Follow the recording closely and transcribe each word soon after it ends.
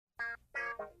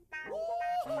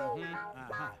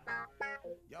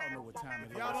Y'all know what time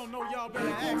it is. Y'all don't know, y'all better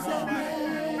ask somebody.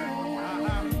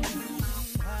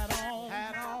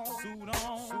 Hat on, suit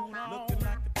on, looking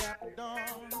like the Dapper Dawn,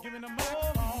 giving them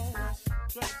all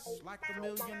dressed like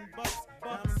 $1,000,000,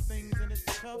 diamond things in its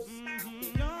cuffs.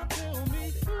 Y'all tell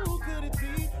me who could it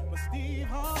be but Steve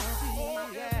Harvey? Oh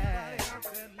yeah,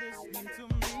 listening to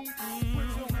me. Put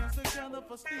your hands together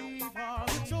for Steve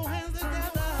Harvey. Put your hands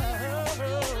together.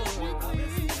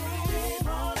 Steve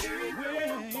Harvey.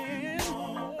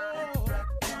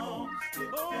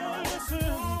 Oh, listen,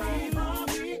 Steve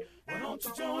Harvey. Why don't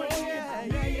you join me?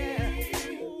 Yeah.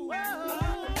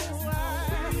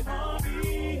 Steve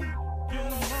Harvey.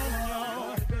 Get on,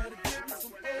 y'all. Better give me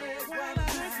some eggs while I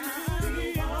listen to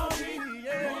Steve Harvey.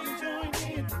 Yeah, join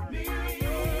in with me.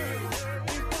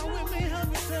 Come with me, help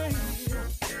me say.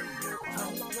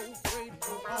 Turn your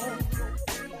radio on.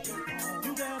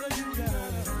 You gotta.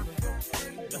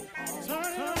 Turn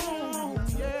it on.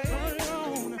 Yeah, turn it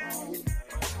on.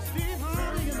 Steve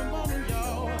Harvey in the morning,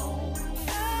 y'all.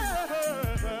 I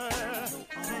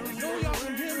know y'all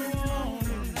can hear me on.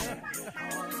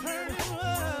 Turn it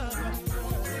up.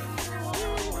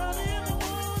 Steve Harvey in the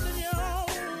morning, y'all.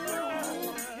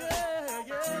 Yeah.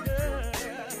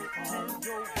 Turn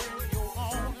your radio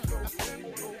on.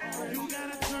 You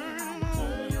gotta turn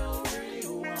your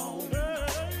radio on.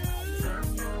 Turn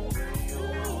your radio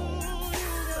on.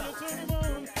 You gotta turn it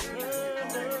on.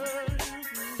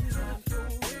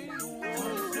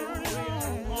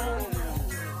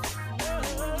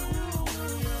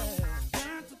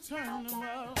 Turn them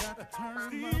up,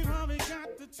 Steve Harvey got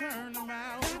to turn them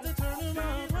out. Steve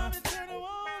Harvey turn them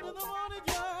on in the morning,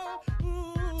 y'all.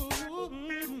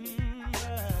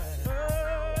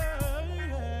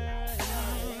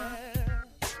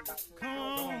 Come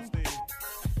on, Steve.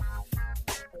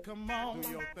 Come on, do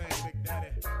your thing, Big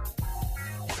Daddy.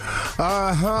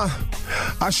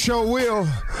 I sure will.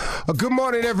 Good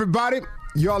morning, everybody.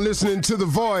 Y'all listening to The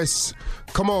Voice.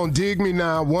 Come on, dig me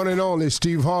now. One and only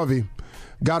Steve Harvey.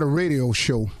 Got a radio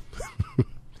show.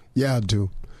 Yeah, I do.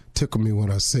 Tickle me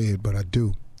when I say it, but I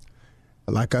do.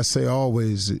 Like I say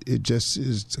always, it just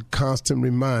is a constant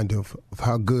reminder of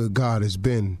how good God has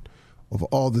been, of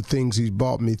all the things he's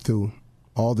brought me through,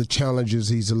 all the challenges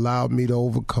he's allowed me to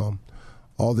overcome,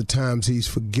 all the times he's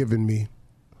forgiven me,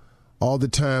 all the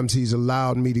times he's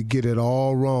allowed me to get it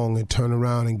all wrong and turn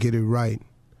around and get it right.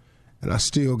 And I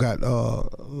still got a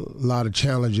lot of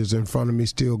challenges in front of me,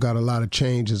 still got a lot of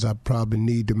changes I probably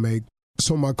need to make.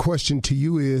 So my question to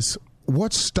you is,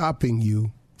 what's stopping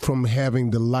you from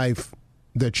having the life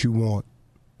that you want?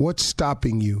 What's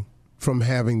stopping you from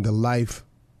having the life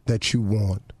that you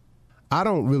want? I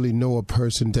don't really know a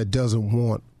person that doesn't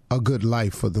want a good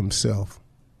life for themselves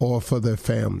or for their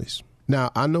families.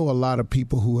 Now, I know a lot of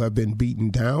people who have been beaten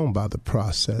down by the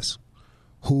process,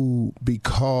 who,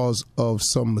 because of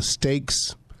some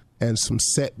mistakes and some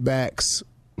setbacks,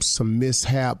 some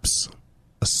mishaps,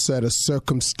 a set of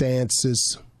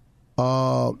circumstances,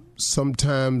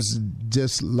 sometimes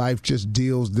just life just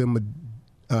deals them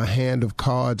a hand of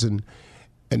cards and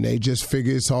they just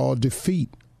figure it's all defeat.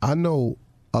 I know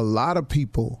a lot of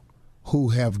people who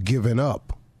have given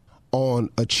up on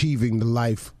achieving the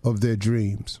life of their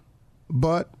dreams.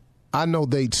 But I know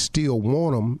they'd still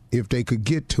want them if they could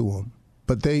get to them.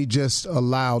 But they just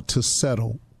allowed to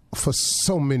settle for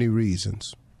so many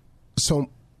reasons. So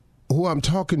who I'm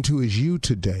talking to is you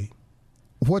today.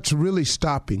 What's really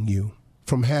stopping you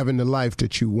from having the life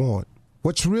that you want?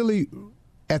 What's really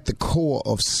at the core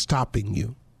of stopping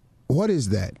you? What is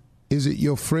that? Is it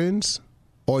your friends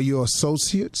or your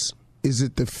associates? Is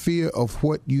it the fear of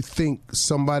what you think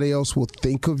somebody else will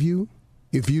think of you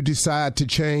if you decide to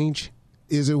change?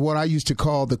 Is it what I used to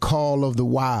call the call of the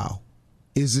wild?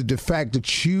 Is it the fact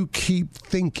that you keep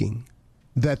thinking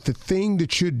that the thing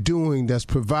that you're doing that's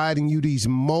providing you these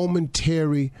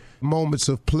momentary moments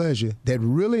of pleasure that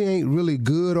really ain't really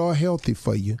good or healthy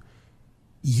for you,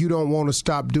 you don't want to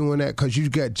stop doing that because you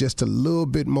got just a little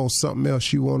bit more something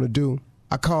else you want to do?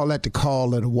 I call that the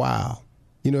call of the wild.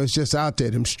 You know, it's just out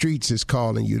there. Them streets is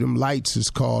calling you. Them lights is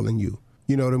calling you.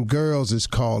 You know, them girls is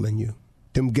calling you.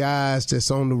 Them guys that's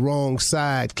on the wrong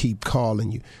side keep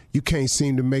calling you. You can't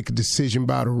seem to make a decision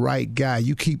about the right guy.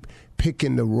 You keep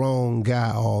picking the wrong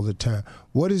guy all the time.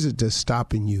 What is it that's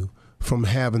stopping you from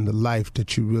having the life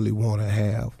that you really want to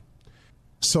have?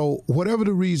 So whatever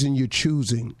the reason you're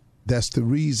choosing, that's the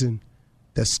reason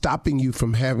that's stopping you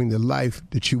from having the life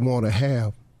that you want to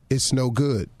have. It's no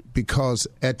good, because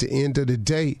at the end of the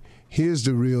day, here's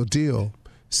the real deal.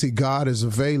 See, God is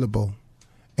available.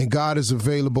 And God is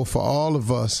available for all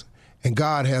of us. And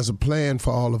God has a plan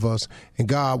for all of us. And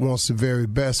God wants the very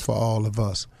best for all of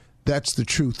us. That's the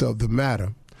truth of the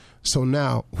matter. So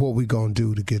now what we going to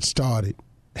do to get started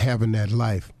having that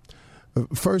life?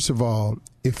 First of all,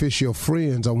 if it's your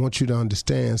friends, I want you to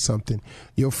understand something.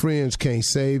 Your friends can't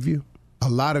save you. A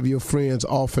lot of your friends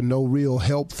offer no real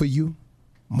help for you.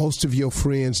 Most of your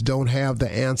friends don't have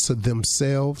the answer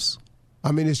themselves.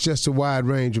 I mean, it's just a wide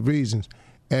range of reasons.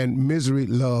 And misery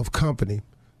loves company.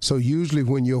 So usually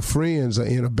when your friends are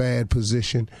in a bad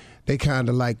position, they kind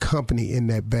of like company in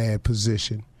that bad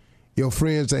position. Your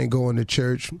friends ain't going to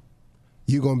church.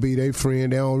 You're going to be their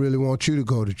friend. They don't really want you to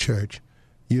go to church.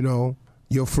 You know,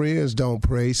 your friends don't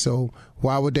pray, so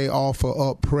why would they offer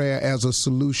up prayer as a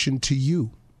solution to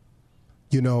you?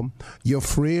 You know, your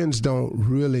friends don't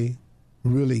really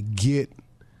get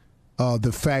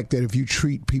the fact that if you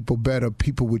treat people better,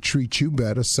 people would treat you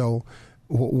better. So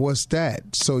what's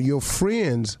that? So your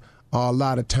friends are a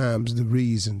lot of times the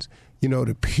reasons. You know,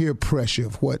 the peer pressure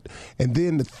of what, and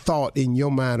then the thought in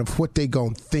your mind of what they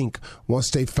gonna think once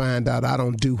they find out I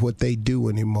don't do what they do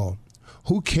anymore.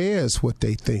 Who cares what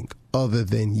they think other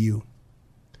than you?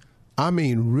 I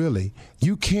mean, really,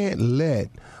 you can't let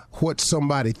what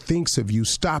somebody thinks of you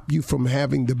stop you from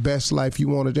having the best life you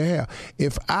wanted to have.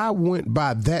 If I went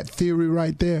by that theory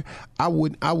right there, I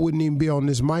wouldn't even be on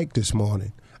this mic this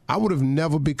morning. I would have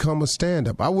never become a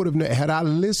stand-up. I would have, had I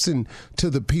listened to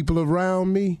the people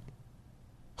around me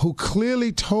who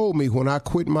clearly told me when I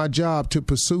quit my job to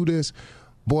pursue this,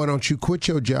 boy, don't you quit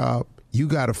your job. You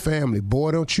got a family.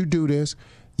 Boy, don't you do this.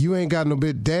 You ain't got no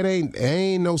bit. That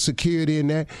ain't no security in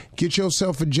that. Get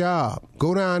yourself a job.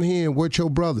 Go down here and work your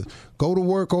brothers. Go to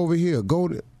work over here.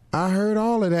 I heard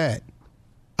all of that.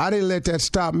 I didn't let that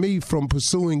stop me from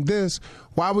pursuing this.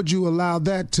 Why would you allow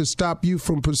that to stop you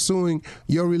from pursuing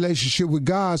your relationship with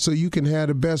God so you can have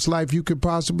the best life you could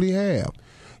possibly have?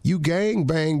 You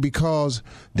gangbang because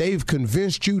they've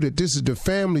convinced you that this is the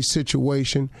family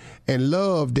situation and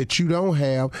love that you don't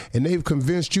have, and they've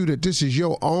convinced you that this is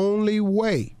your only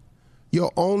way,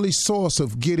 your only source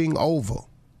of getting over.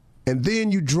 And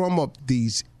then you drum up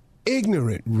these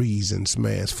ignorant reasons,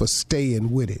 man, for staying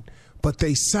with it. But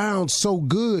they sound so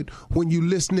good when you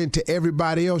listening to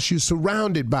everybody else you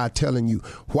surrounded by telling you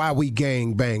why we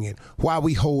gang banging, why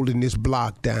we holding this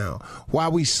block down, why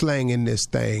we slanging this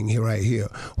thing here right here,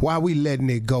 why we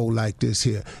letting it go like this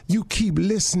here. You keep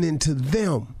listening to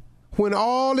them when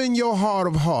all in your heart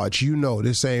of hearts you know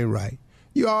this ain't right.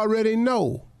 You already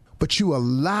know, but you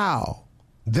allow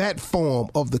that form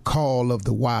of the call of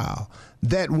the wild,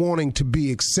 that wanting to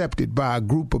be accepted by a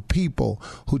group of people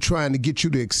who trying to get you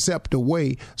to accept a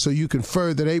way so you can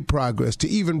further their progress, to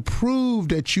even prove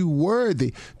that you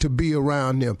worthy to be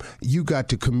around them, you got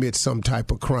to commit some type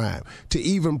of crime. To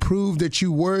even prove that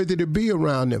you worthy to be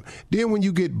around them. Then when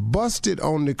you get busted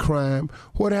on the crime,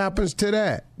 what happens to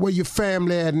that? Where your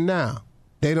family at now?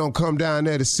 They don't come down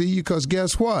there to see you because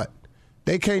guess what?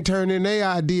 They can't turn in their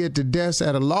ID at the desk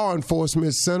at a law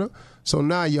enforcement center, so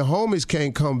now your homies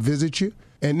can't come visit you.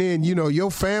 And then, you know,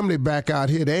 your family back out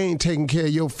here, they ain't taking care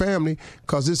of your family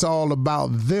because it's all about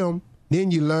them. Then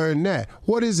you learn that.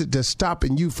 What is it that's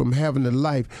stopping you from having the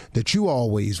life that you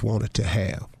always wanted to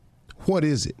have? What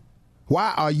is it?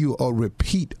 Why are you a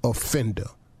repeat offender?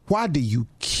 Why do you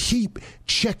keep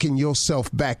checking yourself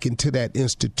back into that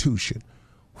institution?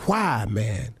 Why,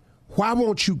 man? Why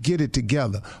won't you get it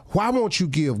together? Why won't you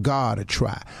give God a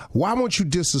try? Why won't you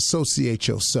disassociate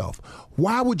yourself?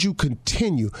 Why would you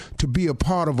continue to be a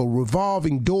part of a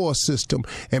revolving door system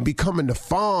and becoming the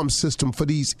farm system for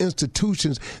these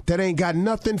institutions that ain't got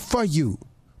nothing for you?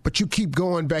 But you keep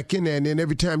going back in there, and then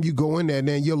every time you go in there,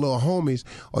 then your little homies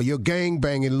or your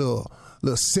gang-banging little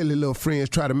silly little friends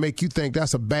try to make you think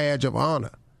that's a badge of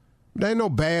honor. There ain't no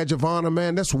badge of honor,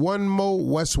 man. That's one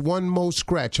more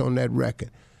scratch on that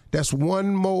record. That's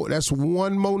one more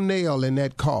nail in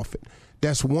that coffin.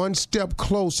 That's one step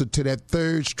closer to that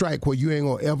third strike where you ain't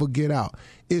gonna ever get out.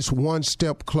 It's one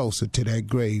step closer to that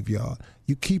graveyard.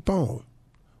 You keep on.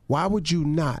 Why would you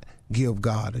not give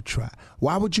God a try?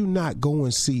 Why would you not go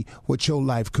and see what your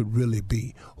life could really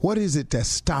be? What is it that's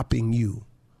stopping you?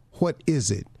 What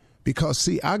is it? Because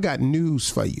see, I got news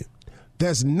for you.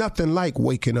 There's nothing like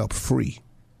waking up free.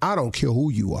 I don't care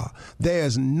who you are.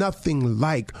 There's nothing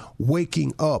like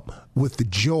waking up with the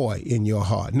joy in your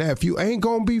heart. Now, if you ain't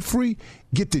going to be free,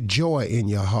 get the joy in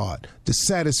your heart, the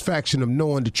satisfaction of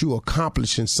knowing that you're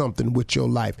accomplishing something with your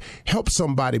life. Help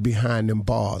somebody behind them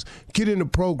bars. Get in the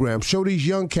program. Show these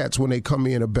young cats when they come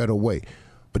in a better way.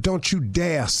 But don't you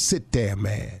dare sit there,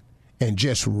 man, and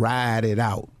just ride it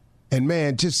out. And,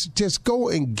 man, just go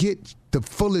and get the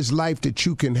fullest life that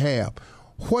you can have.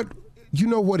 You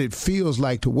know what it feels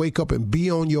like to wake up and be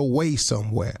on your way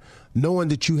somewhere, knowing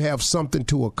that you have something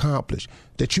to accomplish,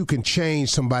 that you can change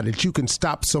somebody, that you can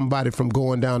stop somebody from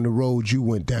going down the road you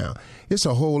went down. It's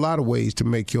a whole lot of ways to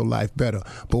make your life better.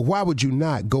 But why would you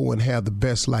not go and have the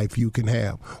best life you can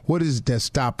have? What is it that's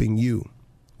stopping you?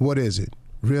 What is it?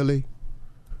 Really?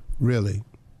 Really?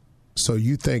 So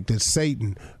you think that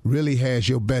Satan really has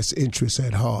your best interests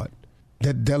at heart?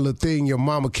 That little thing your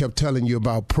mama kept telling you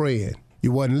about praying,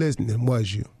 you wasn't listening,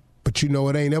 was you? But you know,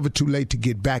 it ain't ever too late to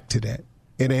get back to that.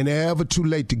 It ain't ever too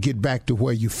late to get back to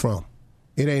where you from.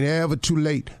 It ain't ever too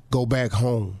late to go back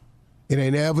home. It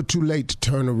ain't ever too late to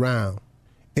turn around.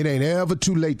 It ain't ever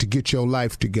too late to get your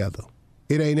life together.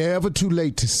 It ain't ever too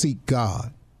late to seek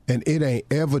God. And it ain't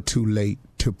ever too late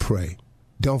to pray.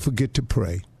 Don't forget to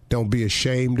pray. Don't be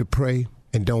ashamed to pray,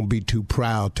 and don't be too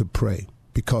proud to pray,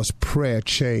 because prayer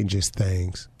changes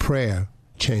things. Prayer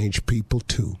changed people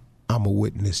too. I'm a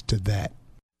witness to that.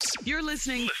 You're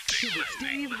listening to the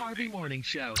Steve Harvey Morning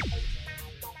Show.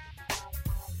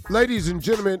 Ladies and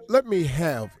gentlemen, let me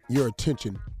have your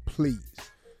attention, please.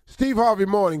 Steve Harvey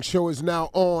Morning Show is now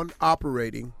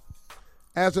operating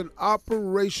as an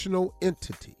operational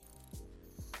entity.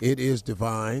 It is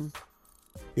divine.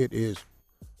 It is,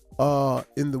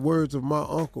 in the words of my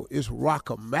uncle, it's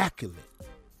rock-immaculate.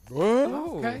 What?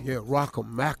 Oh, okay. Yeah,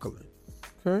 rock-immaculate.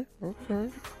 Okay.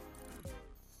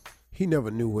 He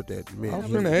never knew what that meant. I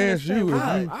was going to ask you.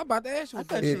 I'm about to ask you what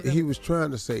that is. He was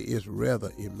trying to say it's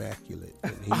rather immaculate,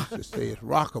 and he used to say it's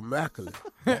rock-immaculate.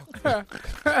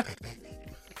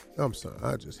 I'm sorry,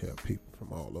 I just have people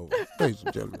from all over. Ladies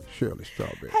and gentlemen, Shirley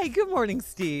Strawberry. Hey, good morning,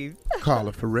 Steve.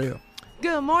 Carla Farrell.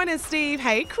 Good morning, Steve.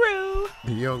 Hey, crew.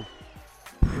 The young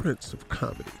prince of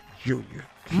comedy, Junior.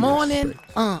 Morning,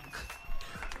 Unc.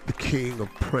 The king of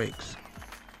pranks,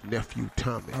 nephew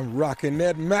Tommy. I'm rocking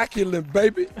that immaculate,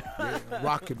 baby. Yeah,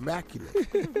 rock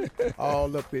immaculate.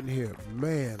 All up in here.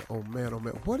 Man, oh man, oh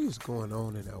man. What is going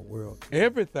on in our world?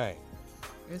 Everything.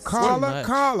 It's Carla,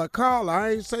 I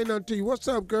ain't say nothing to you. What's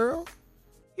up, girl?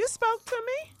 You spoke to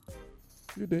me?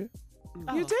 You did.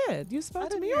 You did. You spoke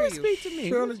to me. You hear always you. speak to me.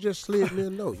 Shirley just slid me a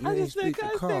note. You I ain't just speak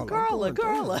think to Carla.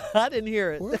 Carla. I didn't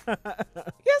hear it. What?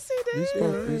 Yes, he You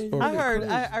did. spoke. I heard.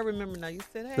 I remember now. You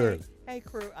said, Shirley. hey,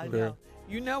 crew. I Shirley. know.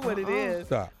 You know what it is.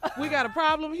 Stop. We got a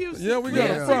problem, Houston. Yeah, we got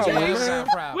a problem, man.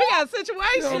 We got a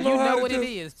situation. You know what it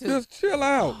is, too. Just chill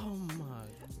out. Oh, my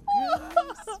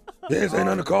goodness. This ain't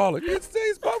nothing to call it. You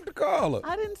spoke to Carla.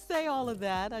 I didn't say all of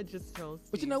that. I just told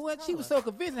Steve. But you know what? She was so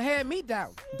convincing, had me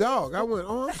down. Dog, I went,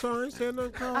 I'm sorry, I ain't said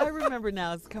nothing, Carla. I remember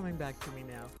now. It's coming back to me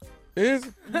now. Is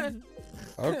it?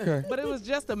 Okay. But it was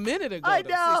just a minute ago. I though,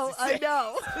 know. 66. I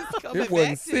know. It's coming It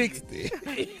wasn't back to you.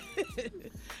 60.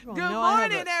 You all Good know I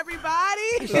have morning, a-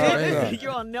 everybody. Sorry. You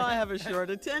all know I have a short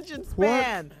attention What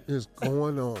span. is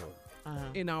going on?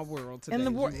 In our world today. And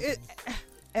the world,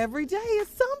 every day is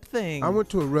something. I went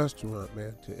to a restaurant,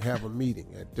 man, to have a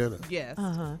meeting at dinner. Yes.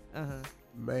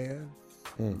 Man.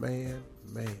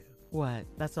 What?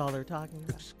 That's all they're talking about?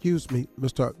 Excuse me,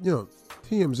 Mr.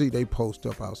 TMZ, they post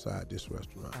up outside this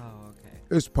restaurant. Oh, okay.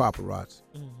 It's paparazzi.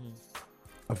 Mm-hmm.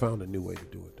 I found a new way to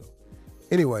do it, though.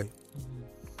 Anyway,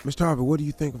 Mr. Harvey, what do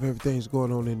you think of everything that's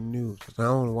going on in the news? 'Cause I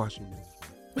don't watch the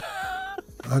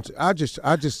news. I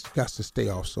just got to stay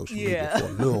off social media for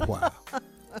a little while.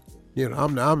 You know, I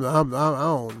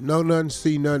don't know nothing,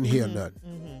 see nothing, hear nothing.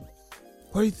 Mm-hmm.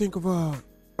 What do you think of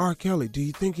R. Kelly? Do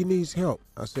you think he needs help?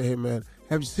 I said, hey man,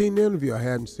 have you seen the interview? I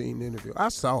hadn't seen the interview. I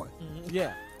saw it,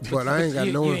 Yeah. but I ain't got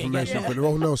no you ain't got information for it.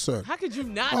 Oh no, sir. How could you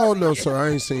not? Oh see no, it? sir. I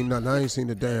ain't seen nothing. I ain't seen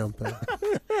the damn thing.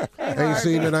 I ain't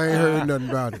seen it. I ain't heard nothing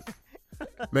about it.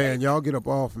 Man, y'all get up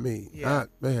off me. Yeah.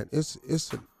 Man, it's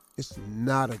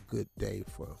not a good day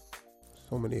for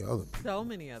so many other people. So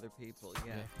many other people,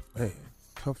 yeah. Man,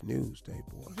 tough news day,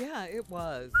 boy. Yeah, it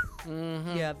was.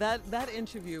 Mm-hmm. Yeah, that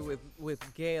interview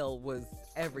with Gail was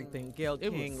everything. Gail It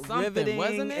was King, something, riveting,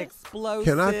 wasn't it? explosive.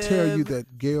 Can I tell you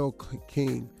that Gail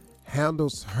King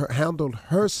handled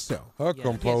herself Her Yeah.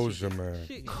 composure, man.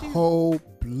 She's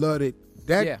cold-blooded.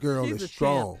 That Yeah. girl she's is a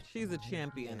strong. She's a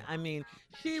champion. I mean,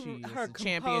 She is her a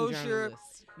champion composure.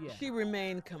 journalist. Yeah. She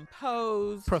remained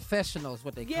composed. Professionals,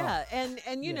 what they call Yeah, it.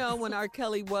 and you know, when R.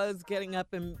 Kelly was getting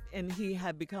up and he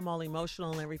had become all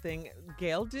emotional and everything,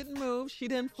 Gail didn't move. She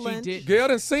didn't flinch. did. Gail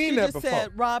done seen She that just before.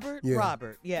 said, Robert. Yeah.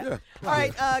 Yeah. All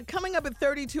right, coming up at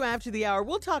 32 after the hour,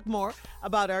 we'll talk more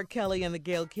about R. Kelly and the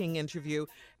Gail King interview.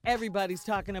 Everybody's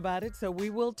talking about it, so we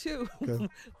will too. Okay.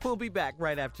 We'll be back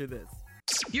right after this.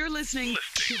 You're listening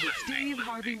to the Steve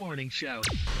Harvey Morning Show.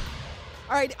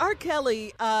 All right, R.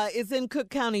 Kelly is in Cook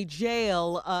County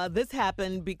Jail. This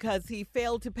happened because he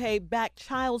failed to pay back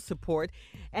child support,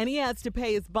 and he has to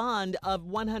pay his bond of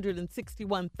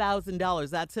 $161,000.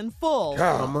 That's in full.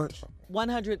 How much?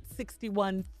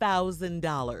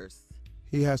 $161,000.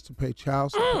 He has to pay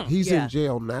child support. He's Yeah. in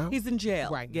jail now He's in jail.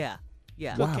 Right. Yeah.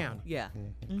 Yeah. Cook Wow. County. Yeah.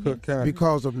 Cook County.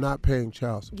 because of not paying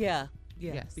child support. Yeah.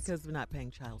 Yeah. Yes. Because of not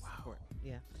paying child support.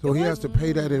 Yeah. So he has to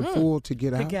pay that in full to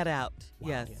get To out. get out.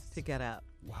 Yes. To get out.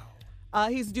 Wow.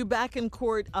 He's due back in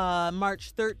court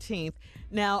March 13th.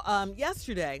 Now,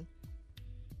 yesterday,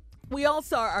 we all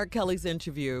saw R. Kelly's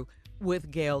interview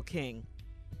with Gayle King.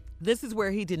 This is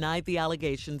where he denied the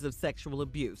allegations of sexual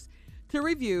abuse. To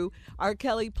review, R.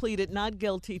 Kelly pleaded not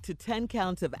guilty to 10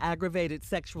 counts of aggravated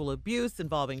sexual abuse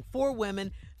involving 4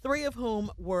 women, 3 of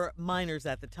whom were minors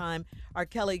at the time. R.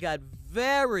 Kelly got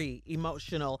very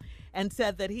emotional and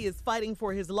said that he is fighting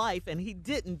for his life and he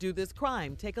didn't do this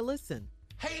crime. Take a listen.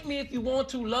 Hate me if you want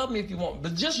to, love me if you want,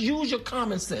 but just use your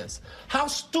common sense. How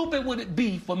stupid would it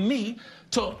be for me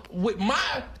to, with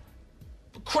my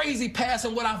crazy past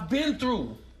and what I've been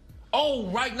through,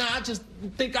 right now I just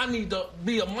think I need to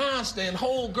be a monster and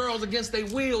hold girls against their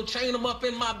will, chain them up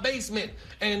in my basement,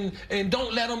 and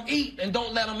don't let them eat and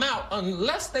don't let them out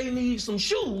unless they need some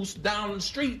shoes down the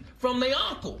street from their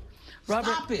uncle. Robert,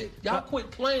 Stop it. Y'all quit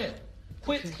playing.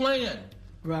 Quit playing.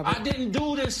 Robert. I didn't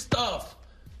do this stuff.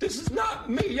 This is not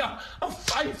me. I'm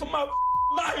fighting for my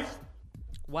life.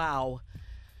 Wow.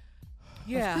 I'm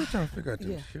Yeah. still trying to figure out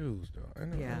them shoes, though. I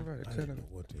know Yeah. nobody I tell don't them. know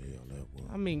what the hell that was.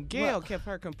 I mean, Gail kept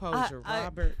her composure, I-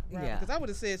 Robert. yeah. Because I would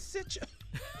have said, sit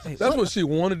your... That's what she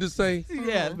wanted to say.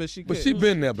 Yeah, but she But couldn't. she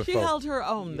been there She before. held her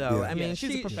own, though. Yeah. I mean, Yeah, she's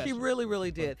a she professional. really, really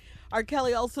did. R.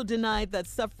 Kelly also denied that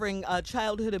suffering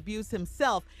childhood abuse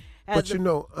himself. But you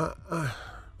know,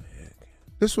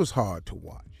 this was hard to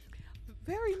watch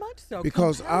Very much so.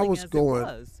 because I compelling was as it going.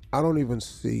 was. I don't even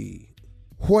see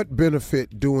what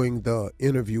benefit doing the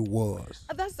interview was.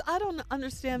 I don't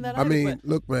understand that I either, mean, but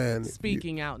look, man.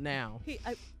 Speaking out now.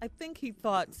 I think he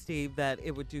thought, Steve, that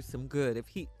it would do some good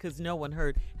because no one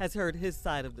has heard his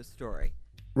side of the story.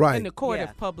 Right. In the court Yeah.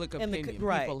 of public In the opinion,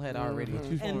 right. people had already And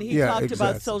informed. he Yeah, talked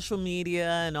about exactly. social media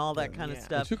and all that kind of Yeah.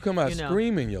 stuff. But you come out know.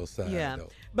 screaming your side, Yeah, though.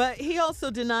 but he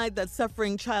also denied that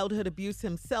suffering childhood abuse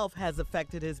himself has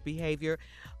affected his behavior,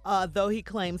 though he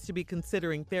claims to be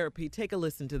considering therapy. Take a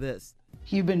listen to this.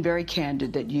 You've been very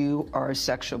candid that you are a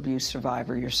sexual abuse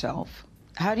survivor yourself.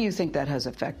 How do you think that has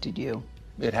affected you?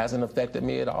 It hasn't affected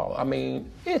me at all. I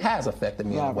mean, it has affected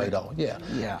me in a way, though. Yeah.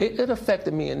 Yeah. It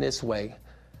affected me in this way.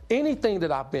 Anything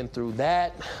that I've been through,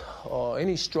 that or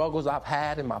any struggles I've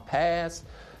had in my past,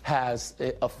 has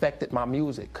affected my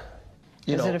music.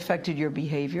 Has it affected your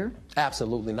behavior?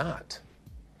 Absolutely not.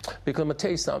 Because I'm gonna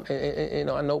tell you something.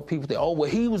 I know people think, well,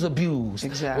 he was abused.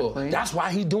 Exactly. Well, that's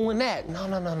why he's doing that. No.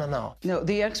 No,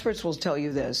 the experts will tell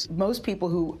you this. Most people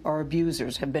who are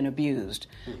abusers have been abused,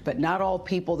 but not all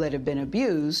people that have been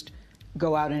abused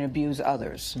go out and abuse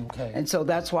others. Okay. And so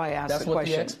that's why I asked That's the what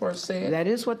question. the experts said? That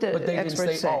is what the But they didn't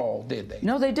experts say said. all, did they?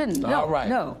 No, they didn't. No, All right.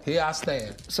 no. Here I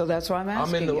stand. So that's why I'm I'm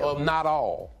asking in the you. not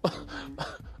all.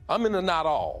 I'm in the not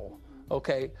all,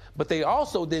 okay? But they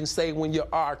also didn't say when you're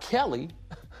R. Kelly,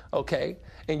 okay,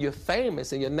 and you're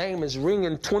famous and your name is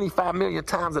ringing 25 million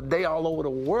times a day all over the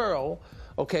world,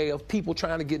 okay, of people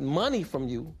trying to get money from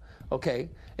you, okay,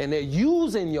 and they're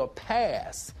using your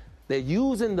past. They're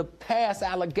using the past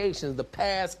allegations, the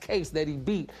past case that he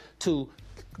beat to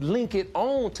link it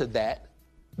on to that.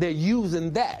 They're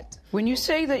using that. When you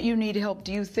say that you need help,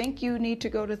 do you think you need to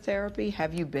go to therapy?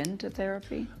 Have you been to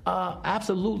therapy?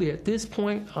 Absolutely. At this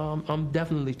point, I'm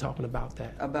definitely talking about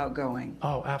that. About going?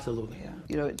 Oh, absolutely. Yeah.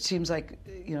 You know, it seems like,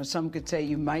 some could say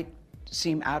you might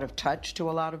seem out of touch to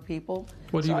a lot of people.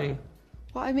 What do you mean?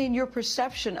 Well, I mean, your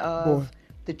perception of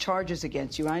the charges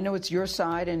against you. I know it's your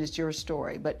side and it's your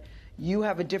story, but you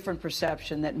have a different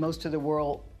perception that most of the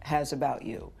world has about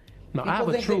you. No, People I have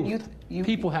a think that truth.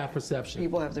 People have perception.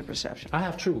 People have the perception. I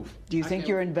have truth. Do you think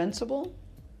you're invincible?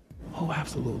 Oh,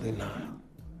 absolutely not.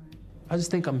 I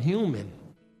just think I'm human.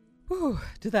 Whew,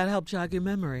 did that help jog your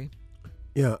memory?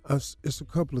 Yeah, it's a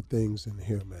couple of things in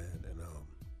here, man.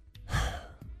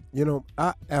 And,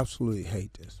 I absolutely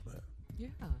hate this, man. Yeah,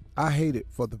 I hate it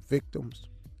for the victims.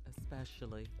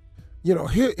 especially.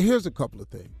 Here's a couple of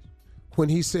things. When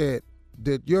he said,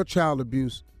 did your child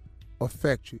abuse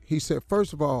affect you? He said,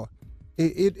 first of all,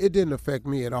 it didn't affect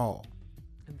me at all.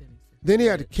 And then he said, Then he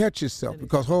had to catch himself Then he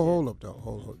because said, hold up, though,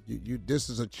 hold up. You this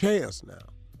is a chance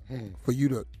now for you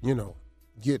to,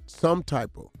 get some type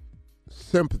of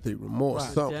sympathy, remorse,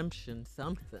 something. redemption,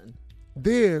 something.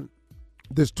 Then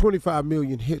there's 25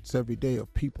 million hits every day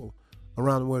of people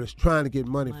around the world that's trying to get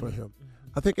money from him.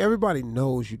 I think everybody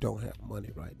knows you don't have money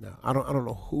right now. I don't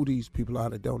know who these people are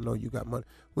that don't know you got money.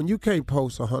 When you can't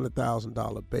post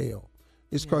 $100,000 bail,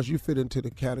 it's because you fit into the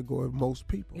category of most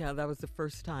people. Yeah, that was the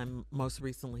first time most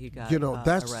recently he got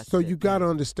that's arrested. so you got to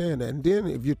understand that. And then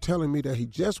if you're telling me that he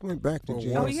just went back to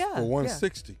jail. For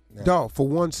 160. Dog, for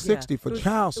 160 for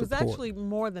child support. support. It was actually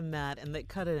more than that, and they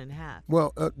cut it in half.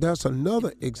 Well, that's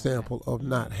another example of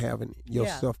not having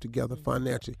yourself together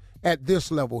financially at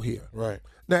this level here. Right.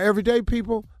 Now, everyday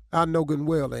people, I know good and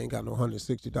well they ain't got no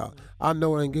 $160. I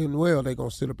know ain't good and well they going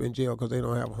to sit up in jail because they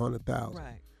don't have $100,000.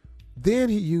 Right. Then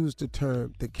he used the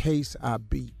term, the case I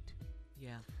beat.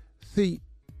 Yeah. See,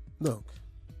 look,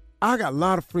 I got a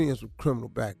lot of friends with criminal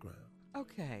background.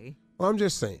 Okay. Well, I'm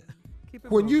just saying. Keep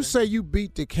it When you moving. say you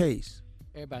beat the case,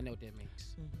 Everybody know what that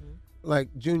means. like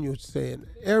Junior was saying,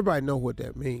 everybody know what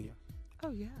that means.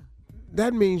 Oh, yeah.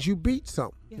 That means you beat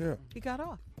something. Yeah. He got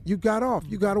off. You got off.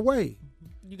 You got away.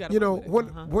 You got You know,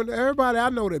 when everybody I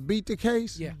know that beat the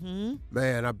case, Yeah.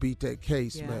 man, I beat that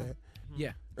case, Yeah. man.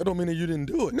 Yeah. That don't mean that you didn't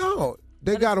do it. No,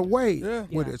 they got away Yeah.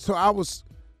 with it. So I was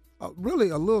really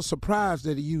a little surprised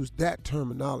that he used that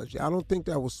terminology. I don't think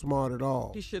that was smart at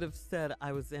all. He should have said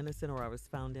I was innocent or I was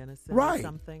found innocent or Right.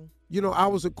 something. You know, I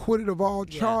was acquitted of all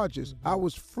charges. I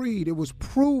was freed. It was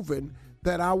proven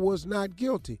that I was not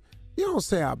guilty. You don't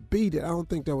say I beat it. I don't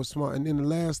think that was smart. And then the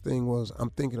last thing was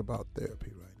I'm thinking about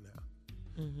therapy right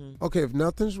now. Okay, if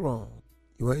nothing's wrong,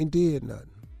 you ain't did nothing.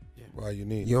 Why you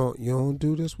need You don't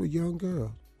do this with young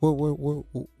girls.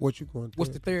 What you going to do?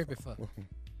 What's the therapy for?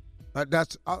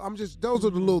 I'm just. Those are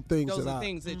the little things Those that are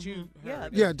things that you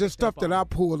heard. Yeah, just stuff that I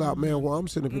pulled out, man. Well, I'm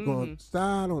sitting here going,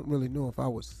 I don't really know if I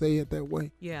would say it that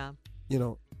way. Yeah. You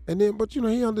know, and then, but you know,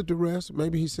 he under duress.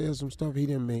 Maybe he said some stuff he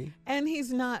didn't mean. And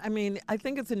he's not, I mean, I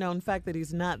think it's a known fact that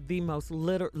he's not the most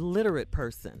literate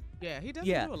person. Yeah, he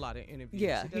doesn't do a lot of interviews.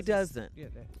 Yeah, he doesn't. Yeah.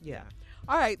 Yeah.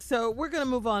 All right, so we're going to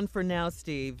move on for now,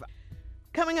 Steve.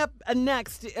 Coming up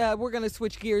next, we're going to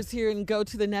switch gears here and go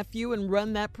to the nephew and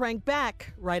run that prank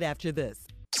back right after this.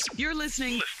 You're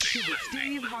listening to the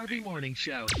Steve Harvey Morning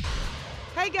Show.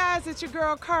 Hey guys, it's your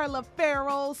girl Carla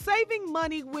Farrell. Saving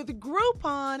money with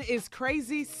Groupon is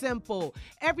crazy simple.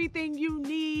 Everything you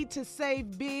need to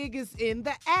save big is in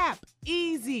the app.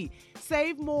 Easy.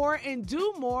 Save more and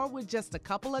do more with just a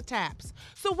couple of taps.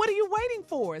 So what are you waiting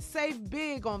for? Save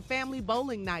big on family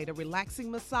bowling night, a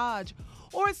relaxing massage,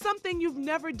 or something you've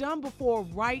never done before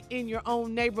right in your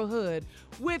own neighborhood.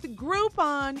 With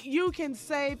Groupon, you can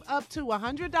save up to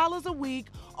 $100 a week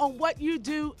on what you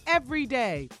do every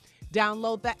day.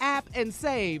 Download the app and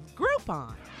save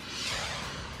Groupon.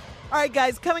 All right,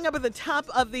 guys, coming up at the top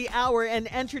of the hour in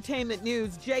entertainment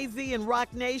news, Jay-Z and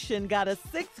Rock Nation got a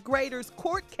sixth grader's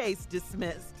court case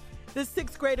dismissed. The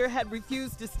sixth grader had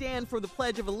refused to stand for the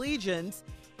Pledge of Allegiance.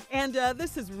 And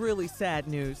this is really sad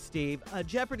news, Steve.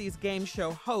 Jeopardy's game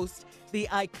show host, the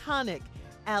iconic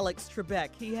Alex Trebek,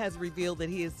 he has revealed that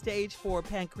he has stage 4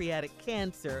 pancreatic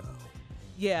cancer.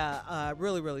 Yeah,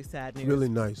 really, really sad news. Really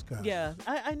nice guy. Yeah,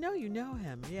 I know you know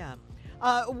him. Yeah.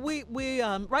 We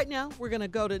right now we're gonna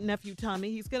go to nephew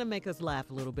Tommy. He's gonna make us laugh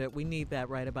a little bit. We need that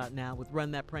right about now with Run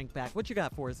That Prank Back. What you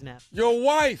got for us, Neff? Your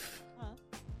wife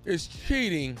is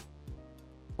cheating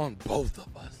on both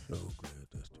of us.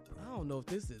 I don't know if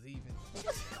this is even.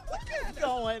 What is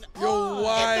going Your on in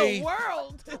wife the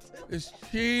world? is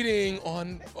cheating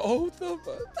on both of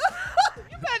us.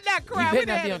 You better not cry. You We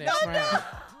better not be done on had that it. crime.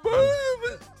 Both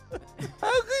of us.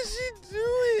 How could she do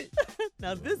it?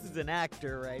 Now this is an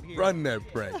actor right here. Run that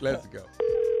prank. Let's go.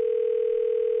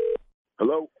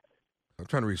 Hello? I'm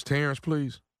trying to reach Terrence,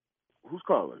 please. Who's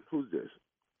calling? Who's this?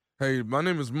 Hey, my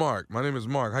name is Mark.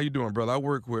 How you doing, brother? I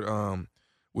work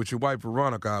with your wife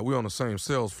Veronica. We're on the same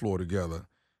sales floor together.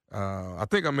 I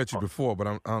think I met you before, but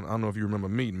I don't know if you remember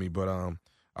meeting me. But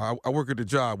I work at the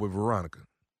job with Veronica.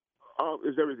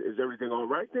 Is everything all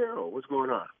right there, or what's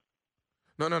going on?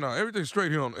 No. Everything's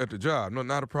straight here at the job. No,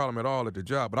 not a problem at all at the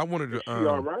job. But I wanted to. Is she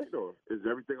all right, or is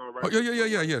everything all right? Oh,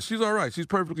 yeah. She's all right. She's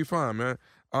perfectly fine, man.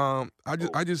 I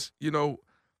just,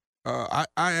 I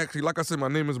actually, like I said, my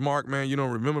name is Mark, man. You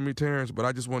don't remember me, Terrence, but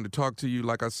I just wanted to talk to you.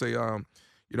 Like I say, I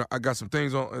got some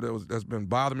things on that's been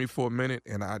bothering me for a minute,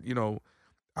 and I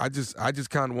just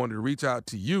kind of wanted to reach out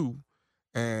to you,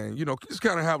 and just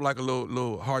kind of have like a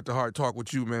little heart-to-heart talk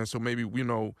with you, man. So maybe we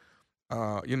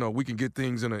can get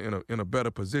things in a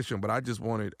better position. But I just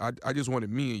wanted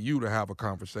me and you to have a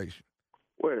conversation.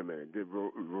 Wait a minute.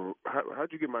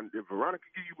 How'd you get did Veronica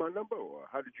give you my number, or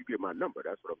how did you get my number?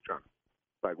 That's what I'm trying to.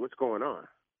 Like, what's going on?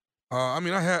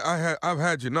 I've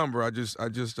had your number. I just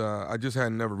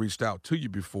hadn't never reached out to you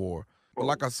before. But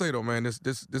like I say though, man, this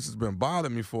has been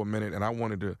bothering me for a minute, and I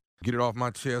wanted to get it off my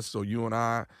chest so you and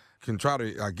I can try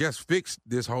to, I guess, fix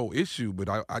this whole issue. But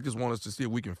I just want us to see if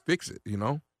we can fix it, you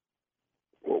know?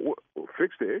 Well,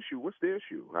 fix the issue? What's the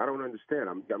issue? I don't understand.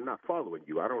 I'm not following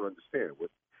you. I don't understand.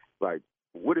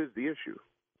 What is the issue?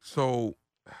 So,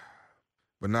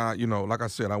 but now, you know, like I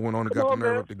said, I went on and got the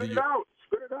nerve up to give you.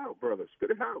 Spit it out, brother.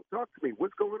 Spit it out. Talk to me.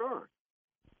 What's going on?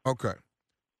 Okay.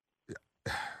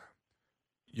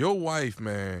 Your wife,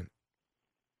 man,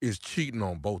 is cheating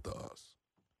on both of us.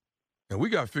 And we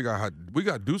got to figure out we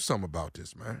got to do something about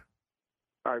this, man.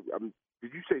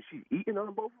 Did you say she's eating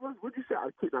on both of us? What did you say?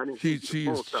 I didn't She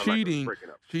is cheating.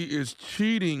 She is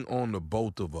cheating on the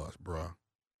both of us, bro.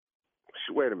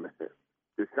 Wait a minute.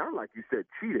 It sounds like you said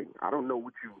cheating. I don't know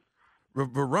what you...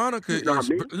 Veronica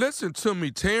is... Listen to me,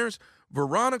 Terrence.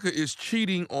 Veronica is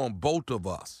cheating on both of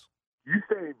us. You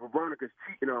saying Veronica's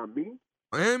cheating on me?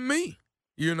 And me,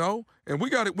 you know? And we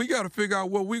got to figure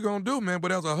out what we're going to do, man.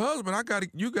 But as a husband, I'm going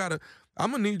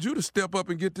to need you to step up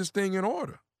and get this thing in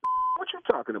order. What you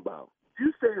talking about?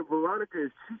 You saying Veronica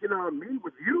is cheating on me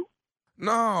with you?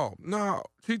 No.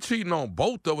 She's cheating on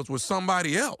both of us with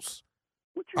somebody else.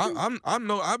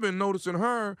 I've been noticing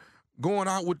her going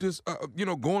out with this,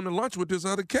 going to lunch with this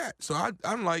other cat. So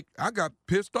I'm like, I got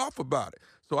pissed off about it.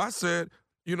 So I said,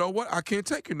 you know what? I can't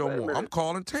take it no more. I'm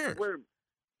calling Terrence.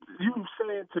 You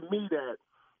saying to me that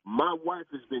my wife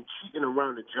has been cheating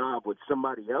around the job with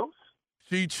somebody else?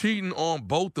 She cheating on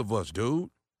both of us, dude.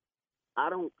 I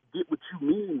don't get what you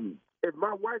mean. If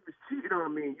my wife is cheating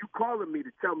on me and you calling me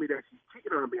to tell me that she's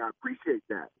cheating on me, I appreciate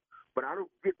that. But I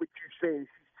don't get what you're saying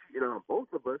she's cheating on both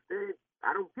of us.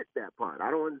 I don't get that part. I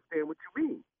don't understand what you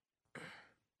mean.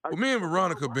 Well, me and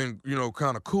Veronica have been,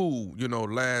 kind of cool,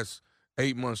 last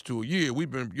 8 months to a year.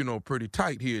 We've been, pretty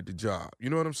tight here at the job.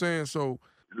 You know what I'm saying? So...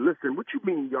 Listen, what you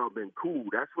mean y'all been cool?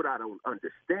 That's what I don't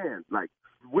understand. Like,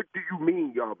 what do you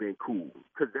mean y'all been cool?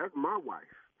 Because that's my wife.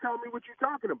 Tell me what you're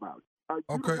talking about.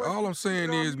 Okay, all I'm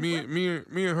saying is me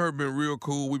and her been real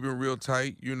cool. We've been real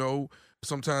tight,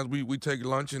 Sometimes we take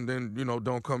lunch and then,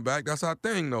 don't come back. That's our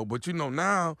thing, though. But,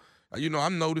 now,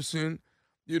 I'm noticing,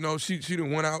 she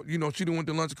done went out, she done went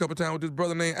to lunch a couple times with this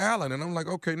brother named Alan. And I'm like,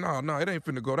 okay, no, it ain't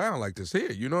finna go down like this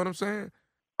here. You know what I'm saying?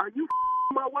 Are you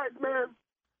my wife, man?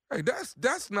 Hey,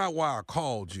 that's not why I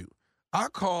called you. I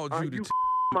called you to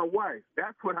my wife.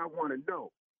 That's what I want to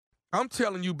know. I'm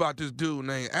telling you about this dude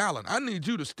named Alan. I need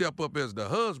you to step up as the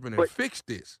husband and fix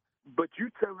this. But you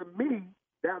telling me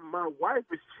that my wife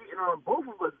is cheating on both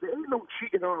of us. There ain't no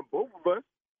cheating on both of us.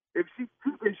 If she's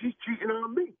cheating, she's cheating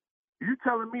on me. You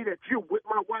telling me that you're with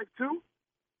my wife too?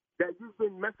 That you've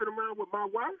been messing around with my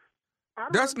wife?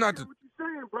 That's not what you're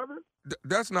saying, brother.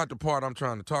 That's not the part I'm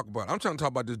trying to talk about. I'm trying to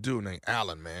talk about this dude named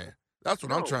Alan, man. That's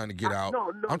what I'm trying to get out.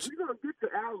 No, we're going to get to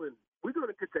Alan. We're going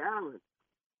to get to Alan.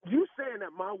 You saying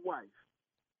that my wife,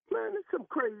 man, it's some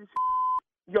crazy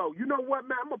shit. Yo, you know what,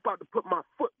 man? I'm about to put my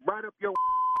foot right up your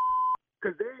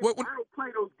because I don't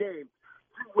play those games.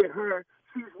 She's with her.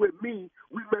 She's with me.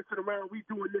 We messing around. We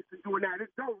doing this and doing that. It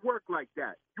don't work like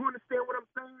that. You understand what I'm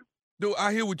saying? Dude,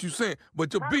 I hear what you're saying, but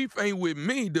the beef ain't with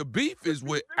me. The beef is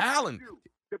with Alan.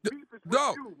 The beef is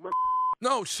with you.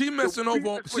 No, she messing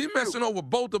over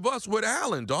both of us with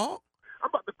Alan, dog. I'm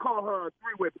about to call her on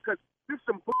three-way because this is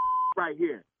some right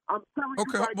here. I'm telling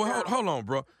you right now. Okay, hold on,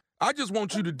 bro. I just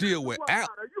want you to deal with Alan.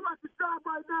 Are you at the job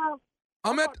right now?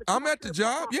 I'm at the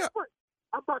job, yeah.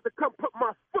 I'm about to come put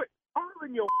my foot all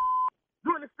in your.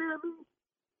 You understand me?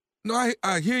 No,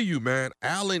 I hear you, man.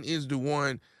 Alan is the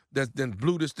one that then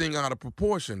blew this thing out of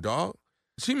proportion, dog.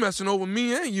 She messing over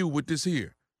me and you with this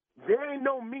here. There ain't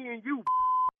no me and you.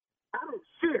 I don't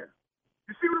share.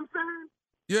 You see what I'm saying?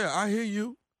 Yeah, I hear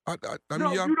you. You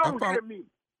don't hear me.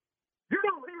 You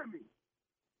don't hear me.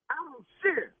 I don't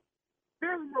share.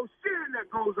 There ain't no sharing that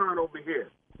goes on over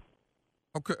here.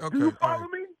 Okay. Do you follow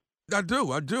me? I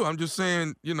do. I'm just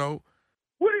saying, What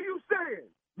are you saying?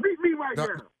 Meet me right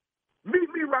now. Meet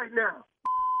me right now.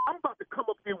 I'm about to come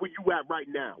up here where you at right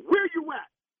now. Where you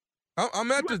at?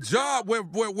 I'm at the job where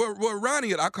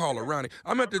Ronnie at. I call her Ronnie.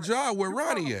 I'm at the job where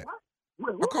Ronnie at.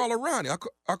 I call her Ronnie.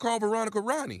 I call Veronica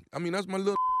Ronnie. I mean, that's my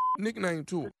little nickname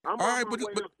to her. I'm all right, but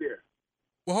up there.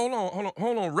 Well,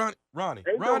 hold on, Ronnie.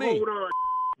 Ain't Ronnie. No hold on.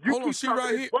 Hold on, she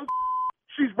right here.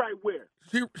 She's right where?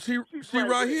 She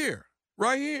right here.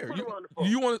 Right here. Put her on the phone.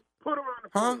 You want to? Put her on the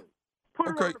phone. Huh? Put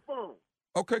her on the phone.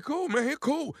 Okay, cool, man.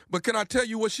 Cool. But can I tell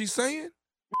you what she's saying?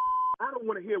 I don't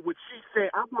want to hear what she's saying.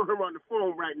 I want her on the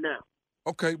phone right now.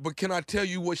 Okay, but can I tell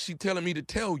you what she's telling me to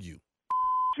tell you?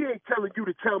 She ain't telling you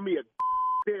to tell me a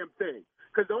damn thing.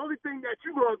 Because the only thing that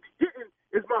you going to be getting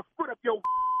is my foot up your.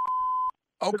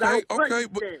 Okay,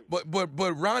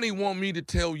 but Ronnie want me to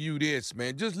tell you this,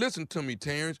 man. Just listen to me,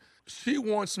 Terrence. She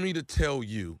wants me to tell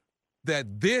you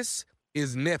that this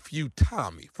is nephew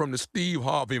Tommy from the Steve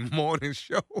Harvey Morning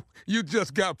Show. You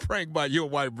just got pranked by your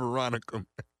wife Veronica.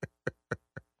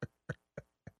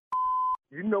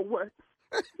 You know what?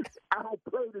 I don't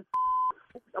play this.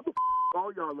 I'm gonna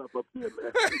all y'all up here,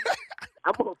 man.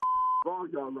 I'm gonna all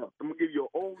y'all up. I'm gonna give you an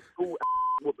old school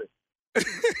woman.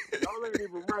 Y'all ain't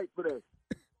even right for that.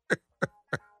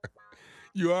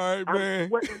 You all right, man? I'm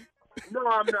sweating. No,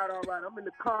 I'm not all right. I'm in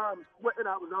the car. I'm sweating.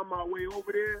 I was on my way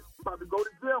over there. I'm about to go to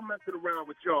jail messing around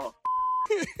with y'all.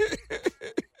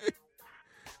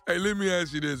 Hey, let me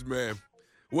ask you this, man.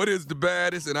 What is the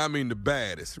baddest, and I mean the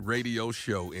baddest, radio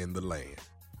show in the land?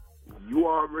 You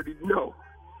already know.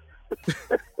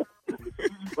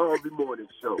 Harvey Morning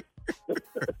Show.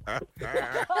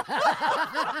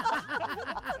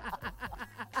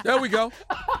 There we go.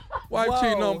 Wife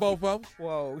cheating on both of them.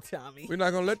 Whoa, Tommy. We're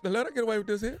not going to let her get away with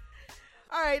this here.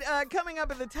 All right, coming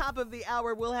up at the top of the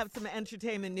hour, we'll have some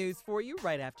entertainment news for you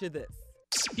right after this.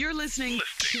 You're listening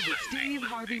to the Steve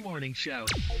Harvey Morning Show.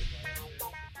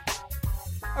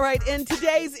 All right, in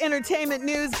today's entertainment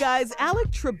news, guys, Alex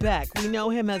Trebek, we know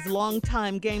him as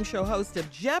longtime game show host of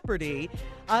Jeopardy.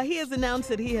 He has announced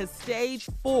that he has stage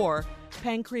 4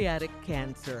 pancreatic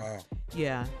cancer. Wow.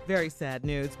 Yeah, very sad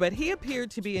news. But he appeared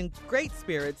to be in great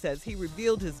spirits as he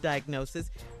revealed his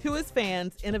diagnosis to his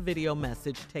fans in a video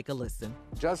message. Take a listen.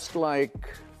 Just like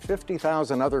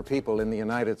 50,000 other people in the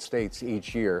United States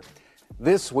each year,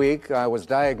 this week I was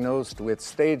diagnosed with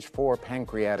stage 4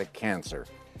 pancreatic cancer.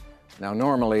 Now,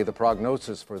 normally the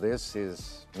prognosis for this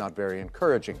is not very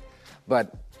encouraging,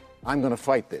 but I'm going to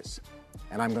fight this,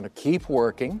 and I'm going to keep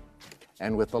working,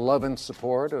 and with the love and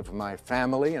support of my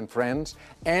family and friends,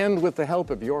 and with the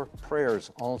help of your prayers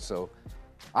also,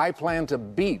 I plan to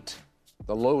beat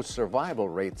the low survival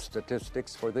rate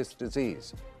statistics for this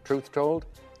disease. Truth told,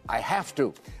 I have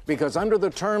to, because under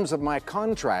the terms of my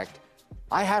contract,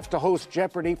 I have to host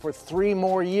Jeopardy for 3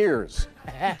 more years.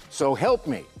 So help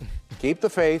me. Keep the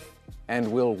faith, and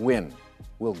we'll win.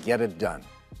 We'll get it done.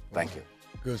 Thank you.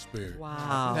 Good spirit.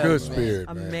 Wow. Good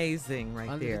spirit, man. Amazing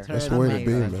right there. That's the way to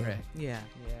be, man. Yeah.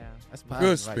 Yeah, that's positive. Good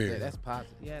right spirit. there. That's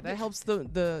positive. Yeah, that helps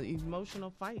the emotional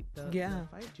fight. The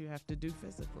fight you have to do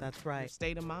physically. That's right. Your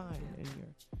state of mind and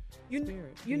your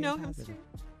spirit. You know him, positive.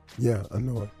 Steve? Yeah, I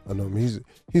know him.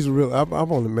 He's a real.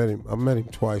 I've only met him. I met him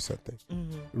twice, I think.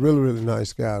 Mm-hmm. Really, really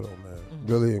nice guy, though, man.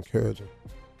 Really encouraging.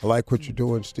 I like what you're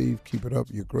doing, Steve. Keep it up.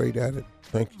 You're great at it.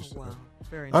 Thank you, sir. Wow.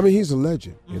 Very I mean, he's a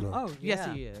legend, you know. Oh, Yes,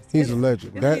 yeah. he is. He's a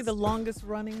legend. Isn't he the longest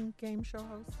running game show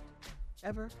host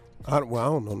ever? I don't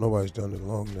know. Nobody's done it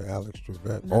longer than Alex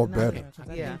Trebek, No, or not better. yet.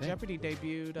 I Yeah. think Jeopardy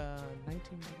debuted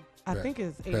 1980. I Right. think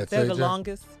it's That's 8. They're the AJ?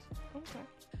 longest. Okay.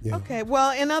 Yeah. Okay,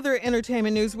 well, in other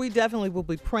entertainment news, we definitely will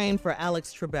be praying for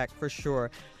Alex Trebek for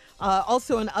sure.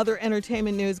 Also, in other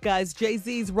entertainment news, guys,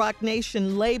 Jay-Z's Rock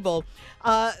Nation label,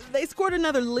 they scored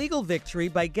another legal victory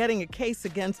by getting a case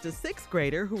against a 6th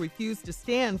grader who refused to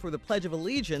stand for the Pledge of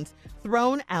Allegiance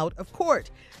thrown out of court.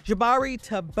 Jabari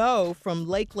Tabot from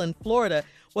Lakeland, Florida,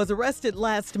 was arrested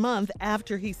last month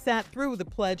after he sat through the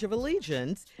Pledge of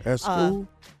Allegiance. At school?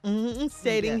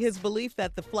 Stating his belief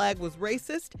that the flag was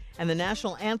racist and the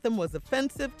national anthem was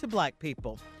offensive to black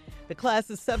people. The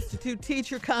class's substitute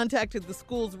teacher contacted the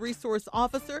school's resource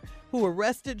officer, who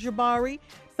arrested Jabari,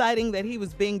 citing that he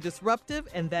was being disruptive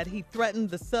and that he threatened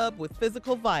the sub with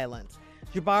physical violence.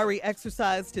 Jabari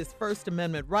exercised his First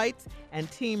Amendment rights, and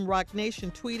Team Rock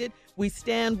Nation tweeted, "We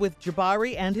stand with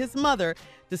Jabari and his mother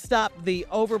to stop the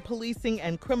over-policing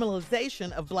and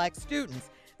criminalization of black students."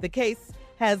 The case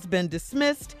has been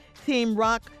dismissed. Team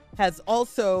Rock has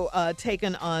also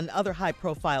taken on other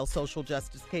high-profile social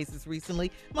justice cases recently,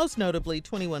 most notably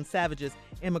 21 Savage's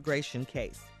immigration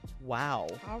case. Wow.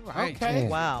 All right. Okay.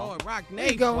 Wow. Oh, Rock There you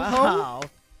Nation. go. Wow.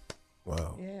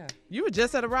 Wow. Yeah. You were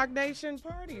just at a Rock Nation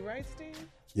party, right, Steve?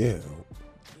 Yeah.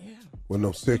 Yeah. With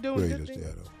no 6th doing good graders things?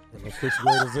 there, though. When the 6th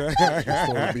graders there.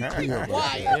 Just want to be clear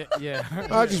about that. Yeah.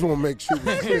 I just want to make sure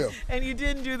we're clear. And you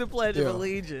didn't do the Pledge of Yeah.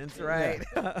 Allegiance, right?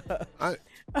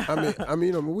 I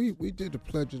mean, we did the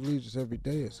Pledge of Allegiance every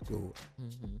day at school.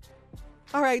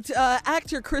 All right,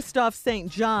 actor Christophe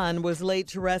St. John was laid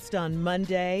to rest on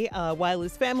Monday while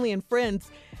his family and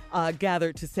friends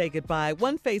gathered to say goodbye.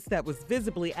 One face that was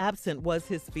visibly absent was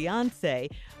his fiancée.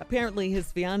 Apparently,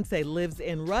 his fiancée lives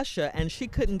in Russia, and she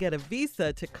couldn't get a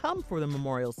visa to come for the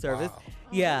memorial service. Wow.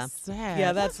 Yeah, That's sad.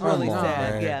 yeah, that's That's really awful.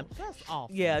 sad. Man. Yeah. That's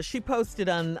awful. Yeah, she posted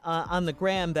on the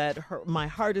gram that my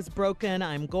heart is broken.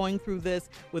 I'm going through this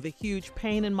with a huge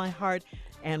pain in my heart.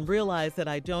 and realize that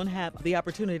I don't have the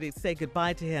opportunity to say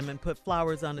goodbye to him and put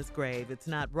flowers on his grave. It's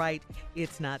not right.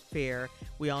 It's not fair.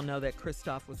 We all know that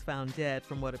Christoph was found dead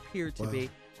from what appeared to be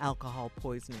alcohol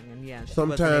poisoning. And yeah, she wasn't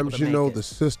able sometimes to you know make it. the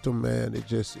system, man. It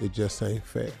just ain't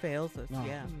fair. It fails us. No.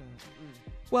 Yeah.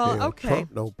 Well, Hell, okay.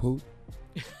 Trump no poop.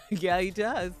 Yeah, he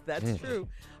does. That's true.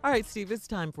 All right, Steve, it's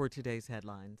time for today's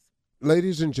headlines.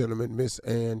 Ladies and gentlemen, Miss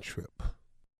Ann Tripp.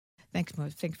 Thanks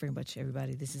very much,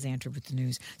 everybody. This is Andrew with the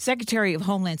news. Secretary of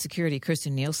Homeland Security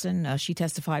Kirstjen Nielsen, she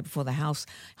testified before the House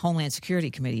Homeland Security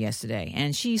Committee yesterday,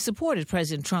 and she supported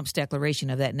President Trump's declaration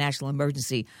of that national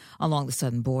emergency along the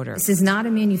southern border. This is not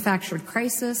a manufactured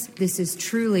crisis. This is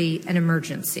truly an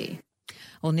emergency.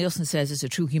 Well, Nielsen says it's a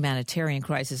true humanitarian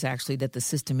crisis, actually, that the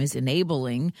system is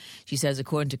enabling. She says,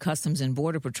 according to Customs and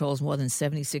Border Patrol's, more than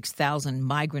 76,000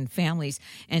 migrant families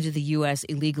entered the U.S.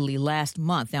 illegally last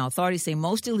month. Now, authorities say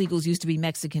most illegals used to be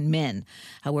Mexican men.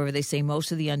 However, they say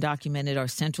most of the undocumented are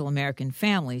Central American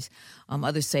families.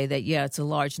 Others say that, yeah, it's a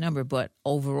large number, but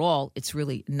overall, it's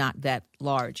really not that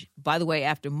large. By the way,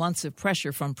 after months of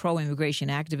pressure from pro-immigration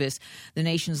activists, the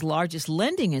nation's largest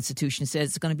lending institution says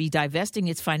it's going to be divesting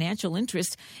its financial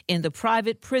interest in the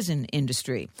private prison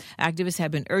industry. Activists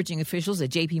have been urging officials at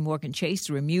J.P. Morgan Chase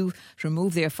to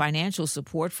remove their financial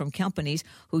support from companies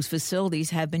whose facilities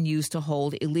have been used to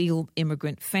hold illegal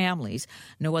immigrant families.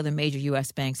 No other major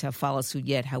U.S. banks have followed suit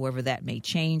yet. However, that may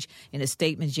change. In a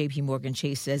statement, J.P. Morgan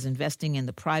Chase says investing in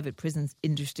the private prison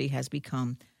industry has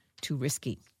become too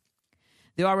risky.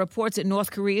 There are reports that North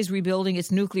Korea is rebuilding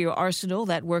its nuclear arsenal.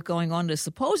 That work going on at a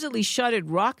supposedly shuttered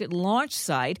rocket launch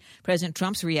site. President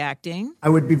Trump's reacting. I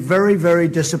would be very, very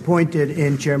disappointed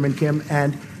in Chairman Kim,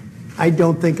 and I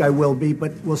don't think I will be,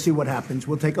 but we'll see what happens.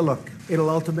 We'll take a look. It'll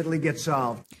ultimately get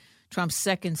solved. Trump's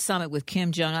second summit with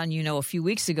Kim Jong-un, a few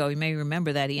weeks ago, you may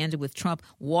remember that he ended with Trump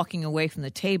walking away from the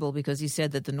table because he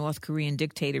said that the North Korean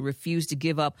dictator refused to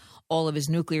give up all of his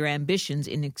nuclear ambitions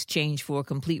in exchange for a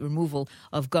complete removal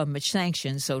of government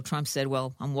sanctions. So Trump said,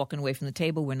 well, I'm walking away from the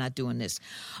table. We're not doing this.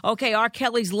 Okay, R.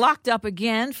 Kelly's locked up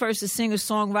again. First, the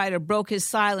singer-songwriter broke his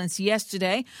silence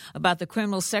yesterday about the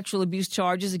criminal sexual abuse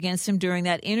charges against him during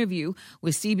that interview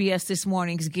with CBS This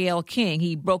Morning's Gayle King.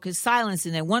 He broke his silence,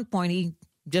 and at one point he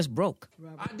just broke.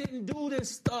 I didn't do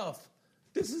this stuff.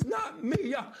 This is not me.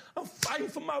 Y'all, I'm fighting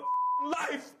for my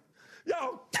life.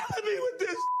 Y'all killing me with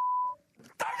this.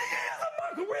 30 years of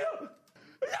my career.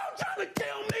 Y'all trying to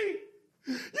kill me.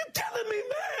 You killing me,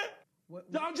 man.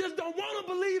 Y'all just don't want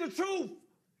to believe the truth.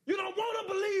 You don't want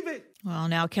to believe it. Well,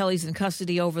 now Kelly's in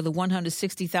custody over the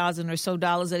 $160,000 or so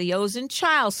that he owes in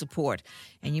child support.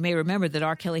 And you may remember that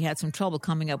R. Kelly had some trouble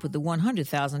coming up with the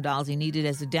 $100,000 he needed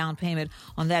as a down payment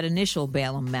on that initial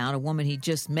bail amount. A woman he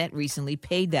just met recently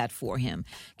paid that for him.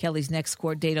 Kelly's next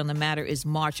court date on the matter is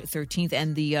March 13th,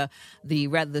 and the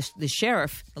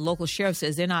sheriff, the local sheriff,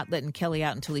 says they're not letting Kelly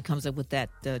out until he comes up with that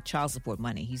child support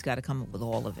money. He's got to come up with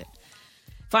all of it.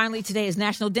 Finally, today is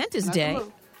National Dentist Day.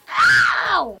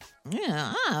 Ow!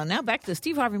 Yeah, now back to the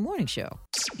Steve Harvey Morning Show.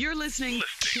 You're listening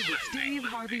to the Steve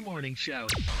Harvey Morning Show.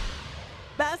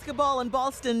 Basketball and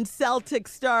Boston Celtics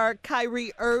star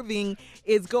Kyrie Irving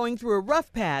is going through a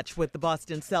rough patch with the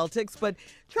Boston Celtics, but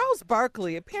Charles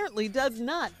Barkley apparently does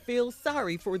not feel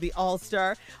sorry for the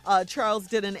All-Star. Charles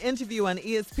did an interview on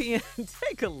ESPN.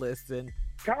 Take a listen.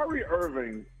 Kyrie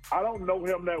Irving, I don't know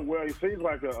him that well. He seems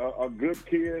like a good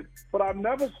kid, but I've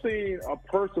never seen a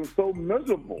person so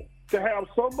miserable. To have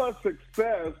so much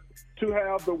success, to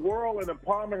have the world in the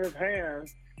palm of his hand,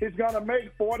 he's going to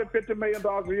make $40, $50 million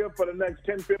a year for the next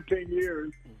 10, 15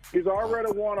 years. He's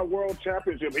already won a world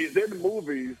championship. He's in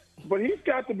movies, but he's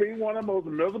got to be one of the most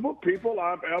miserable people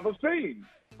I've ever seen.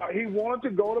 He wanted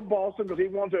to go to Boston because he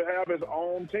wanted to have his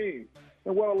own team.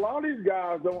 And what a lot of these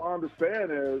guys don't understand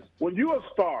is when you're a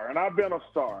star, and I've been a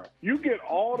star, you get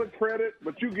all the credit,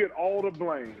 but you get all the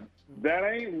blame. That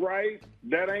ain't right.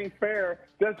 That ain't fair.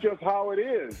 That's just how it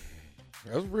is.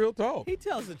 That's real talk. He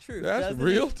tells the truth. That's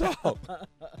real talk.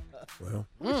 Well,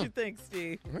 what you think,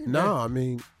 Steve? No, I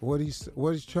mean, what is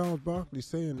Charles Barkley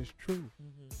saying is true.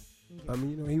 I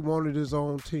mean, he wanted his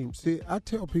own team. See, I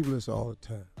tell people this all the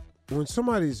time. When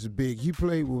somebody's big, he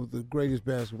played with the greatest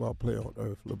basketball player on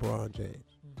earth, LeBron James.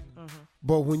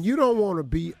 But when you don't want to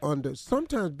be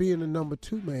sometimes being the number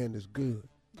 2 man is good.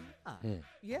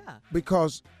 Yeah.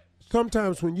 Because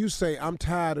sometimes when you say, I'm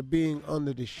tired of being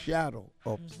under the shadow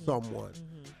of someone,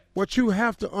 what you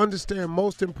have to understand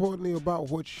most importantly about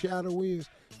what shadow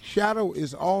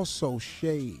is also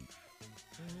shade.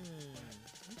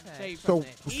 So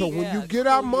when you get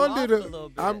out from under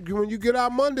when you get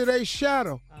out from under their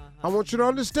shadow, I want you to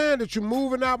understand that you're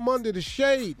moving out from under the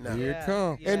shade now. Here it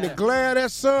comes. And the glare of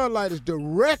that sunlight is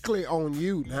directly on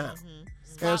you now.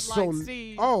 And so,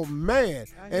 Steve. oh man,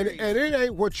 and it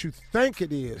ain't what you think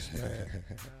it is, man.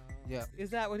 Yeah.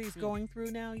 Is that what he's going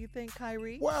through now, you think,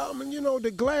 Kyrie? Well, I mean, you know, the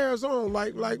glare's on,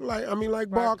 like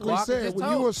Barkley said, just when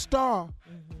told. you a star,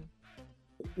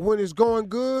 when it's going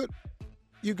good,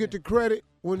 you get the credit.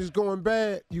 When it's going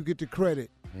bad, you get the credit.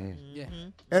 Yeah.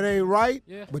 It ain't right,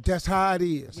 Yeah. but that's how it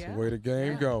is. The way the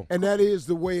game go. And that is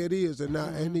the way it is. And now,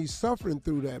 and he's suffering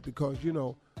through that because, you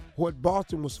know, what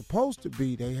Boston was supposed to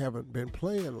be, they haven't been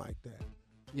playing like that.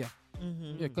 Yeah.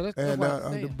 Yeah, 'cause that's And what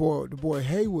I'm the saying. boy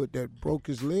Hayward that broke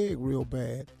his leg real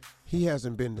bad, he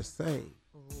hasn't been the same.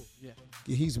 Yeah.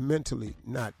 He's mentally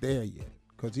not there yet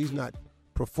because he's not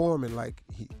performing like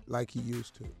he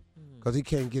used to because he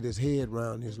can't get his head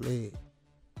around his leg.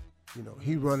 You know,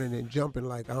 he running and jumping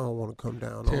like I don't want to come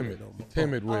down on it no more.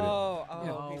 Timid with it.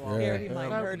 He's scared he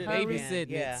might hurt it again.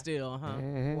 Babysitting it still, huh?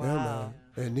 Yeah, man.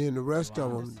 And then the rest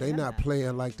of them, they not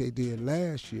playing like they did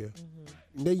last year.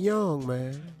 They young,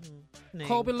 man.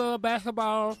 Kobe love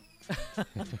basketball.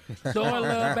 Dora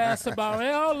love basketball.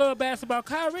 They all love basketball.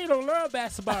 Kyrie don't love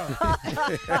basketball.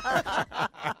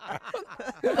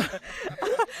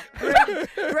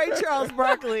 Great Charles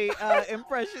Barkley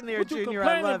impression there, What you Junior. I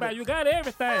complaining love about? it. You got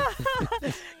everything.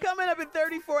 Coming up at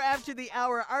 34 after the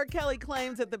hour, R. Kelly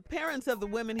claims that the parents of the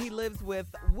women he lives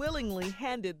with willingly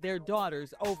handed their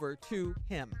daughters over to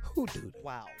him. Who do that?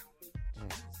 Wow.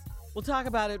 We'll talk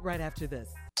about it right after this.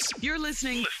 You're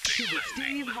listening to the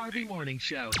Steve Harvey Morning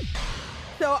Show.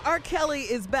 So R. Kelly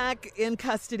is back in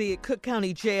custody at Cook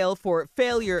County Jail for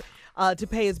failure to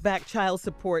pay his back child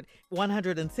support,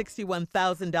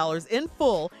 $161,000 in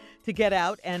full to get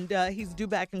out, and he's due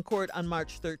back in court on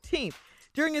March 13th.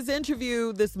 During his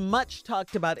interview, this much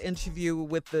talked about interview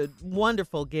with the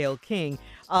wonderful Gayle King,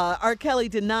 R. Kelly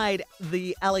denied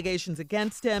the allegations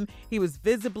against him. He was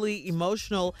visibly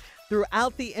emotional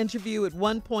throughout the interview. At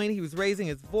one point, he was raising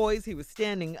his voice, he was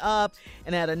standing up,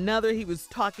 and at another, he was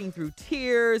talking through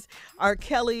tears. R.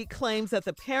 Kelly claims that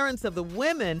the parents of the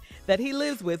women that he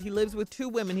lives with two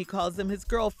women, he calls them his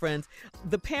girlfriends,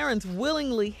 the parents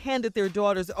willingly handed their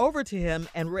daughters over to him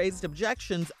and raised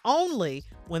objections only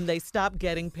when they stopped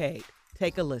getting paid.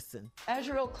 Take a listen.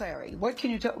 Azrael Clary,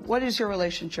 what is your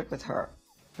relationship with her?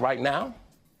 Right now,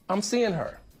 I'm seeing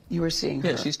her. You were seeing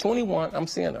her? Yeah, she's 21. I'm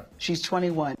seeing her. She's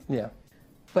 21. Yeah.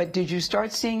 But did you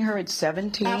start seeing her at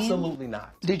 17? Absolutely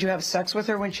not. Did you have sex with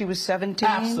her when she was 17?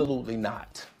 Absolutely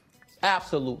not.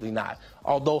 Absolutely not.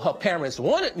 Although her parents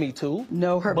wanted me to.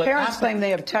 No, her parents claim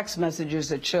they have text messages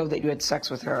that show that you had sex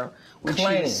with her when she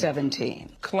was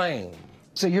 17. Claim.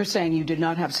 So you're saying you did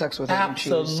not have sex with her when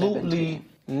she was 17? Absolutely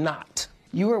not.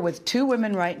 You are with two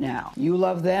women right now. You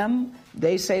love them.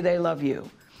 They say they love you.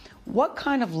 What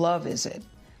kind of love is it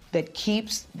that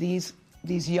keeps these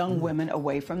young women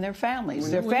away from their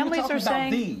families? Their families are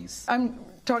saying. These. I'm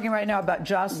talking right now about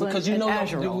Jocelyn because you and know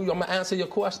Azrael. I'm gonna answer your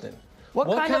question. What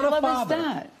kind of love father, is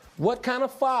that? What kind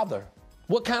of father?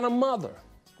 What kind of mother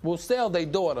will sell their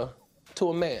daughter to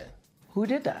a man? Who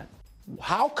did that?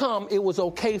 How come it was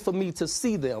okay for me to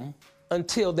see them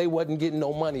until they wasn't getting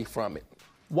no money from it?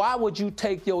 Why would you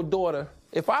take your daughter?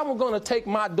 If I were going to take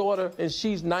my daughter and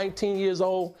she's 19 years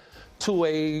old to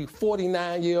a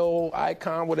 49-year-old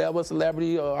icon, whatever,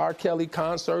 celebrity, or R. Kelly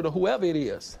concert, or whoever it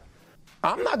is,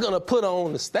 I'm not going to put her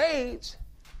on the stage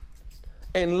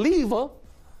and leave her.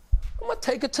 I'm going to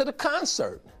take her to the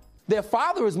concert. Their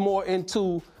father is more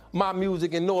into my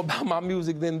music and know about my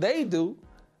music than they do.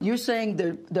 You're saying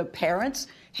the parents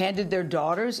handed their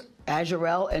daughters,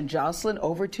 Azrael and Jocelyn,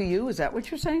 over to you? Is that what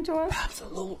you're saying to us?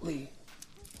 Absolutely.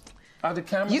 Are the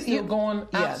cameras still going?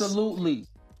 Yes. Absolutely.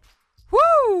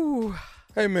 Woo!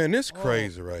 Hey man, this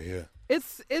crazy right here.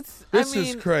 It's. This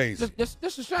is crazy. This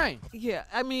is a shame. Yeah,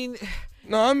 I mean.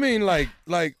 No, I mean like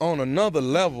on another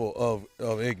level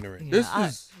of ignorance.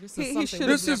 Yeah,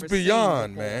 This is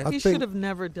beyond, man. He should have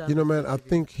never done. You know, man, I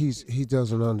think he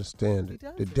doesn't understand it,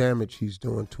 the damage he's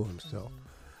doing to himself.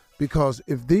 Because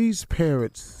if these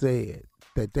parents said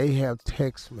that they have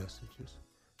text messages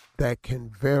that can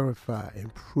verify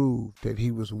and prove that he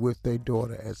was with their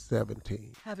daughter at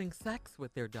 17. Having sex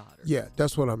with their daughter. Yeah,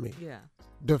 that's what I mean. Yeah.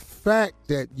 The fact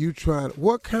that you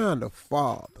what kind of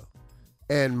father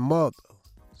and mother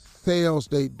sells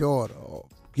their daughter or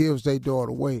gives their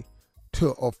daughter away to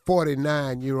a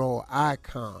 49-year-old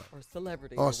icon or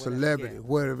celebrity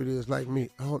whatever it is, like me.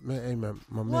 Oh man, hey man,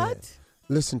 my man.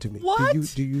 Listen to me. What?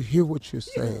 Do you hear what you're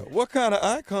saying? What kind of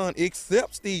icon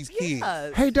accepts these kids?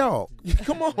 Hey, dog.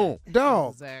 Come on.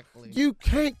 Dog. Exactly. You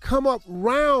can't come up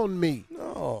round me.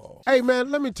 No. Hey,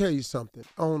 man, let me tell you something.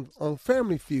 On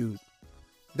Family Feud,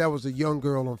 there was a young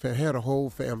girl on family, had a whole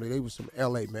family. They was from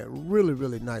L.A., man. Really,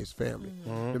 really nice family.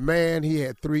 Mm-hmm. The man, he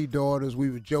had 3 daughters. We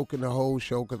were joking the whole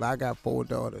show because I got 4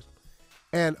 daughters.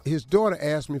 And his daughter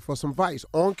asked me for some advice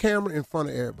on camera in front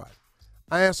of everybody.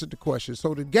 I answered the question.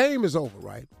 So the game is over,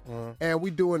 right? Uh-huh. And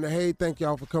we doing the, hey, thank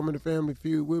y'all for coming to Family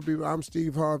Feud. I'm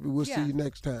Steve Harvey. We'll see you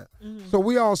next time. Mm-hmm. So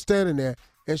we all standing there,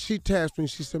 and she tapped me.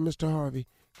 She said, Mr. Harvey,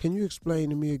 can you explain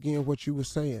to me again what you were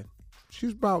saying? She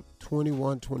was about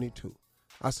 21, 22.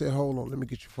 I said, hold on, let me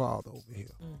get your father over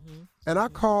here. Mm-hmm. And I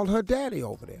called her daddy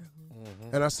over there.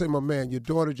 Mm-hmm. And I said, my man, your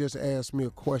daughter just asked me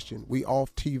a question. We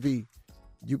off TV.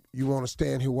 You want to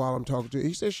stand here while I'm talking to you?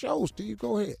 He said, sure, Steve,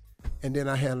 go ahead. And then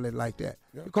I handle it like that.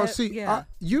 Because see,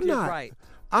 you're not. Right.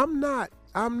 I'm not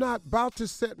about to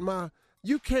set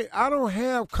you can't, I don't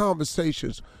have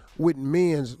conversations with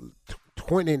men's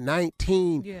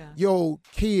 2019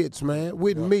 kids, man,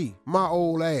 with me, my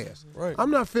old ass. Right.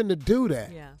 I'm not finna do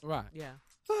that. Yeah. Right. Yeah.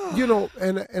 You know,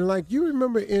 and like you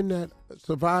remember in that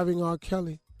Surviving R.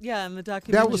 Kelly? Yeah, in the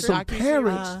documentary. That was some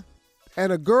parents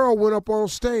and a girl went up on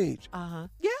stage.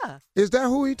 Yeah. Is that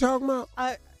who he talking about?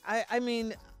 I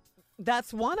mean,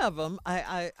 that's one of them.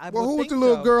 I Well, would who was think the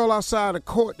little so. girl outside the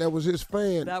court that was his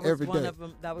fan That was every one day? of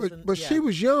them. That was But she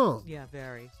was young. Yeah,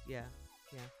 very. Yeah.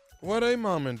 Where they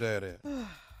mom and dad at?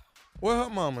 Where her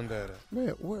mom and dad at? Man,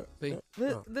 what?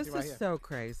 This is so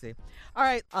crazy. All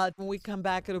right, when we come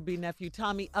back, it'll be nephew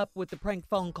Tommy up with the prank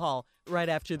phone call right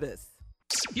after this.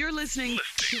 You're listening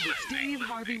to the Steve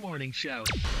Harvey Morning Show.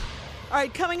 All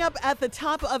right, coming up at the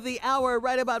top of the hour,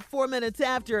 right about 4 minutes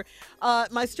after,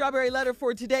 my strawberry letter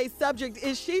for today's subject,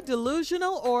 is she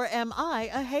delusional or am I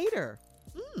a hater?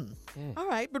 All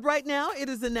right, but right now it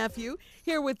is the nephew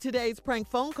here with today's prank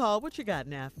phone call. What you got,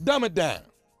 Neff? Dumb it down.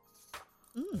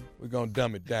 We're going to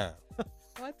dumb it down.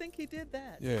 Oh, I think he did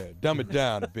that. Yeah, dumb it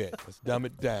down a bit. Let's dumb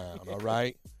it down, all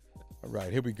right? All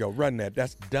right, here we go. Run that.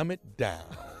 That's dumb it down.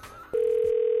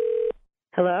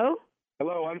 Hello?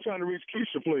 Hello, I'm trying to reach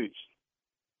Keisha, please.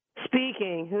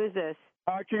 Speaking. Who is this?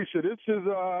 Hi, Keisha. This is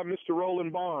Mr.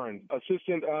 Roland Barnes,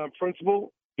 assistant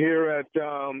principal here at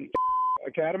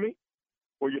Academy,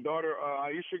 where your daughter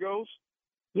Aisha goes.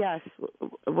 Yes.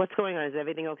 What's going on? Is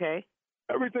everything okay?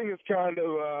 Everything is kind of,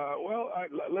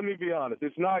 let me be honest.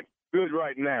 It's not good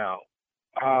right now.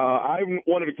 I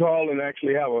wanted to call and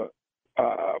actually have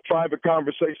a private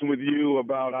conversation with you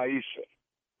about Aisha.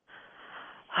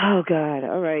 Oh, God.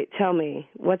 All right. Tell me.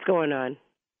 What's going on?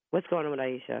 What's going on with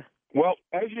Aisha? Well,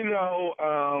 as you know,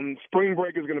 spring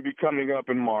break is going to be coming up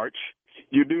in March.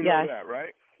 You do know that,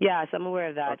 right? Yes, I'm aware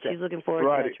of that. Okay. She's looking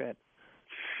forward to the trip.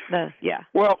 Yeah.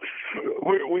 Well,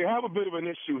 we have a bit of an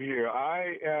issue here.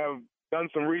 I have done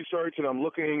some research, and I'm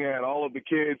looking at all of the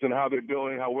kids and how they're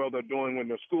doing, how well they're doing with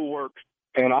their schoolwork.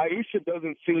 And Aisha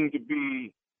doesn't seem to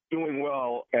be doing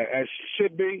well as she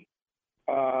should be,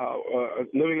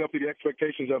 living up to the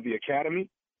expectations of the academy.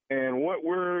 And what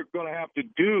we're going to have to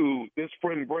do this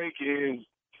spring break is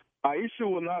Aisha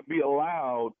will not be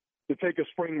allowed to take a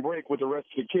spring break with the rest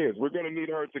of the kids. We're going to need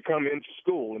her to come into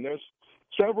school. And there's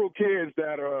several kids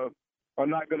that are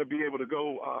not going to be able to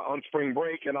go on spring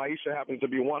break, and Aisha happens to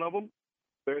be one of them.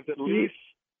 There's at least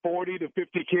 40 to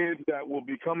 50 kids that will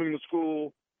be coming to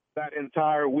school that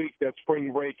entire week that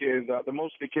spring break is. The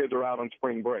most of the kids are out on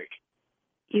spring break.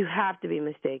 You have to be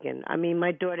mistaken. I mean,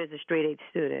 my daughter's a straight-A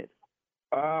student.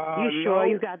 You sure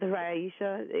you got the right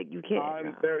Aisha? You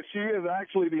can't. She is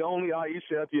actually the only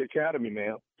Aisha at the academy,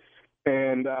 ma'am.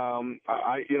 And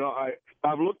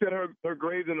I've looked at her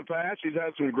grades in the past. She's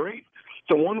had some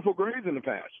wonderful grades in the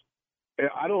past.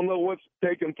 I don't know what's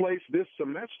taken place this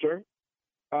semester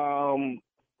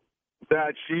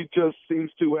that she just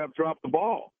seems to have dropped the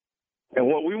ball. And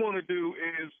what we want to do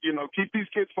is, keep these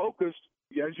kids focused.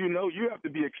 As you know, you have to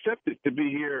be accepted to be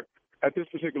here at this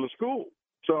particular school.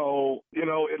 So,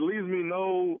 it leaves me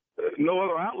no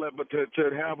other outlet but to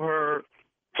have her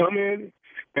come in,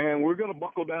 and we're going to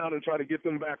buckle down and try to get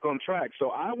them back on track. So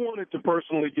I wanted to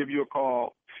personally give you a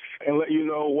call and let you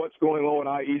know what's going on with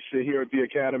Aisha here at the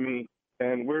academy.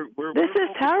 And This is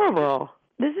terrible.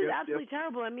 This is absolutely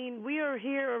terrible. I mean, we are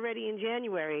here already in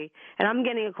January, and I'm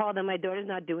getting a call that my daughter's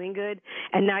not doing good,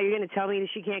 and now you're going to tell me that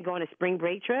she can't go on a spring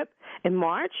break trip in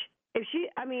March? As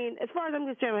far as I'm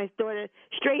concerned, my daughter,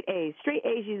 straight A's.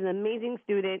 She's an amazing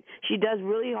student. She does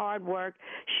really hard work.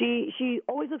 She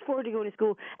always looks forward to going to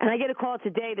school. And I get a call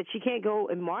today that she can't go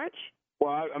in March?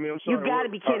 Well, I'm sorry. You've got to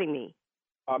be kidding me.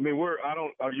 I mean,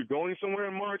 are you going somewhere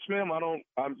in March, ma'am?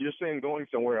 You're saying going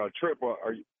somewhere, a trip, or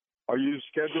are you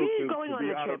scheduled She's to going on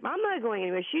be a out trip. of? I'm not going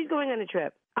anywhere. She's going on a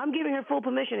trip. I'm giving her full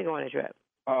permission to go on a trip.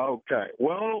 Okay.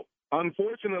 Well,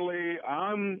 unfortunately,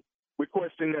 I'm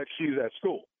requesting that she's at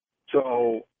school.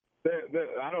 So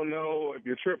I don't know if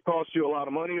your trip costs you a lot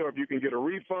of money or if you can get a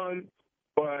refund,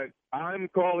 but I'm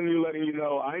calling you, letting you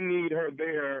know I need her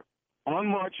there on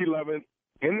March 11th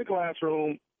in the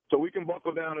classroom so we can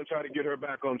buckle down and try to get her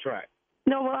back on track.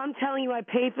 No, well, I'm telling you, I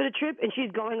paid for the trip, and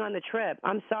she's going on the trip.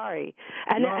 I'm sorry.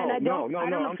 And I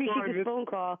don't appreciate this phone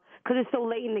call because it's so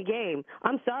late in the game.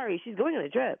 I'm sorry. She's going on a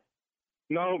trip.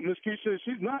 No, Miss Keisha,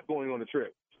 she's not going on the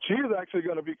trip. She is actually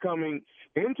going to be coming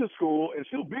into school, and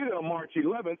she'll be there on March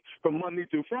 11th from Monday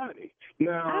through Friday.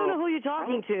 Now, I don't know who you're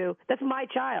talking to. That's my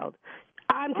child.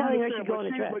 I'm telling her she's going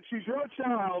on a trip. But she's your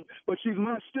child, but she's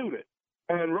my student.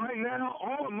 And right now,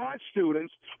 all of my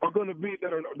students are going to be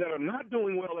that are not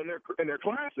doing well in their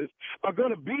classes are going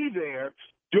to be there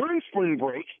during spring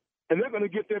break, and they're going to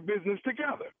get their business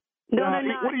together. No, they're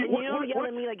not. You don't yell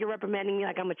at me like you're reprimanding me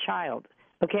like I'm a child.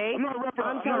 Okay?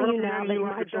 I'm telling you now that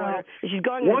my daughter, she's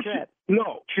going on a trip.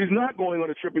 No, she's not going on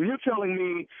a trip, and you're telling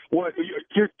me what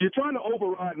you're trying to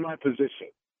override my position,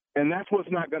 and that's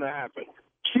what's not going to happen.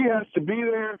 She has to be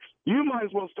there. You might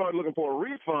as well start looking for a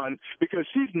refund because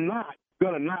she's not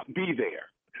going to not be there.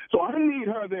 So I need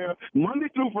her there Monday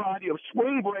through Friday of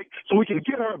spring break so we can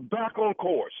get her back on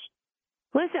course.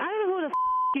 Listen, I don't know who the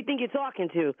you think you're talking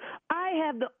to. I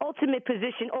have the ultimate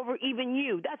position over even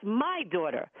you. That's my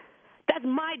daughter. That's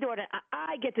my daughter.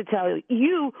 I get to tell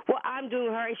you what I'm doing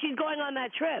to her, and she's going on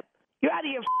that trip. You're out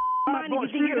of your mind if you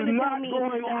think you're going to tell me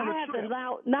that I have to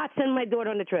not send my daughter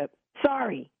on the trip.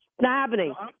 Sorry. Not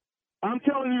happening. I'm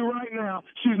telling you right now,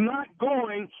 she's not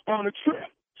going on a trip.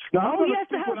 Now, yes,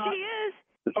 the hell she is.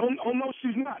 Oh, no,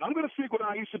 she's not. I'm going to speak with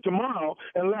Aisha tomorrow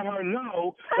and let her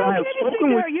know that I have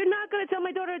spoken with her. You're not going to tell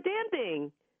my daughter a damn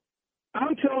thing.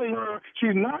 I'm telling her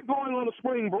she's not going on a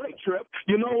spring break trip.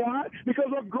 You know why? Because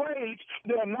her grades,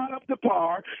 they're not up to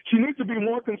par. She needs to be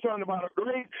more concerned about her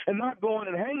grades and not going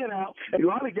and hanging out and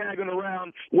lollygagging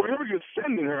around wherever you're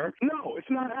sending her. No, it's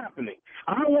not happening.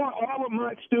 I want all of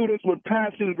my students with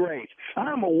passing grades.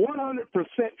 I'm a 100%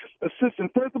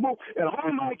 assistant principal, and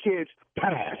all my kids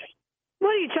pass.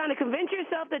 What, are you trying to convince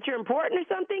yourself that you're important or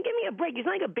something? Give me a break. You're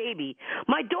like a baby.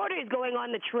 My daughter is going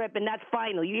on the trip, and that's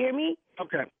final. You hear me?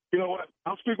 Okay. You know what?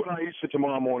 I'll speak with Aisha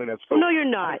tomorrow morning at school. No, you're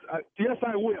not. Yes,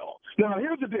 I will. Now,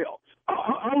 here's the deal.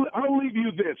 I'll leave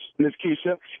you this, Miss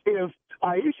Keisha. If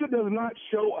Aisha does not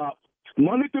show up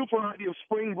Monday through Friday of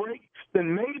spring break,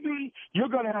 then maybe you're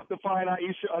going to have to find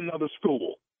Aisha another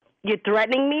school. You're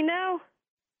threatening me now?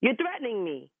 You're threatening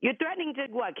me. You're threatening to,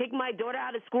 what, kick my daughter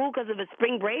out of school because of a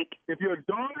spring break? If your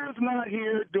daughter is not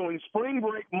here doing spring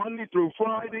break Monday through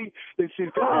Friday, then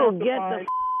she's going to get the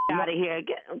out of here.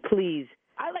 Please.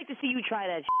 I'd like to see you try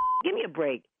that. Give me a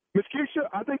break. Miss Keisha,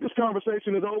 I think this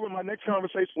conversation is over. My next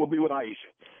conversation will be with Aisha.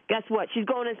 Guess what? She's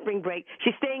going on spring break.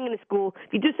 She's staying in the school.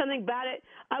 If you do something about it,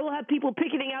 I will have people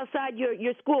picketing outside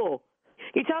your school.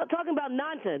 You're talking about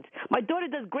nonsense. My daughter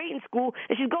does great in school,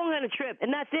 and she's going on a trip, and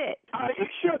that's it.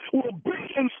 Aisha will be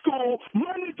in school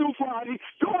Monday through Friday,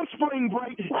 go on spring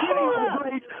break, getting her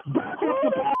grades back up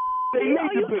to par. Who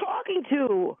are you talking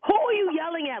to? Who are you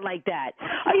yelling at like that?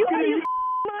 Are you out of your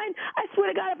mind? I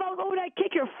swear to God, if I was over there, I'd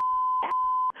kick your ass.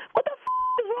 What the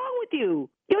is wrong with you?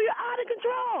 Yo, you're out of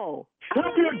control.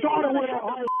 Help your daughter with her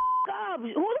heart. Who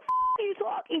the are you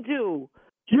talking to?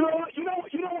 You know what? You know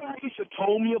what Aisha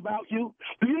told me about you?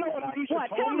 Do you know what Aisha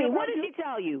told me about you? What did she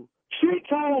tell you? She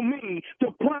told me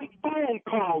to prank phone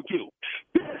call you.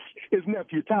 This is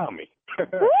nephew Tommy.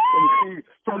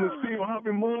 from the Steve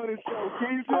Harvey Morning Show.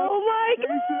 Keisha, oh my God!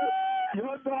 Keisha,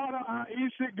 your daughter Aisha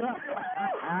she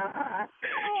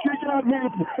got me.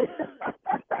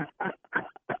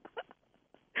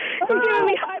 You're giving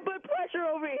me high blood pressure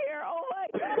over here. Oh my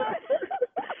God!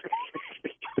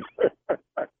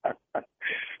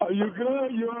 Are you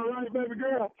good? You all right, baby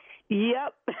girl?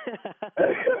 Yep.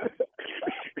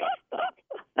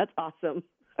 That's awesome.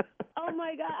 Oh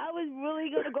my God, I was really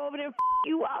going to go over there and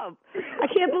you up. I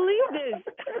can't believe this.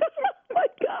 Oh my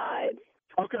God.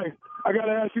 Okay, I got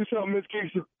to ask you something, Miss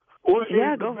Keisha. What is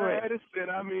go the for baddest,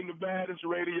 and I mean the baddest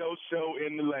radio show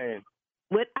in the land?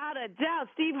 Without a doubt,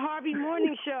 Steve Harvey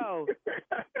Morning Show.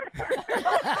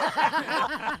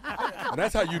 And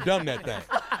that's how you dumb that thing.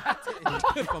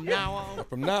 From now on.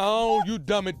 From now on, you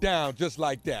dumb it down just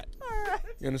like that.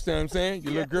 You understand what I'm saying?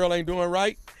 Your little girl ain't doing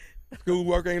right.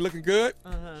 Schoolwork ain't looking good.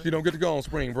 She don't get to go on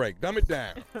spring break. Dumb it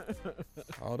down.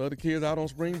 All the other kids out on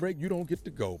spring break, you don't get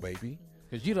to go, baby.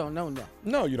 Because you don't know nothing.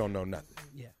 No, you don't know nothing.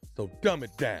 Yeah. So dumb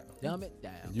it down. Dumb it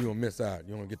down. You gonna miss out.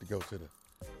 You don't get to go to the.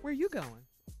 Where you going?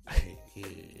 Yeah.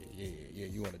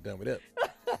 You want to dumb it up.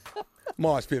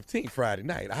 March 15th, Friday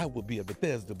night, I will be at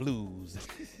Bethesda Blues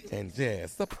and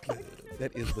Jazz Supper Club.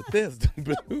 That is Bethesda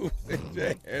Blues and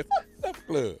Jazz Supper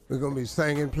Club. We're going to be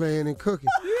singing, playing, and cooking.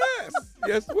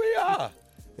 Yes, we are.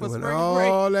 And when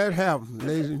all that happens,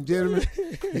 ladies and gentlemen,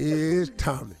 here's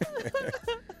Tommy.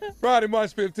 Friday,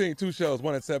 March 15th, 2 shows,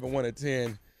 1 at 7, 1 at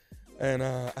 10. And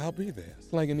I'll be there,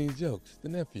 slanging these jokes. The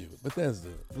nephew, Bethesda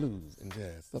Blues and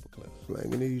Jazz Supper Club.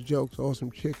 Slanging these jokes or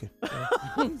some chicken.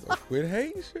 So quit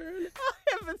hating, Shirley.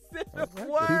 I haven't said a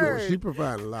word. She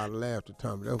provided a lot of laughter,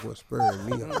 Tommy. That's what's spurring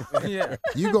me on. Yeah.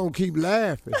 You going to keep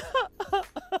laughing.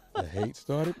 The hate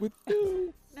started with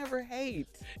you. Never hate.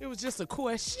 It was just a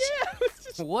question. Yeah, it was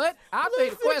just What? I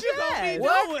made a question. Jazz.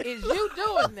 What is you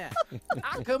doing now?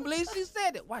 I couldn't believe she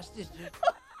said it. Watch this.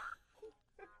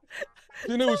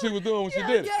 She knew what she was doing when she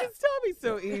did it. Yes, Tommy's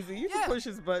so easy. You can push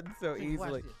his button so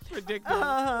easily. Ridiculous.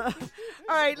 All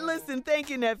right, listen,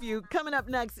 thank you, nephew. Coming up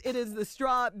next, it is the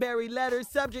strawberry letter.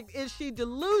 Subject, is she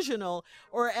delusional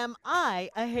or am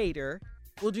I a hater?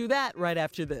 We'll do that right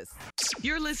after this.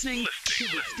 You're listening to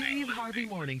the Steve Harvey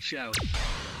Morning Show.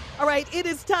 All right, it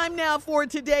is time now for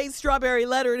today's Strawberry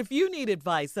Letter. And if you need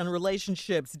advice on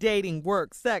relationships, dating,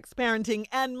 work, sex, parenting,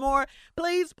 and more,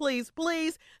 please, please,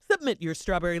 please submit your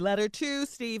Strawberry Letter to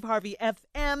Steve Harvey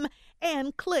FM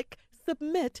and click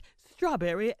Submit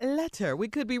Strawberry Letter. We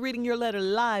could be reading your letter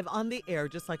live on the air,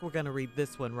 just like we're going to read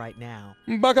this one right now.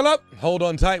 Buckle up. Hold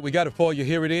on tight. We got it for you.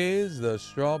 Here it is, the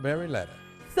Strawberry Letter.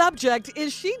 Subject,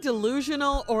 is she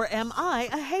delusional or am I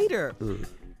a hater?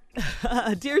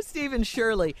 Dear Steve and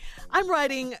Shirley, I'm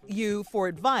writing you for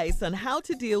advice on how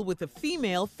to deal with a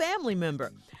female family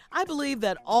member. I believe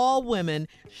that all women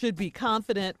should be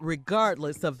confident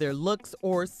regardless of their looks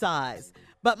or size.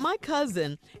 But my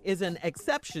cousin is an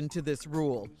exception to this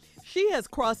rule. She has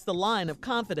crossed the line of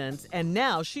confidence and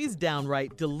now she's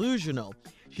downright delusional.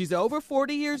 She's over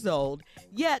 40 years old,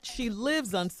 yet she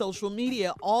lives on social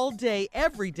media all day,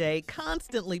 every day,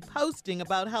 constantly posting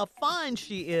about how fine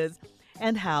she is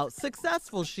and how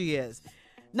successful she is.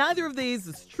 Neither of these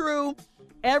is true.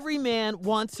 Every man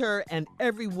wants her and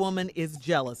every woman is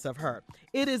jealous of her.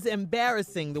 It is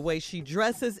embarrassing the way she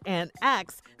dresses and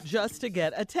acts just to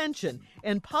get attention.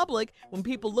 In public, when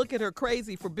people look at her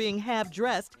crazy for being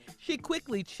half-dressed, she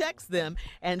quickly checks them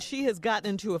and she has gotten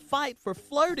into a fight for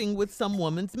flirting with some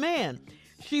woman's man.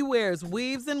 She wears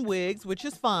weaves and wigs, which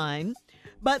is fine,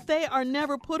 but they are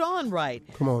never put on right.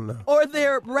 Come on now. Or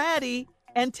they're ratty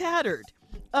and tattered.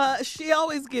 She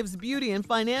always gives beauty and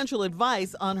financial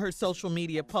advice on her social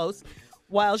media posts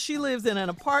while she lives in an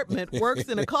apartment, works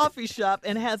in a coffee shop,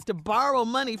 and has to borrow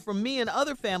money from me and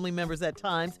other family members at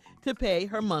times to pay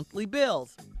her monthly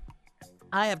bills.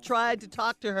 I have tried to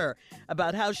talk to her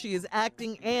about how she is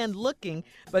acting and looking,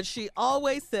 but she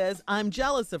always says I'm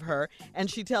jealous of her,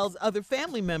 and she tells other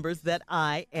family members that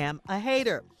I am a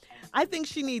hater. I think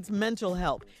she needs mental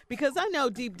help because I know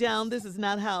deep down this is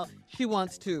not how she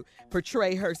wants to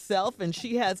portray herself and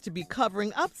she has to be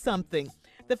covering up something.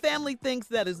 The family thinks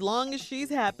that as long as she's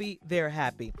happy, they're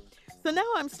happy. So now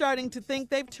I'm starting to think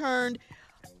they've turned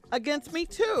against me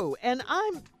too, and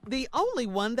I'm the only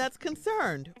one that's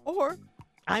concerned, or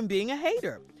I'm being a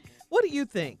hater. What do you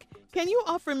think? Can you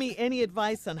offer me any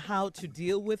advice on how to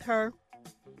deal with her?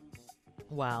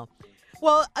 Wow.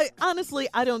 Well, honestly,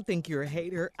 I don't think you're a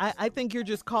hater. I think you're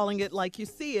just calling it like you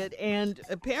see it and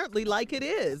apparently like it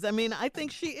is. I mean, I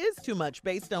think she is too much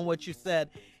based on what you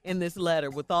said in this letter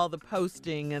with all the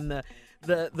posting and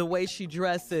the way she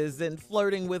dresses and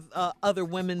flirting with other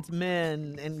women's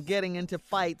men and getting into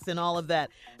fights and all of that.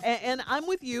 And I'm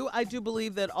with you. I do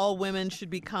believe that all women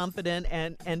should be confident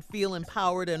and feel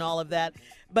empowered and all of that.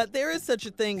 But there is such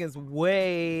a thing as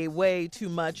way, way too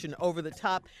much and over the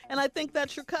top. And I think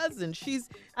that's your cousin.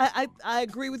 I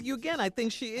agree with you again. I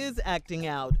think she is acting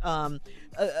out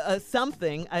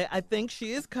something. I think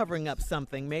she is covering up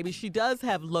something. Maybe she does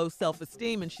have low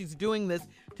self-esteem and she's doing this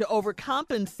to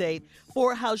overcompensate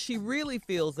for how she really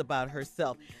feels about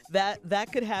herself.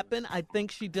 That could happen. I think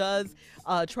she does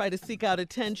try to seek out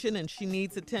attention and she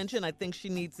needs attention. I think she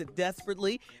needs it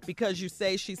desperately because you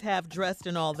say she's half dressed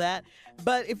and all that.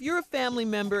 But if you're a family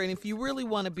member and if you really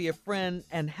want to be a friend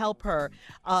and help her,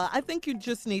 I think you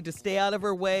just need to stay out of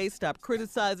her way, stop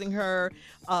criticizing her,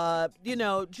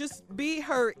 just be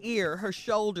her ear, her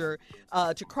shoulder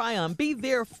to cry on. Be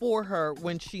there for her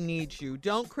when she needs you.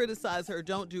 Don't criticize her.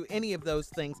 Don't do any of those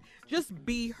things. Just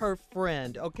be her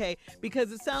friend, okay?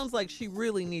 Because it sounds like she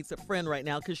really needs a friend right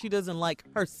now because she doesn't like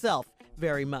herself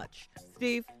very much.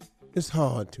 Steve? It's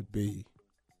hard to be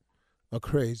a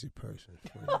crazy person's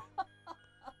friend.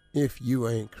 If you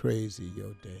ain't crazy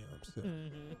your damn self.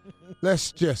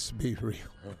 Let's just be real.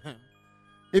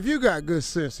 If you got good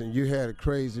sense and you had a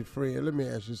crazy friend, let me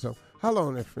ask you something. How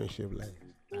long that friendship last?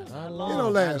 It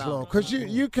don't last long because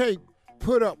you can't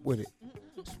put up with it,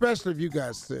 especially if you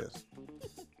got sense.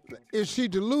 Is she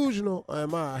delusional or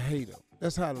am I a hater?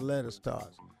 That's how the letter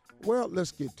starts. Well,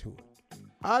 let's get to it.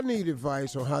 I need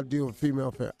advice on how to deal with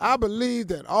female fans. I believe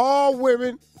that all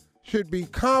women should be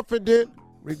confident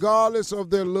regardless of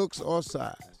their looks or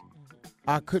size.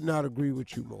 I could not agree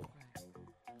with you more.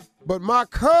 But my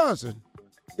cousin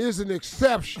is an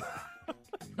exception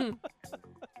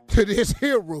to this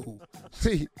here rule.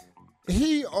 See,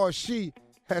 he or she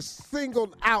has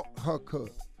singled out her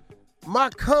cousin. My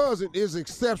cousin is an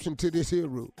exception to this here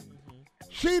rule.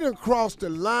 She done crossed the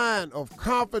line of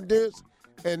confidence,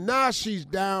 and now she's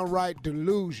downright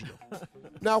delusional.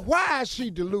 Now, why is she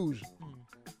delusional?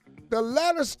 The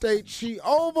letter states she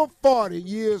over 40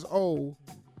 years old,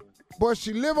 but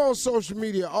she live on social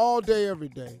media all day, every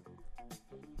day.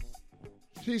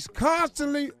 She's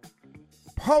constantly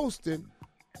posting,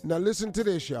 now listen to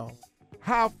this, y'all,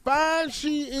 how fine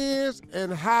she is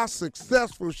and how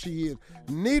successful she is.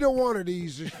 Neither one of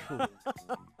these is true.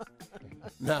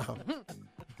 Now,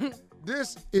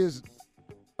 this is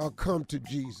a come to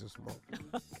Jesus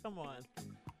moment. Come on.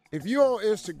 If you're on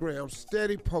Instagram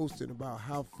steady posting about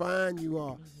how fine you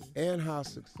are and how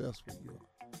successful you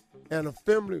are, and a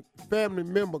family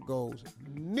member goes,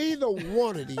 neither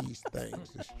one of these things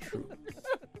is true.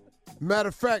 Matter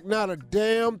of fact, not a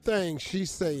damn thing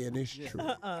she's saying is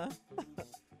true.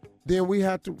 Then we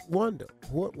have to wonder,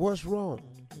 what's wrong?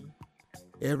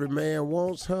 Every man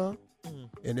wants her,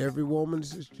 and every woman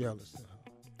is jealous of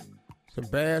her. It's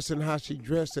embarrassing how she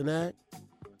dressed and act.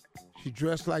 She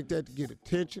dressed like that to get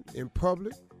attention in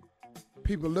public.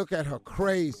 People look at her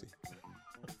crazy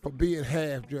for being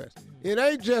half-dressed. It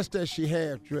ain't just that she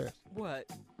half-dressed. What?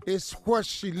 It's what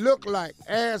she looked like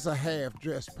as a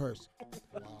half-dressed person.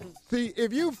 Wow. See,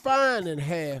 if you fine and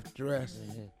half-dressed,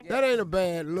 that ain't a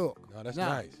bad look. No, that's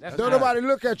nice. Don't nobody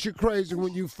look at you crazy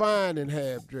when you fine and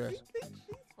half-dressed. You think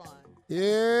she's fine?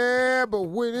 Yeah, but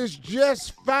when it's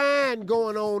just fine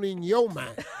going on in your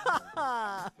mind.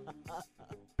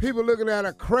 People looking at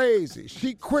her crazy.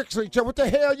 She quickly, what the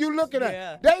hell you looking at?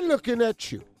 Yeah. They looking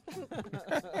at you.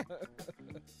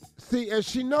 See, and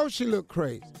she knows she look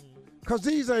crazy. Because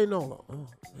these ain't no, oh,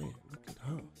 man, look at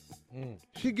her.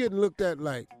 She getting looked at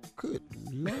like, good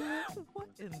Lord.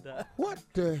 What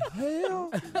the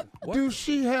hell do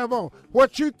she have on?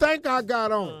 What you think I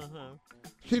got on?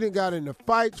 She done got into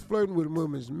fights, flirting with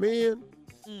women's men.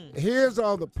 Here's the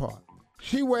other part.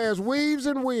 She wears weaves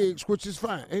and wigs, which is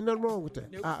fine. Ain't nothing wrong with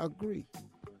that. Nope. I agree.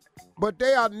 But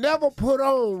they are never put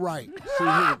on right. See,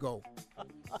 here we go.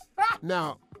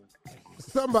 Now,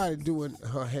 somebody doing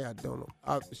her hair, don't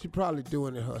know. She probably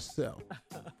doing it herself.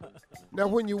 Now,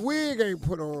 when your wig ain't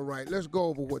put on right, let's go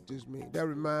over what this means. That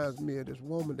reminds me of this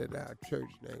woman at our church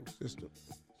named Sister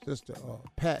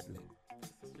Patley.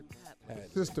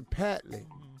 Sister Patley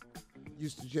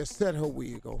used to just set her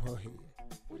wig on her head.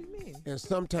 What do you mean? And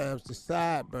sometimes the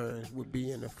sideburns would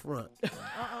be in the front.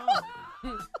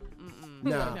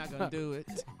 Now, I'm not going to do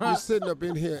it. You're sitting up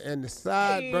in here and the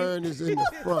sideburn is in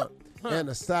the front and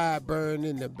a sideburn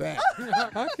in the back.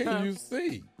 How can you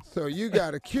see? So you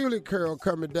got a cutie curl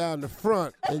coming down the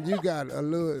front and you got a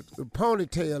little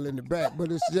ponytail in the back,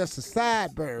 but it's just a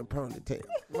sideburn ponytail.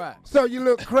 Right. So you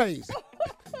look crazy.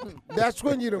 That's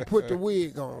when you done put the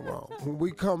wig on wrong. When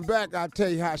we come back, I'll tell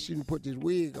you how she done put this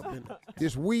wig up in there,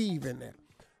 this weave in there.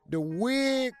 The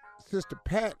wig, Sister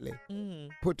Patley,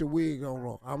 put the wig on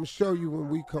wrong. I'm going to show you when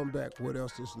we come back what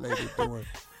else this lady doing wrong.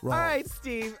 All right,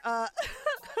 Steve.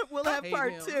 We'll have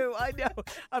part 2, I know,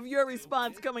 of your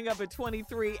response coming up at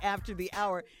 23 after the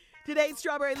hour. Today's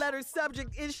Strawberry Letter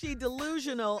subject, is she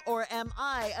delusional or am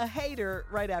I a hater?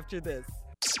 Right after this.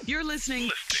 You're listening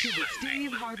to the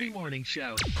Steve Harvey Morning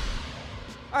Show.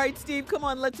 All right, Steve, come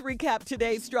on. Let's recap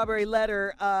today's Strawberry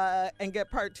Letter and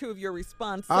get part 2 of your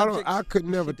response. I could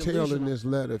never tell in this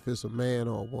letter if it's a man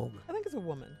or a woman. I think it's a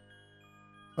woman.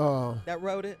 That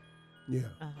wrote it? Yeah.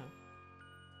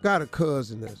 Got a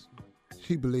cousin that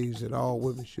she believes that all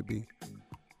women should be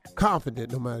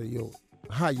confident no matter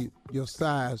your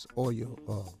size or your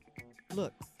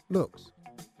looks.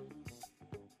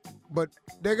 But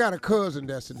they got a cousin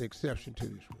that's an exception to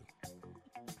this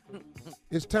rule.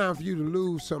 It's time for you to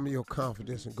lose some of your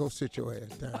confidence and go sit your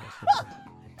ass down.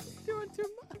 Doing too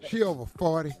much. She over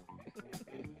 40.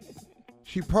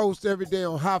 She posts every day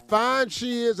on how fine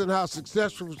she is and how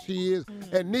successful she is,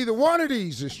 and neither one of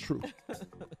these is true.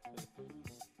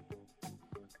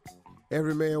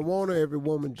 Every man want her, every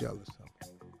woman jealous of her.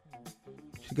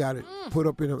 She got it put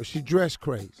up in her. She dressed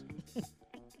crazy.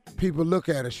 People look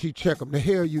at her. She check them. The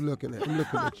hell you looking at? I'm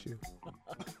looking at you.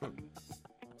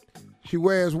 She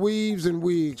wears weaves and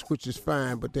wigs, which is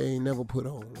fine, but they ain't never put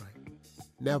on right.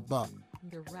 Never.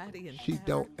 They're ratty and She tattered.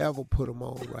 don't ever put them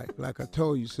on right. Like I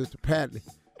told you, Sister Patley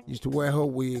used to wear her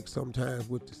wig sometimes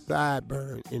with the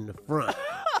sideburn in the front.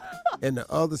 And the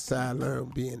other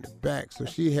sideburn be in the back. So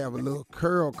she have a little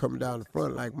curl coming down the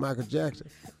front like Michael Jackson.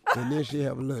 And then she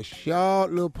have a little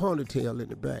short little ponytail in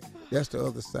the back. That's the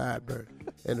other sideburn.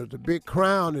 And there's a big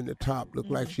crown in the top.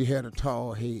 Looked like she had a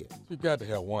tall head. You got to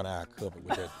have one eye covered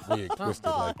with that wig twisted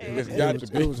like that. It's got to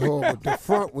be. It was horrible. The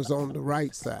front was on the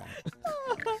right side.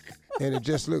 And it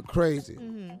just looked crazy.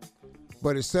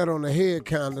 But it sat on the head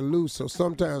kind of loose, so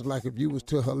sometimes, like if you was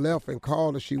to her left and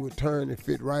called her, she would turn and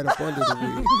fit right up under the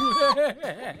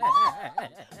wig.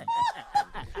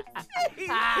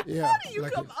 Yeah, How do you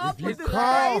like come if up you with this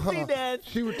call craziness? her,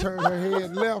 she would turn her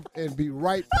head left and be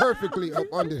right perfectly up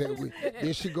under that wig.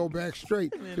 Then she go back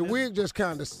straight. The wig just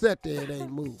kind of sat there, it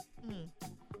ain't moved.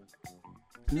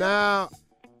 Now,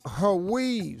 her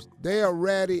weaves, they are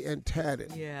ratty and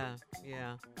tatted. Yeah,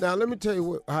 yeah. Now, let me tell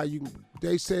you how you can.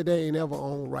 They said they ain't ever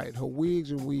on right. Her wigs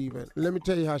and weave. And let me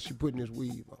tell you how she putting this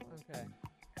weave on. Okay.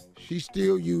 She's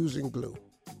still using glue.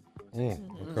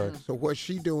 Okay. So what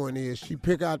she doing is she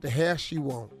pick out the hair she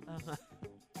want. Uh-huh.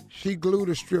 She glue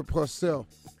the strip herself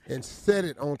and set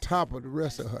it on top of the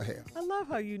rest of her hair. I love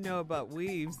how you know about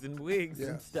weaves and wigs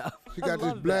and stuff. She got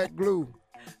this black glue.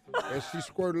 And she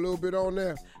squirt a little bit on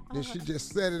there. Then she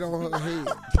just set it on her head.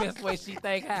 That's the way she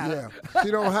think how. Yeah.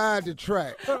 She don't hide the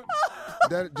track.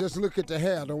 Just look at the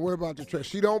hair. Don't worry about the track.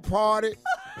 She don't part it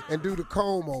and do the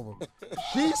comb over.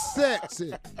 She sets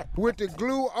it with the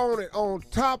glue on it on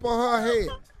top of her head.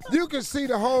 You can see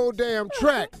the whole damn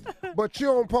track, but you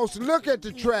don't supposed to look at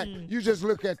the track. You just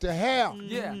look at the hair.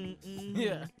 Yeah.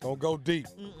 Yeah. Don't go deep.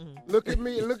 Look at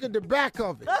me. Look at the back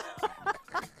of it.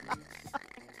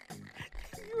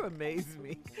 You amaze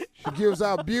me. She gives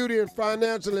out beauty and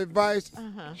financial advice.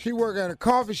 She work at a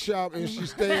coffee shop and she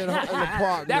stay in her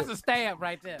apartment. That's a stamp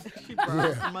right there. She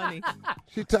borrowed some money.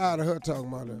 She tired of her talking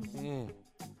about that.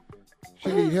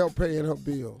 She need help paying her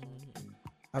bills.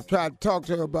 I've tried to talk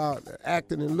to her about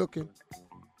acting and looking,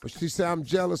 but she said I'm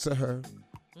jealous of her.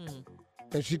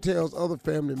 And she tells other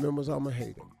family members I'm a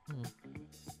hater.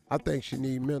 I think she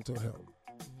need mental help.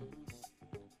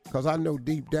 Because I know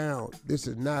deep down, this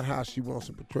is not how she wants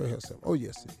to portray herself. Oh,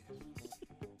 yes, it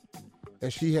is.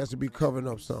 And she has to be covering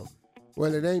up something.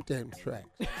 Well, it ain't them tracks.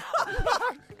 We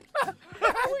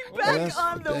back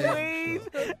on the weave.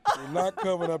 You're not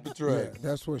covering up the track. Yeah,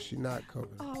 that's what she not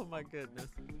covering. Oh, my goodness.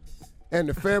 And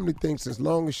the family thinks as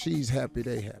long as she's happy,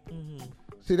 they happy.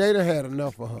 See, they done had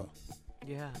enough of her.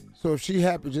 Yeah. So if she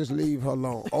happy, just leave her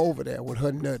alone over there with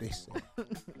her nutty self.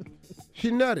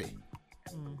 She nutty.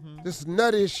 Just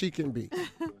nutty as she can be.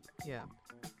 Yeah.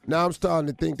 Now I'm starting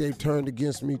to think they've turned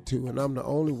against me too, and I'm the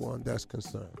only one that's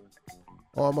concerned.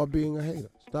 Or am I being a hater?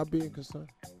 Stop being concerned.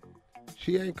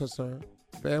 She ain't concerned.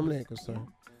 Family ain't concerned.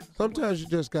 Sometimes you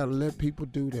just gotta let people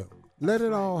do them. Let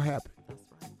it all happen.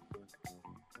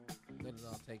 Let it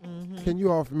all take. Can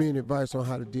you offer me any advice on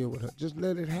how to deal with her? Just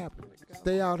let it happen.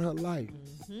 Stay out her life.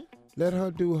 Let her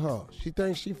do her. She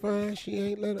thinks she fine. She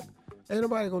ain't let her. Ain't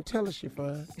nobody gonna tell her she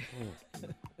fine.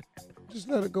 Just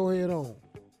let her go ahead on.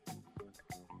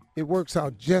 It works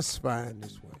out just fine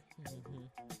this way.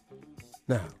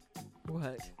 Now,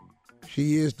 What?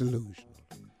 she is delusional.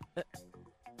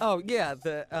 Oh, yeah,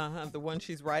 the one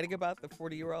she's writing about, the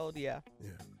 40-year-old, yeah.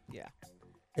 Yeah.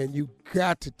 And you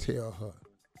got to tell her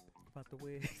About the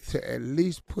wigs. to at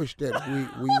least push that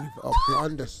weave up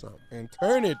under something. And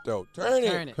turn it, though. Turn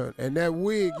it. And that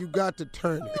wig, you got to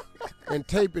turn it and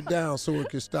tape it down so it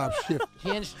can stop shifting.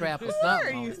 Chin strap or Are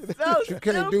something. you so What you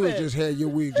can't do is stupid? just have your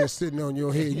wig just sitting on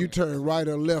your head. You turn right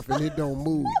or left and it don't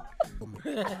move.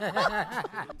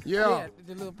 Yeah.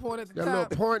 The little point at the That top.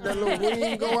 little point, that little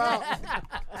wing go out.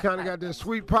 Kind of got that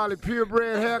sweet Polly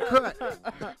purebred haircut.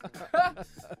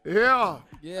 Yeah.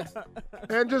 Yeah.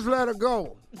 And just let her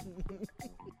go.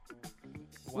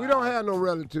 We don't have no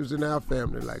relatives in our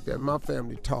family like that. My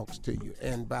family talks to you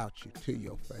and about you to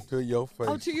your face. To your face.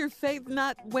 Oh, to your face,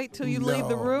 not wait till you leave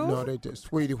the room? No, they just,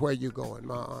 sweetie, where you going?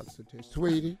 My aunt said,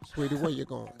 sweetie, where you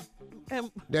going?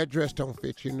 And That dress don't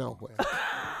fit you nowhere.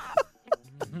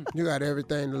 You got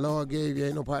everything the Lord gave you.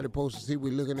 Ain't nobody supposed to see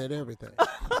we looking at everything.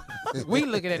 We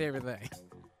looking at everything.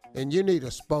 And you need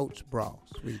a sports bra,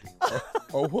 sweetie.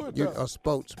 Oh, what? A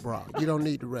sports bra. You don't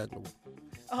need the regular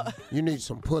one. You need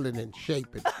some pulling and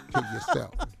shaping to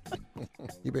yourself.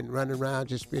 You've been running around,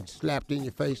 just been slapped in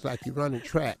your face like you're running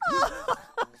track.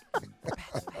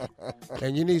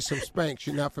 And you need some Spanx.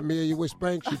 You're not familiar with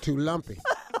Spanx? You're too lumpy.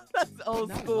 That's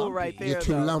old school right there. You're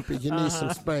too though. lumpy. You need some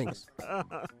Spanx.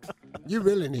 You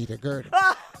really need a girdle.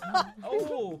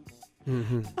 Oh.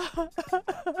 Mm-hmm.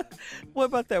 What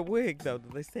about that wig, though?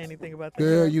 Did they say anything about that?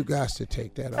 Girl, you got to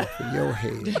take that off of your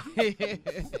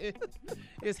head.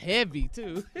 It's heavy,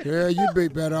 too. Girl, you'd be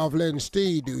better off letting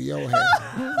Steve do your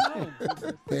hair.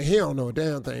 He don't know a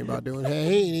damn thing about doing hair.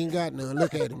 He ain't even got none.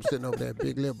 Look at him sitting over there,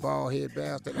 big little bald head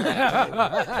bastard.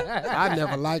 I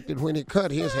never liked it when he cut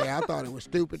his hair. I thought it was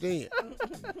stupid then.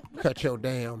 Cut your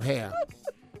damn hair.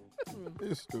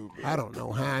 It's stupid. I don't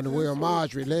know how in the world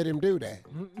Marjorie let him do that.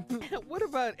 What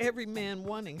about every man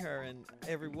wanting her and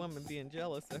every woman being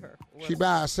jealous of her? She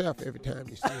by herself every time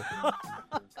you see her.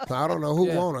 So I don't know who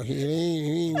want her.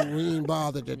 He ain't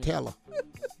bothered to tell her.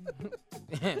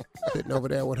 Sitting over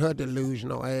there with her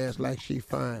delusional ass like she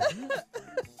fine.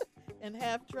 And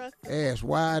half dressed? Ass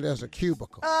wide as a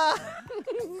cubicle.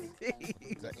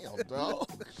 Damn, dog.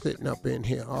 Sitting up in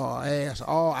here, all ass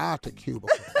all out the cubicle.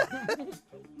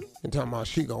 And talking about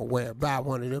she gonna buy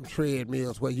one of them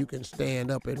treadmills where you can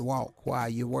stand up and walk while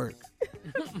you work.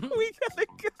 We gotta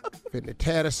go. Finna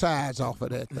tear the sides off of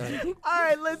that thing. All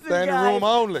right, listen, Standing guys. room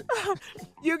only.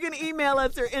 You can email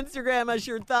us or Instagram us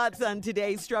your thoughts on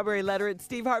today's Strawberry Letter at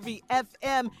Steve Harvey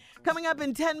FM. Coming up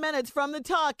in 10 minutes from the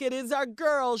talk, it is our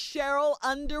girl, Cheryl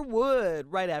Underwood,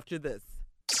 right after this.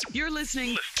 You're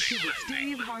listening to the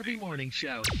Steve Harvey Morning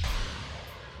Show.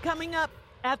 Coming up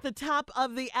at the top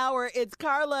of the hour, it's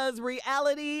Carla's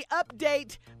reality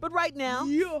update. But right now,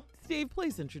 Steve,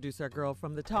 please introduce our girl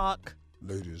from the talk.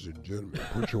 Ladies and gentlemen,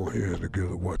 put your hands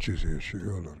together. Watch this here,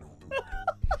 Cheryl.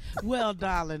 Well,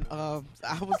 darling, I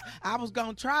was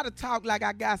gonna try to talk like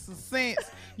I got some sense,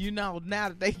 now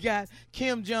that they got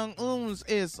Kim Jong-un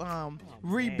is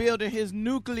rebuilding his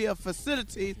nuclear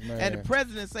facilities, and the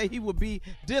president say he would be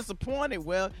disappointed.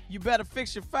 Well, you better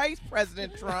fix your face,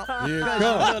 President Trump,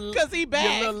 because he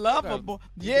bad. Your little lovable.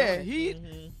 Yeah, he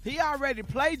already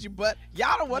played you, but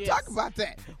y'all don't want to talk about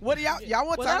that. What do y'all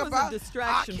want to talk about? That was a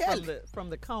distraction from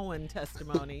the Cohen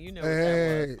testimony. You know what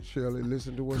that Hey, was. Shirley,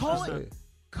 listen to what she said.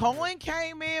 Cohen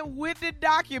came in with the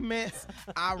documents.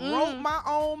 I wrote my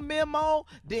own memo.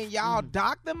 Then y'all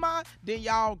doctored mine. Then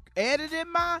y'all edited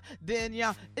mine. Then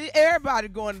everybody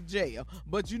going to jail.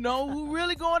 But you know who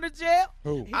really going to jail?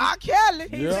 Who? R. Kelly.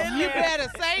 Yeah. You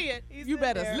better say it. You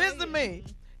better listen to me.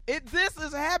 This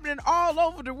is happening all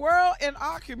over the world in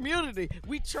our community.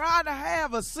 We try to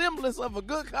have a semblance of a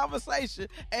good conversation,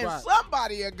 and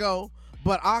somebody will go,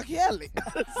 but R. Kelly.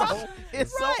 So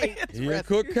it's so interesting. He in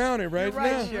Cook County right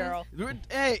now. Cheryl.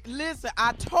 Hey, listen,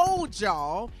 I told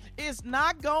y'all it's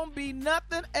not going to be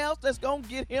nothing else that's going to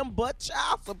get him but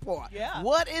child support. Yeah.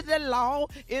 What is the law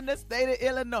in the state of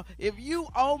Illinois? If you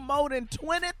owe more than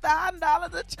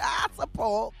 $20,000 of child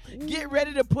support, get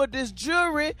ready to put this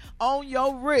jewelry on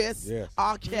your wrist. Yes.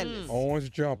 R. Kelly.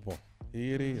 Orange jumper.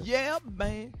 Here it is. Yeah,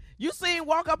 man. You seen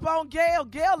walk up on Gail.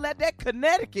 Gail let that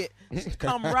Connecticut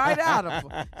come right out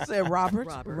of her. Said Robert.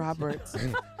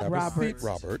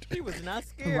 She was not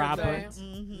scared. Robert.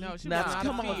 No, she Now, was not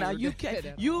come on now. feared. You can't.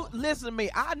 You listen to me.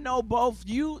 I know both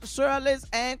you, Shirley's,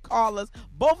 and Carla's.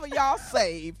 Both of y'all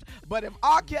saved. But if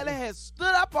R. Kelly had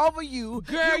stood up over you,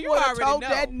 Girl, you would have already told know.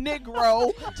 that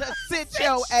Negro to sit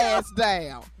your ass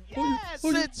down.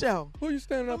 Who you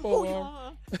standing up over?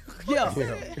 Yeah. If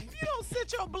you don't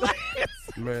sit your black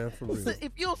Man, for real.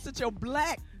 If you don't sit your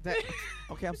black.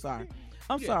 Okay, I'm sorry.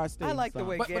 I'm sorry, Steve. I like the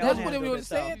way But Gail that's what handled we it, were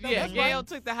saying. though. Yeah, That's Gail right.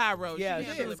 took the high road. Yeah, she she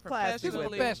handled was it classy with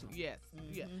professionally. it. Professional. Yes,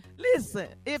 yes. Listen,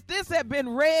 if this had been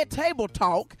red table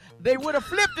talk, they would have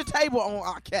flipped the table on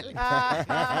R. Kelly.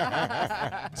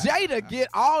 Jada get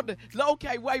all the.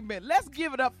 Okay, wait a minute. Let's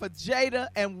give it up for Jada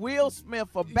and Will Smith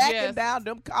for backing down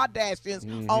them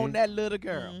Kardashians on that little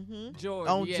girl.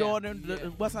 Jordan. On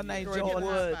Jordan, what's her name?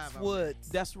 Jordan Woods.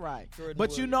 That's right. Jordan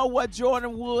But you Woods. know what,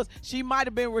 Jordan Woods? She might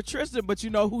have been with Tristan, but you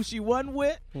know who she wasn't with?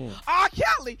 R.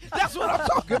 Kelly. That's what I'm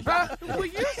talking about. Will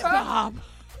you stop?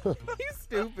 You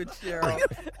stupid, Cheryl.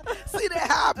 See that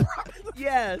how I brought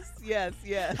it? Yes.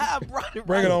 How I brought it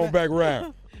Bring it on back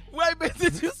round. Wait a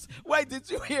minute,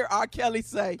 did you hear R. Kelly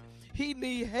say he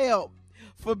need help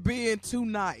for being too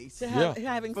nice?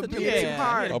 Having For such a being big too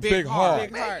heart. A big heart.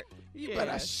 Big heart. You Yeah,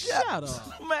 better shut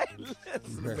up. Man,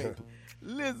 listen to me.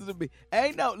 Listen to me.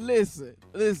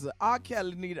 Listen. R.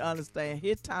 Kelly need to understand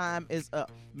his time is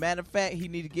up. Matter of fact, he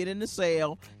need to get in the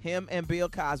cell. Him and Bill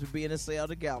Cosby be in the cell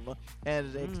together,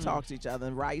 and they can talk to each other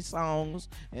and write songs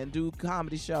and do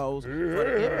comedy shows for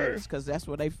the inmates, because that's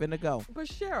where they finna go. But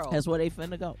Cheryl, that's where they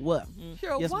finna go. What?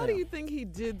 Cheryl, Yes, why ma'am. do you think he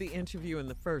did the interview in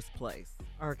the first place,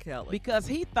 R. Kelly? Because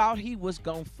he thought he was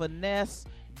gonna finesse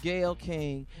Gayle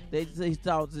King. He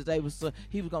thought that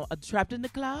he was gonna trapped in the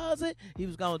closet. He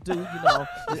was gonna do,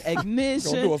 the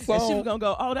ignition. Gonna do a and she song. was gonna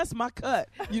go, oh, that's my cut.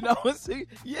 See, work, See,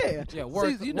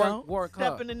 work Step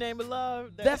hard. in the name of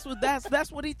love. That's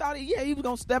what he thought. He was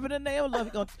gonna step in the name of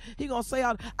love. He gonna say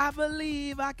out, I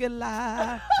believe I can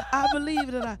lie. I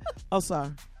believe that I. Oh,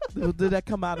 sorry. Did that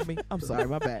come out of me? I'm sorry,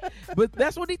 my bad. But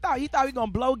that's what he thought. He thought he was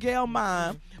gonna blow Gayle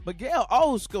mind. But Gayle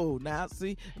old school. Now,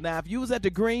 if you was at the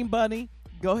Green Bunny,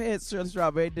 go ahead, Shirley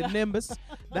Strawberry, the Nimbus,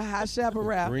 the High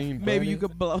Chaparral, maybe you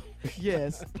could blow.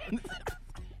 Yes.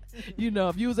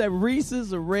 If you was at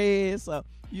Reese's or Red's or,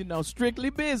 Strictly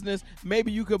Business,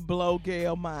 maybe you could blow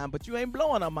Gayle mind. But you ain't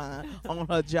blowing her mind on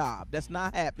her job. That's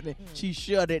not happening. She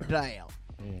shut it down.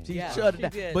 She shut it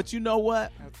down. did. But you know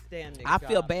what? Outstanding I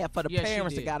feel job. bad for the Yes, she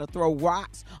parents that did. got to throw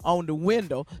rocks on the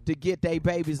window to get their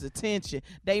baby's attention.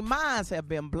 Their minds have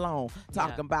been blown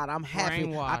talking about, I'm happy. I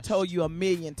Brainwashed. told you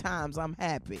 1,000,000 times I'm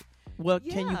happy. Well,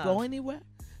 can you Yeah. go anywhere?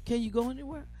 Can you go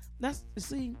anywhere?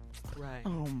 Right.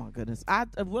 Oh my goodness. I'm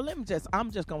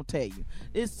just going to tell you.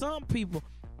 It's some people,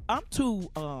 I'm too,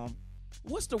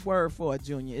 what's the word for it,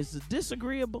 Junior? Is it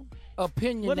disagreeable?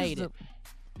 Opinionated.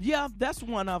 Yeah, that's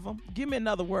one of them. Give me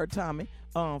another word, Tommy,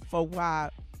 for why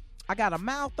I got a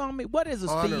mouth on me. What is it,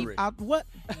 Steve? Ornery. What?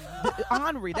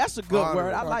 Ornery. That's a good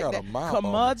word. I Ornery. like I got that. a mouth on me.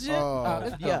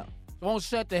 Curmudgeon. Yeah. Won't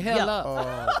shut the hell Yeah.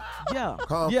 up. Yeah.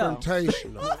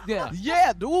 Confrontational. Yeah.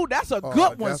 Yeah, dude, that's a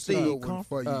good one, That's a Steve. good one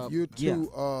for you. You're yeah.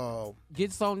 too,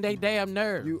 Gets on their damn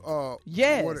nerve.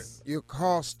 Yes. you're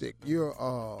caustic. You're,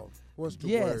 what's the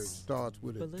Yes. word? Starts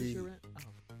with a D. Belligerent.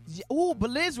 Ooh,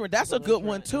 belligerent. That's a good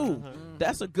one, too.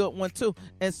 That's a good one, too.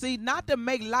 And see, not to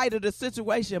make light of the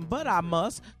situation, but I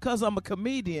must, because I'm a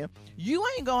comedian. You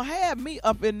ain't going to have me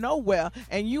up in nowhere,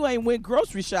 and you ain't went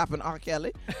grocery shopping, R.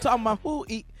 Kelly. Talking about who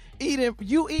eating,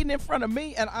 you eating in front of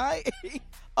me, and I eat.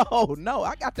 Oh, no,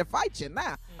 I got to fight you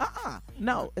now.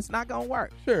 No, it's not going to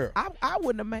work. Sure. I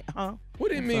wouldn't have made, What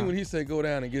do you mean when he said go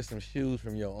down and get some shoes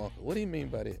from your uncle? What do you mean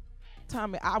by that?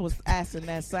 Tommy, I was asking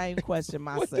that same question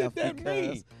myself that because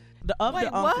mean? the other Wait,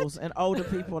 what? uncles and older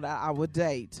people that I would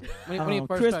date, When he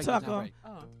first Chris started Tucker,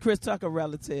 getting Chris Tucker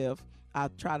relative, I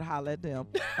try to holler at them.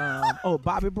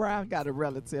 Bobby Brown got a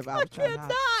relative. I was trying to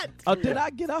holler. Oh, did I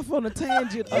get off on a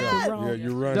tangent of the wrong? Yeah,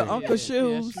 you're right. The uncle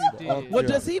shoes. Yes, you did. Well,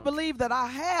 does he believe that I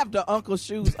have the uncle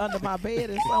shoes under my bed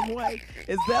in some way?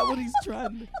 Is that what he's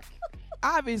trying to?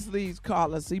 Obviously, he's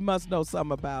Carlos. He must know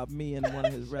something about me and one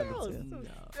of his relatives.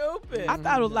 Stupid. I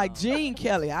thought it was like Gene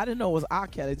Kelly. I didn't know it was R.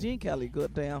 Kelly. Gene Kelly,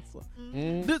 good dancer.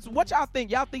 What y'all think?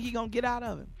 Y'all think he gonna get out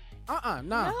of it? No.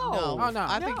 No. Oh, no.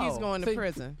 I think he's going to See,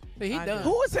 prison. See, he done.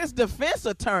 Who is his defense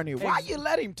attorney? Why you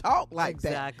let him talk like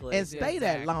Exactly. that and stay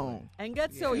that long? And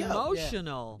get so Yeah.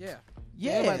 emotional. Yeah.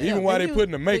 Yeah. Even while they you-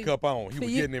 putting the makeup on, he was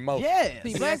see, getting emotional. Yes. See,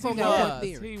 Yes, black he folk got that was.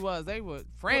 theory. He was. They were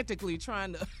frantically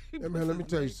trying to. Hey, man, let me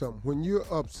tell you something. When you're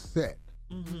upset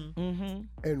Mm-hmm.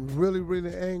 and really,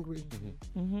 really angry,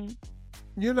 Mm-hmm.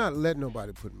 you're not letting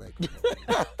nobody put makeup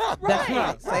on. That's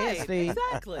right. Say it, Right. Steve.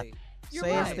 Exactly. You're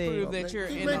Say it, right. Steve. Prove that you're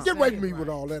Man, innocent. get away from me with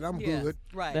all that. I'm Yeah. good.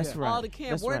 Right. That's right. All the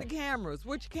That's where right. the cameras?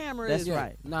 Which camera That's is it?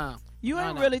 right. Nah. You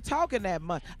ain't No. really talking that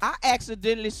much. I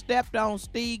accidentally stepped on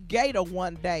Steve Gator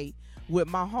one day with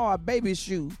my hard baby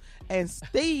shoe, and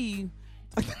Steve.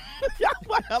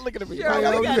 Why y'all looking at me? Cheryl, Why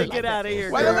y'all we looking gotta at me? get out of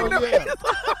here. Why y'all girl. looking at me?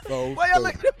 So Why y'all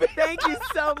looking at me? Thank you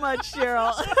so much,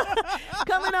 Cheryl.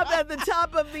 Coming up at the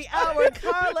top of the hour,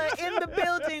 Carla in the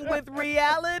building with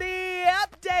Reality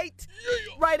Update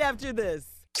right after this.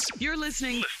 You're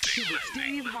listening to the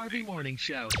Steve Harvey Morning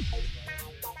Show.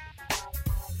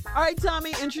 All right,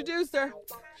 Tommy, introduce her.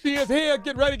 She is here.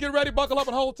 Get ready, buckle up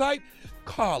and hold tight.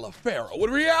 Carla Farrell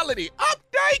with Reality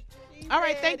Update. All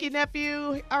right, thank you,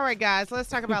 nephew. All right, guys, let's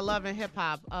talk about Love and Hip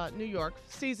Hop. New York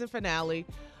season finale.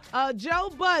 Joe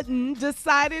Budden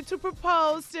decided to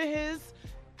propose to his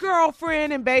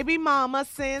girlfriend and baby mama,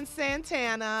 Sin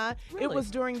Santana. Really? It was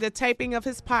during the taping of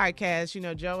his podcast. You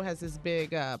know, Joe has this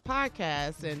big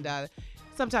podcast, and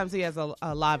sometimes he has a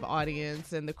live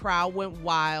audience, and the crowd went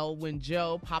wild when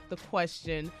Joe popped the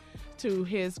question to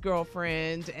his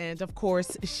girlfriend, and of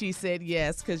course she said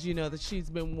yes, because you know that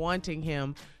she's been wanting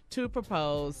him to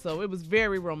propose. So it was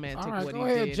very romantic All right, what go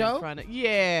he ahead, did Joe. in front of.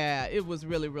 Yeah, it was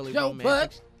really, really Joe romantic.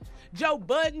 Bud. Joe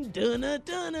Budden, dunna.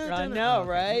 I know,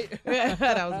 right?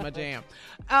 That was my jam.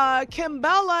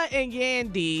 Kimbella and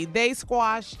Yandy, they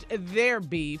squashed their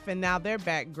beef, and now they're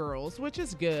back girls, which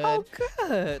is good. Oh,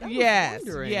 good. Yes.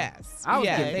 I was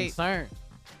getting They concerned.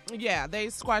 Yeah, they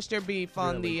squashed their beef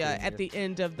on Really the at the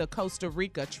end of the Costa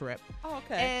Rica trip. Oh,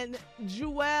 okay. And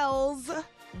Jewels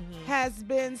has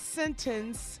been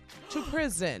sentenced to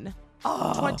prison.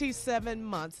 27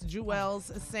 months.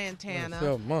 Jewels Santana.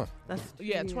 7 months.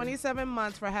 That's 27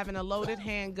 months for having a loaded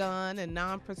handgun and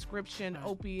non-prescription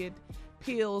opiate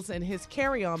pills in his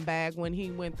carry-on bag when he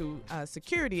went through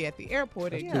security at the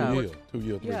airport. That's at 2 Newark. years. 2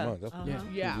 years, 3 months. That's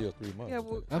Yeah. 2 years, 3 months. Yeah,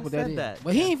 well, That's I what said that is. that.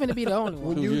 But he ain't finna be the only one.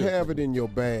 When 2 you years. have it in your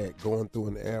bag going through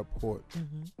an airport,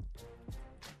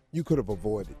 you could have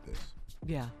avoided this.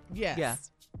 Yeah. Yes. Yeah.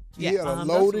 He had a That's what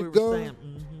we loaded were gun saying.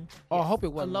 Oh, I hope it A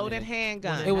wasn't. loaded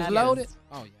handgun. It was loaded?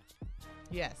 Oh, yeah.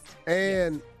 Yes.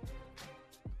 and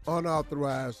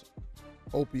unauthorized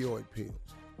opioid pills.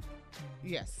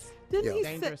 Yes. Didn't Yeah. he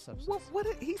Dangerous say,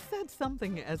 substance. he said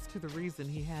something as to the reason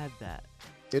he had that.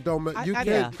 It don't make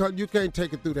you can't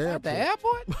take it through the airport. The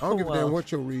airport? I don't give a Well, damn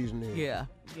what your reason is.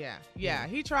 Yeah.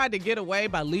 He tried to get away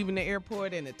by leaving the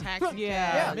airport in a taxi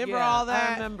Yeah. cab. Remember all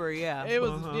that? I remember, yeah. It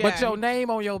was, But your name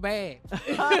on your bag.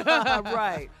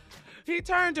 Right. He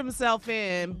turned himself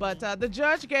in, but the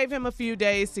judge gave him a few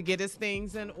days to get his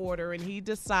things in order, and he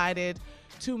decided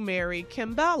to marry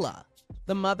Kimbella,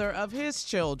 the mother of his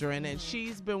children, and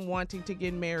she's been wanting to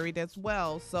get married as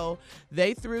well. So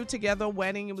they threw together a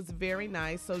wedding. It was very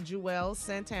nice. So Jewel,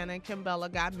 Santana, and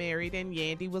Kimbella got married, and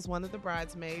Yandy was one of the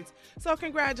bridesmaids. So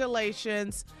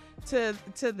congratulations to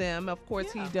them. Of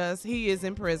course, he is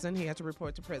in prison. He had to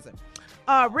report to prison.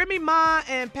 Remy Ma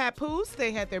and Papoose,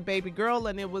 they had their baby girl,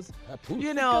 and it was,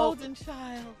 The golden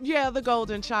child. Yeah, the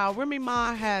golden child. Remy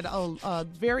Ma had a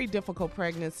very difficult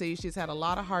pregnancy. She's had a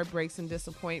lot of heartbreaks and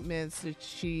disappointments.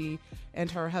 She and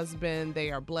her husband,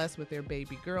 they are blessed with their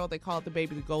baby girl. They called the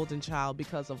baby the golden child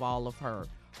because of all of her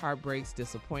heartbreaks,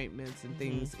 disappointments, and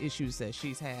things, issues that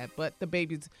she's had. But the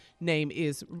baby's name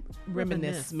is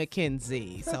Reminisce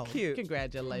McKenzie. So cute.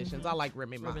 Congratulations. I like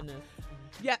Remy Ma. Reminisce.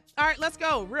 Yeah. All right, let's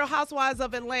go. Real Housewives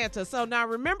of Atlanta. So now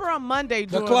remember on Monday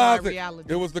The during closet. my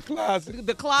reality. It was the closet.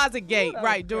 The Closet Gate, That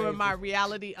right, was during crazy. my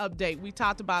reality update. We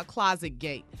talked about Closet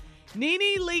Gate.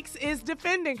 Nene Leakes is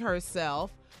defending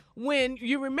herself when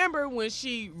you remember when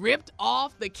she ripped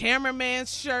off the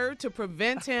cameraman's shirt to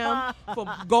prevent him from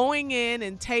going in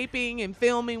and taping and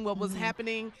filming what was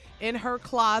happening in her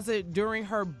closet during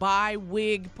her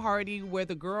wig party where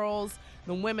the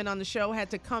women on the show had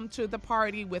to come to the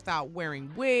party without wearing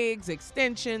wigs,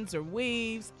 extensions, or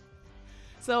weaves.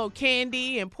 So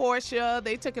Candy and Portia,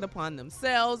 they took it upon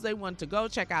themselves. They wanted to go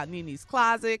check out Nene's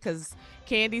closet because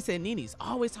Candy said Nene's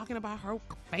always talking about her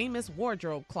famous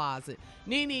wardrobe closet.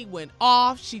 Nene went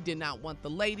off. She did not want the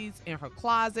ladies in her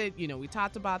closet. You know, we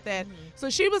talked about that. So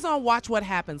she was on Watch What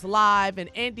Happens Live, and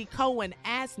Andy Cohen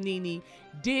asked Nene,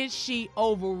 did she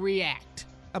overreact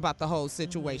about the whole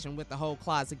situation with the whole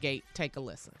Closet Gate? Take a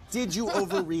listen. Did you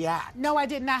overreact? No, I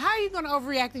did not. How are you going to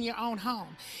overreact in your own home?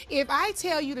 If I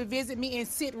tell you to visit me and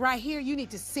sit right here, you need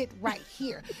to sit right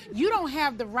here. You don't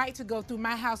have the right to go through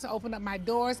my house and open up my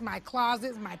doors, my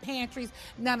closets, my pantries,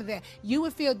 none of that. You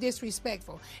would feel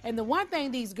disrespectful. And the one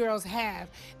thing these girls have,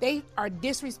 they are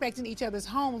disrespecting each other's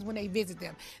homes when they visit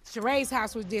them. Sheree's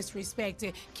house was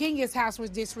disrespected. Kenya's house was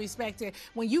disrespected.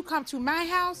 When you come to my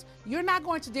house, you're not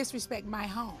going to disrespect my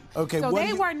home. Okay, so what they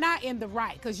do you- were not in the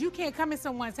right because you can't come in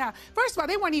someone's house. First of all,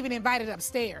 they weren't even invited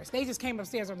upstairs. They just came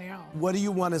upstairs on their own. What do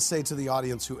you want to say to the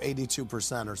audience who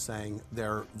 82% are saying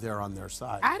they're on their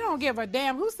side? I don't give a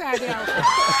damn whose side they're on.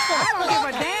 I don't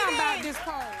give a damn about this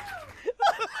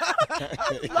poll.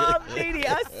 I love Nene.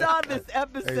 I saw this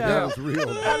episode. Hey, that was real.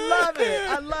 I love it.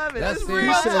 I love it. That's It's it. real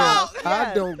He said, talk. I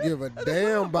Yes. don't give a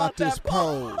damn about this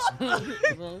pose.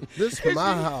 This is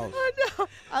my house.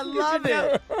 I love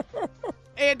it.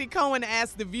 Andy Cohen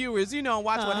asked the viewers, you know,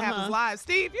 Watch What Happens Live.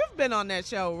 Steve, you've been on that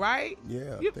show, right?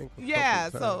 Yeah, I You- think a yeah,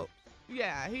 couple so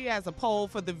yeah, he has a poll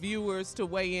for the viewers to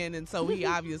weigh in, and so he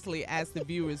obviously asked the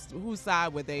viewers whose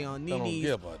side were they on, They don't Nene's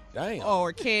give a damn.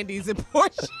 or Candy's and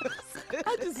Portia's.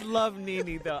 I just love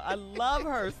Nene, though. I love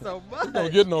her so much.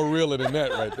 Don't get no realer than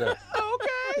that right there. Okay.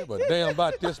 Give a damn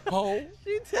about this poll.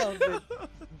 She tells it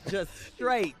just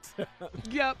straight.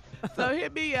 Yep. So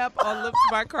hit me up on Lips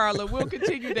by Carla. We'll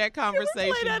continue that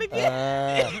conversation. Play that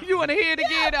again. You want to hear it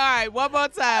again? All right, one more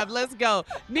time. Let's go.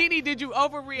 Nene, did you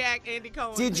overreact, Andy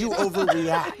Cohen? Did you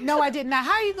overreact? No, I did not.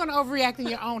 How are you going to overreact in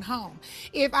your own home?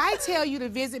 If I tell you to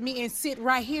visit me and sit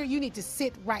right here, you need to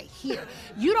sit right here.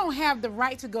 You don't have the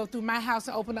right to go through my house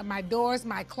and open up my doors,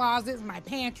 my closets, my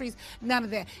pantries, none of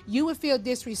that. You would feel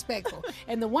disrespectful.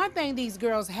 And the one thing these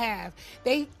girls have,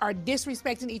 they are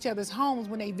disrespecting each other's homes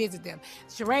when they visit them.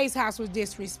 Sheree's house was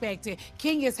disrespected.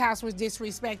 Kenya's house was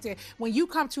disrespected. When you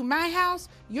come to my house,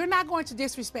 you're not going to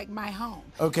disrespect my home.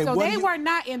 Okay, so what they do you- were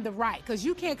not in the right, because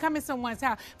you can't come in someone's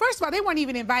house. First of all, they weren't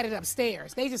even invited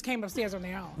upstairs. They just came upstairs on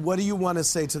their own. What do you want to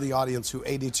say to the audience who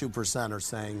 82% are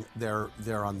saying they're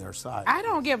on their side? I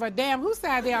don't give a damn whose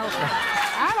side they're on.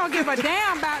 I don't give a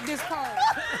damn about this poll.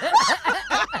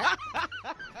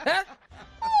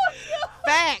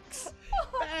 Facts.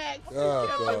 Facts.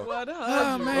 Oh, God.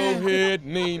 Go ahead,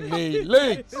 Nene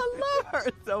Leaks. I love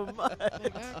her so much. I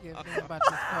give a damn about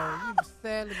this poll. You were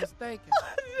sadly mistaken.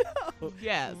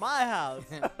 Yes. My house.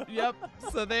 Yep.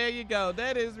 So there you go.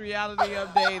 That is Reality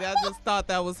Update. I just thought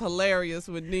that was hilarious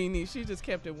with Nene. She just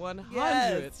kept it 100.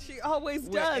 Yes, she always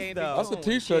with does, Andy though. That's a Cohen.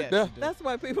 T-shirt Yes, there. she does. That's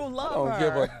why people I love don't her.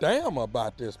 give a damn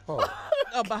about this poll.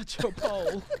 About your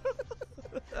poll.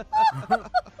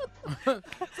 So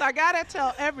I gotta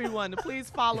tell everyone to please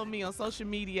follow me on social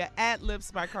media at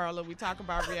Lips by Carla. We talk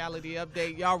about Reality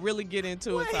Update. Y'all really get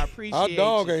into it, so I appreciate Our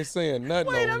dog you. ain't saying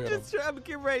nothing Wait, over I'm here. just trying to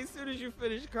get ready as soon as you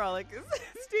finish, Carla, because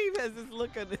Steve has this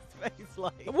look on his face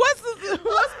like. What's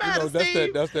matter,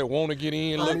 Steve? That's that want to get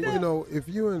in look. You know, if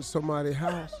you're in somebody's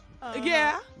house,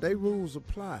 Yeah. they rules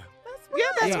apply. Yeah,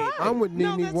 that's right. I'm with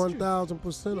No, Nene that's true.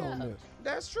 1,000% on this.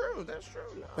 That's true. That's true.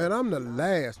 And I'm the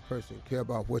last person to care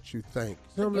about what you think.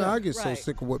 Sometimes I get so Right.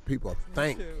 sick of what people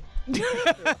think. Too.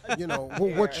 You know,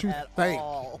 what you At think.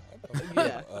 all.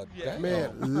 Yeah.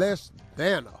 Man, less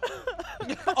than a.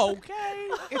 Okay.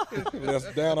 Less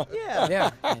down. Yeah. Yeah.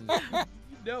 You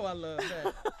know I love that.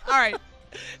 All right.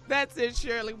 That's it,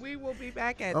 Shirley. We will be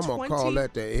back at I'm 20. going to call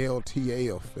that the LTA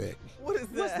effect. What is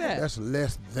that? What's that? That's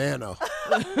less than a. All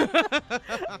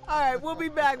right, we'll be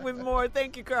back with more.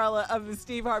 Thank you, Carla, of the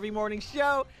Steve Harvey Morning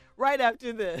Show right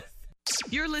after this.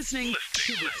 You're listening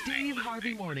to the Steve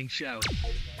Harvey Morning Show.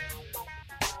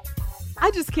 I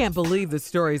just can't believe the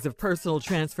stories of personal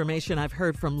transformation I've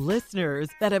heard from listeners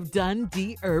that have done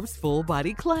D-Herb's Full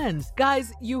Body Cleanse.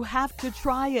 Guys, you have to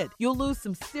try it. You'll lose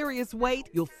some serious weight.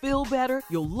 You'll feel better.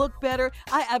 You'll look better.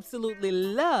 I absolutely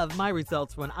love my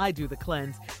results when I do the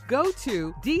cleanse. Go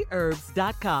to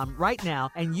dherbs.com right now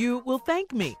and you will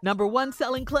thank me. #1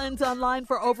 selling cleanse online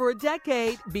for over a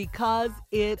decade because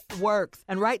it works.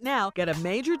 And right now, get a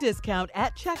major discount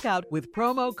at checkout with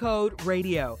promo code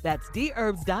RADIO. That's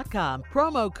dherbs.com.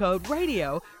 Promo code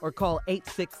RADIO or call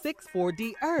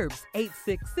 866-4D-HERBS,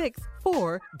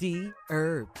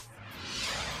 866-4D-HERBS.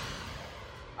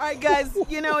 All right, guys,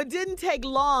 you know, it didn't take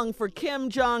long for Kim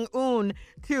Jong-un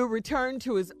to return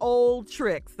to his old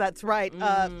tricks. That's right.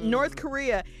 North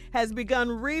Korea has begun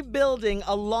rebuilding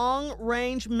a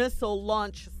long-range missile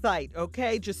launch site,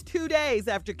 okay? Just 2 days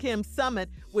after Kim's summit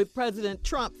with President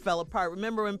Trump fell apart.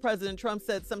 Remember when President Trump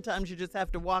said sometimes you just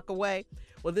have to walk away?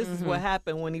 Well, this is what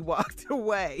happened when he walked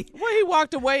away. Well, he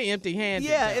walked away empty-handed.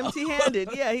 Yeah, though. empty-handed.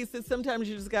 Yeah, he said sometimes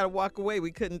you just got to walk away. We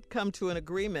couldn't come to an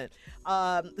agreement.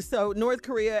 So North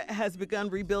Korea has begun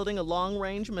rebuilding a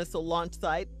long-range missile launch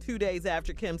site 2 days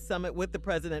after Kim's summit with the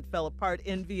president fell apart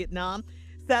in Vietnam.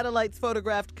 Satellites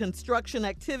photographed construction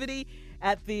activity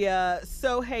at the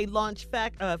Sohae launch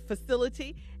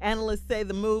facility. Analysts say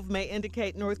the move may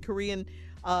indicate North Korean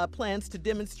plans to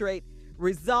demonstrate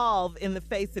resolve in the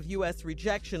face of U.S.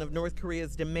 rejection of North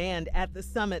Korea's demand at the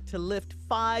summit to lift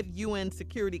 5 UN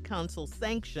Security Council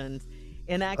sanctions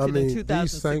enacted in 2016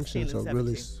 these sanctions and are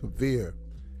really 17. severe,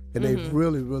 and they've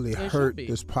really They should hurt be.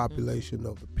 this population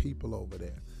of the people over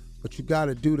there. But you got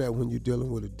to do that when you're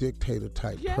dealing with a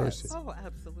dictator-type person. Oh,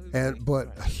 absolutely.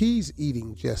 But he's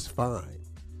eating just fine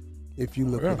if you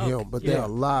look at him. But there are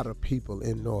a lot of people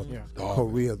in North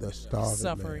Korea that starving.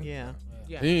 Suffering. Man.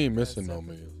 Yeah. He ain't missing no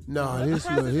meals. No, this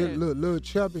little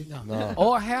chubby. No.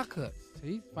 Or haircuts.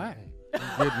 He's fine. He's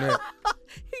getting that.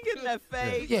 He getting that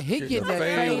fade. Yeah, he getting that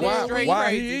fade. fade. Why- Straight why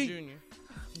crazy, he- Junior.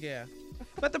 Yeah.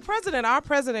 But our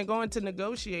president going to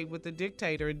negotiate with the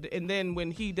dictator, and then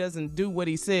when he doesn't do what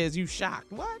he says, you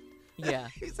shocked. What? Yeah,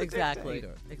 He's a exactly.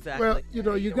 dictator. Exactly. Well, you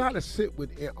know, you got to sit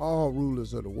with all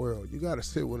rulers of the world. You got to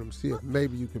sit with them, see if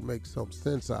maybe you can make some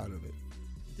sense out of it.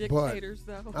 Dictators,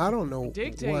 though. I don't know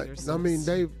Dictators. what. I mean,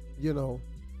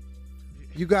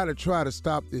 you got to try to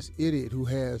stop this idiot who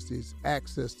has this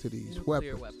access to these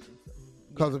Nuclear weapons. weapons.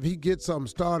 Because if he gets something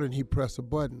started and he press a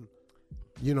button,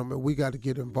 you know, man, we got to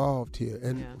get involved here.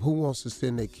 And who wants to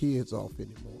send their kids off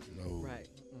anymore? No. Right.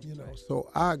 You know, so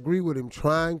I agree with him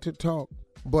trying to talk.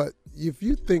 But if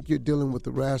you think you're dealing with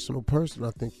a rational person, I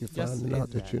think you're finding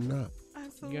out that you're not.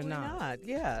 Absolutely not.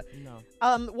 Yeah.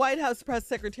 No. White House Press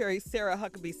Secretary Sarah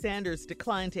Huckabee Sanders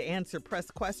declined to answer press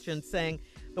questions, saying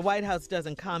the White House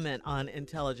doesn't comment on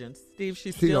intelligence. Steve,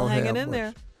 she's still hanging in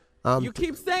there. You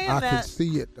keep saying that. I can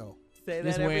see it, though. Say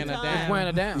that every time. It's wearing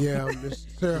her down. Yeah, Miss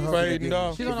Sarah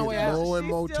Huckabee. She's on her way out. More and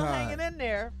more She's still tired. hanging in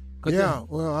there. Yeah,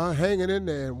 well, I'm hanging in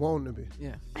there and wanting to be.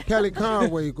 Yeah. Kelly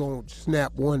Conway going to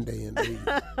snap one day and leave.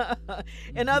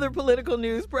 In other political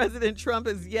news, President Trump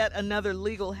is yet another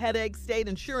legal headache. State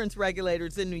insurance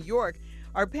regulators in New York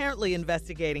are apparently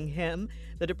investigating him.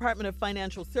 The Department of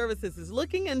Financial Services is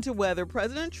looking into whether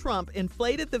President Trump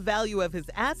inflated the value of his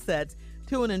assets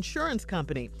to an insurance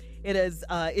company. It has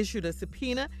issued a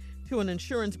subpoena to an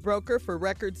insurance broker for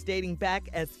records dating back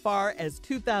as far as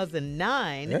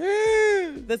 2009.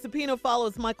 The subpoena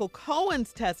follows Michael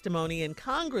Cohen's testimony in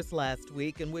Congress last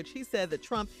week, in which he said that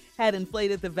Trump had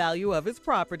inflated the value of his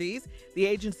properties. The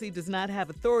agency does not have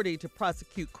authority to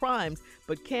prosecute crimes,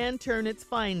 but can turn its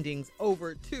findings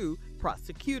over to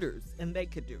prosecutors, and they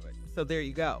could do it. So there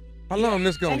you go. How long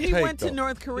this gonna take? take? He went though? to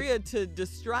North Korea to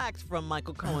distract from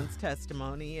Michael Cohen's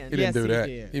testimony, and He didn't do that.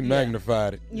 did. He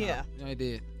magnified it. Yeah. No, he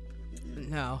did.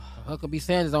 No, Huckabee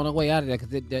Sanders on her way out of there because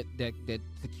that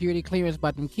security clearance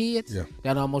about them kids,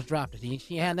 that almost dropped it.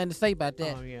 She had nothing to say about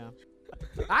that. Oh, yeah.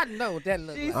 I know what that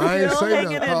looks She's like. I ain't still say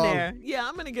hanging in nothing, there. Yeah,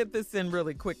 I'm going to get this in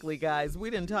really quickly, guys. We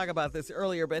didn't talk about this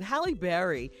earlier, but Halle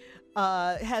Berry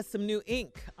has some new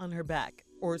ink on her back,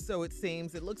 or so it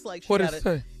seems. It looks like she What got does it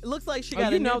say? It looks like she Oh,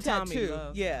 got you a know new Tommy tattoo.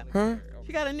 loves Yeah. Huh?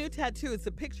 She got a new tattoo. It's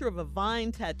a picture of a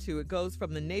vine tattoo. It goes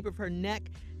from the nape of her neck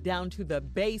down to the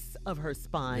base of her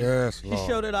spine. Yes, She Lord.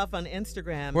 showed it off on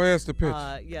Instagram. Where's the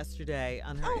picture? Yesterday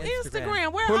on her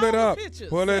Instagram. Where Pull are it all up. the pictures?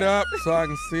 Pull it up so I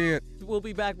can see it. We'll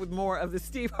be back with more of the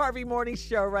Steve Harvey Morning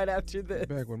Show right after this.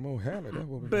 Back with more Halle. That's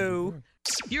what we Boo.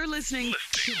 You're listening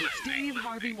to the Steve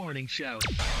Harvey Morning Show.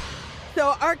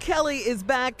 So R. Kelly is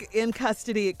back in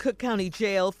custody at Cook County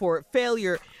Jail for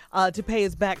failure to pay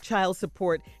his back child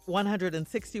support,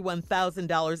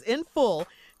 $161,000 in full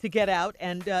to get out,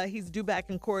 and he's due back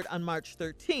in court on March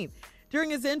 13th. During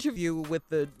his interview with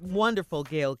the wonderful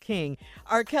Gayle King,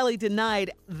 R. Kelly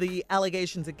denied the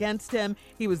allegations against him.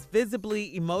 He was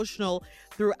visibly emotional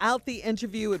throughout the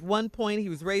interview. At one point, he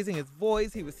was raising his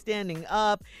voice, he was standing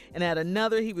up, and at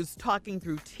another, he was talking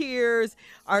through tears.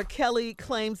 R. Kelly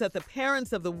claims that the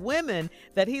parents of the women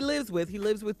that he lives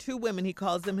with two women, he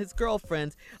calls them his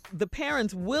girlfriends, the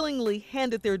parents willingly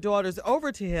handed their daughters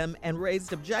over to him and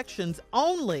raised objections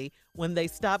only when they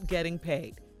stopped getting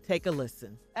paid. Take a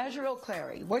listen. Azrael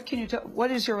Clary,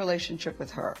 what is your relationship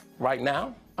with her? Right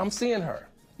now, I'm seeing her.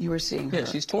 You were seeing her? Yeah,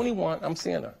 she's 21. I'm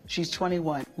seeing her. She's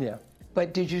 21. Yeah.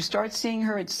 But did you start seeing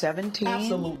her at 17?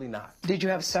 Absolutely not. Did you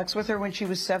have sex with her when she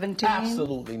was 17?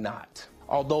 Absolutely not.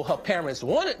 Although her parents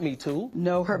wanted me to.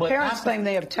 No, her parents claim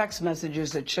they have text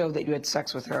messages that show that you had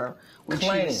sex with her when she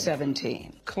was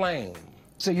 17. Claim.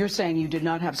 So you're saying you did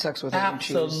not have sex with her when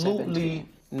she was 17? Absolutely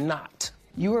not.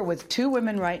 You are with two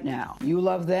women right now. You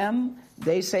love them.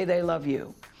 They say they love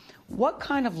you. What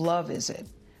kind of love is it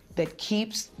that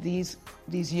keeps these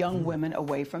young women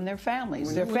away from their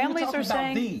families? Their families are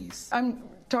saying. These. I'm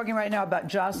talking right now about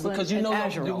Jocelyn because you and know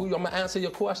Azrael. I'm going to answer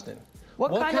your question.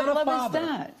 What kind of love is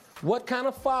that? What kind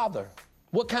of father?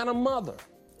 What kind of mother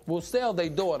will sell their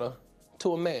daughter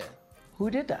to a man? Who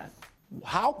did that?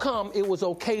 How come it was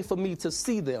okay for me to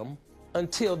see them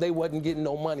until they wasn't getting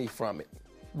no money from it?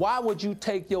 Why would you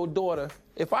take your daughter?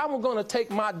 If I were going to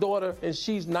take my daughter and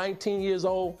she's 19 years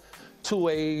old to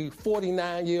a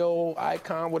 49-year-old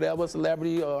icon, whatever,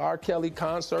 celebrity or R. Kelly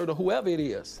concert or whoever it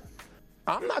is,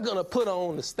 I'm not going to put her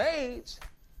on the stage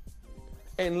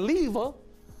and leave her.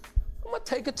 I'm going to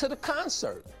take her to the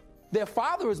concert. Their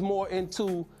father is more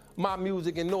into my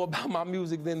music and know about my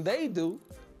music than they do.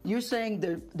 You're saying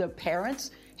the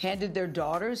parents handed their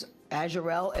daughters,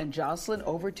 Azrael and Jocelyn,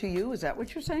 over to you? Is that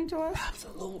what you're saying to us?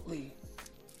 Absolutely.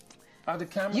 Are the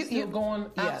cameras still going?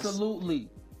 Yes. Absolutely.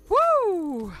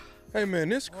 Woo! Hey man,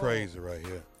 this crazy right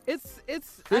here. It's.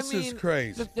 This is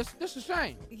crazy. This is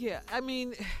shame. Yeah, I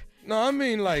mean. No, I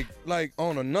mean like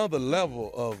on another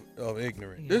level of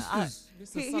ignorance. Yeah,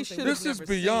 This is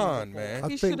beyond, man.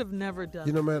 He should have never done.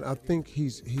 You know, man, I think he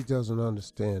doesn't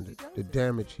understand the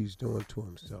damage he's doing to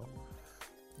himself.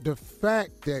 The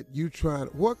fact that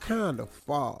what kind of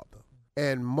father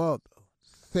and mother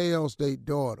sells their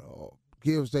daughter or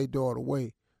gives their daughter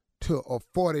away to a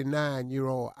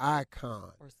 49-year-old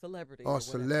icon or celebrity or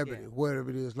celebrity, whatever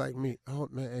it is, like me. Oh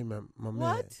man, hey man, my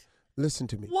man. Listen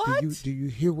to me. What? Do you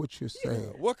hear what you're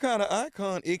saying? What kind of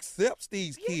icon accepts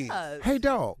these kids? Hey,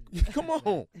 dog. Come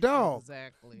on. Dog.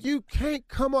 Exactly. You can't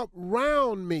come up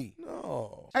round me.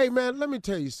 No. Hey, man, let me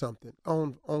tell you something.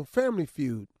 On Family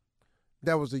Feud,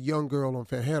 there was a young girl on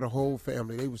family, had a whole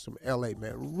family. They was from L.A.,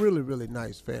 man. Really, really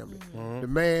nice family. Mm-hmm. The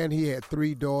man, he had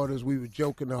 3 daughters. We were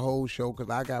joking the whole show because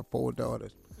I got 4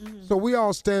 daughters. So we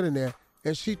all standing there,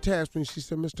 and she tapped me. She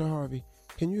said, Mr. Harvey,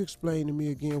 can you explain to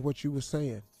me again what you were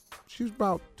saying? She was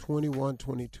about 21,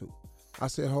 22. I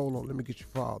said, hold on, let me get your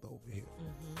father over here.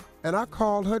 And I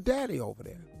called her daddy over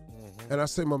there. And I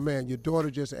said, my man, your daughter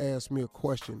just asked me a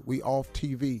question. We off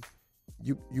TV.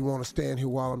 You want to stand here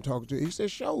while I'm talking to you? He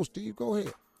said, sure, Steve, go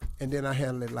ahead. And then I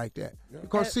handle it like that.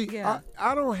 Because, see,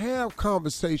 I don't have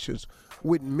conversations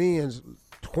with men's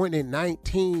 20,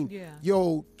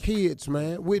 19-year-old kids,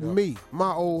 man, with me,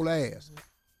 my old ass.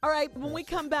 All right, when we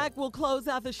come back, we'll close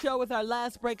out the show with our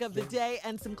last break of the day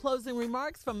and some closing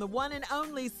remarks from the one and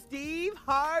only Steve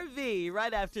Harvey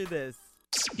right after this.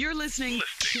 You're listening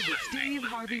to the Steve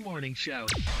Harvey Morning Show.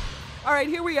 All right,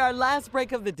 here we are, last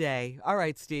break of the day. All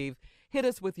right, Steve, hit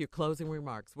us with your closing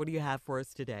remarks. What do you have for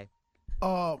us today?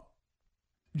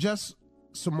 Just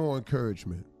some more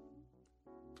encouragement.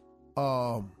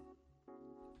 I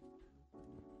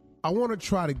want to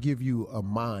try to give you a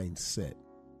mindset.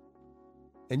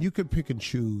 And you can pick and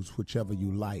choose whichever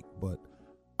you like, but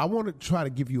I want to try to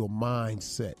give you a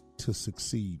mindset to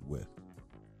succeed with.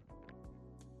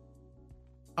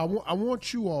 I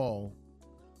want you all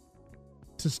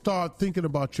to start thinking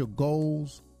about your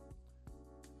goals,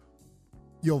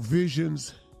 your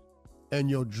visions, and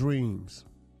your dreams.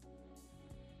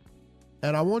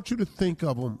 And I want you to think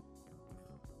of them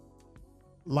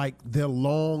like they're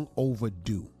long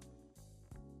overdue.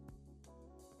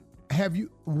 Have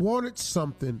you wanted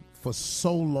something for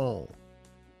so long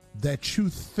that you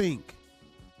think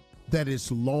that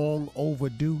it's long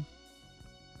overdue?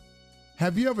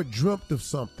 Have you ever dreamt of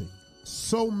something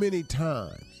so many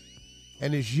times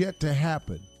and it's yet to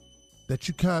happen that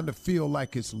you kind of feel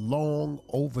like it's long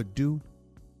overdue?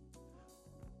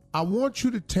 I want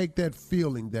you to take that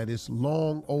feeling that it's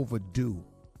long overdue,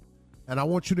 and I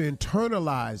want you to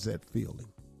internalize that feeling.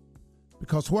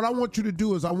 Because what I want you to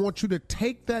do is I want you to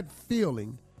take that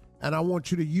feeling and I want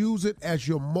you to use it as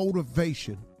your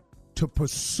motivation to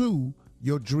pursue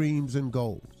your dreams and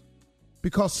goals.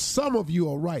 Because some of you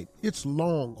are right. It's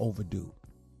long overdue.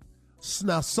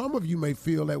 Now, some of you may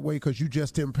feel that way because you're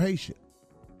just impatient.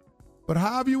 But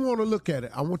however you want to look at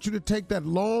it, I want you to take that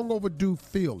long overdue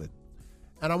feeling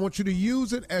and I want you to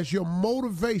use it as your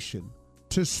motivation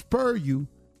to spur you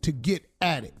to get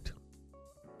at it.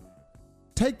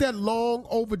 Take that long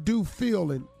overdue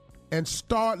feeling and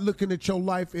start looking at your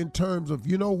life in terms of,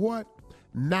 you know what?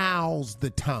 Now's the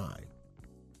time.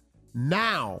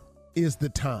 Now is the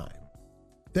time.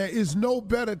 There is no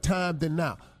better time than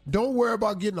now. Don't worry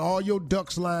about getting all your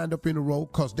ducks lined up in a row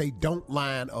because they don't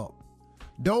line up.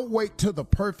 Don't wait till the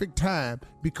perfect time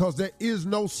because there is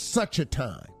no such a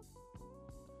time.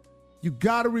 You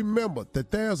got to remember that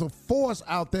there's a force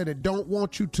out there that don't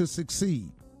want you to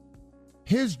succeed.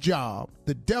 His job,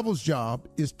 the devil's job,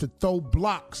 is to throw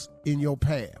blocks in your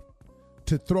path,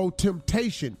 to throw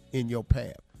temptation in your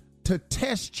path, to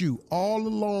test you all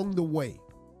along the way.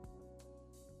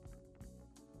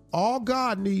 All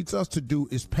God needs us to do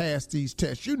is pass these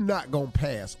tests. You're not going to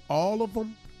pass all of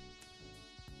them,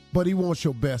 but he wants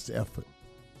your best effort.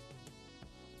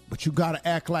 But you got to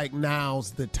act like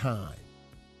now's the time.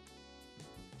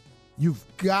 You've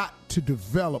got to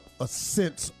develop a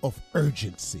sense of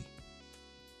urgency.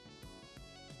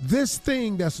 This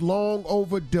thing that's long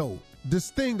overdue,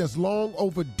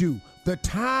 the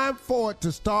time for it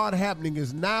to start happening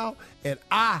is now, and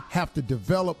I have to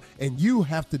develop, and you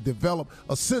have to develop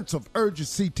a sense of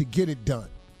urgency to get it done.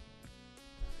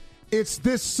 It's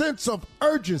this sense of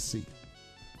urgency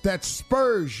that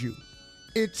spurs you.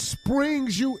 It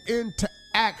springs you into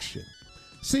action.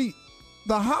 See,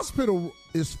 the hospital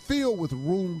is filled with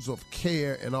rooms of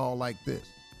care and all like this,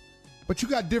 but you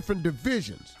got different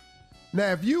divisions.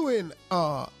 Now, if you in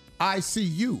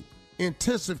ICU,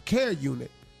 intensive care unit,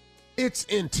 it's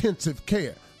intensive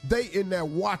care. They in there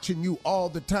watching you all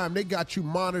the time. They got you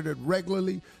monitored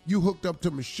regularly. You hooked up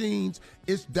to machines.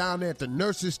 It's down there at the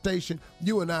nurse's station.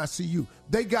 You in ICU.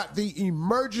 They got the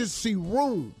emergency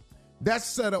room. That's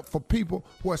set up for people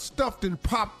who are stuffed and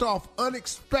popped off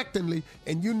unexpectedly,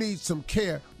 and you need some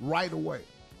care right away.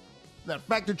 Now, the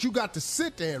fact that you got to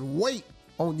sit there and wait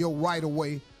on your right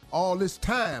away all this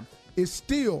time is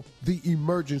still the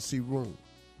emergency room.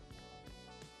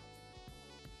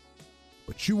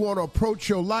 But you want to approach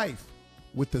your life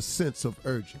with a sense of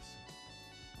urgency.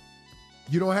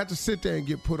 You don't have to sit there and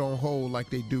get put on hold like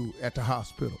they do at the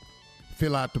hospital.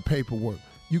 Fill out the paperwork.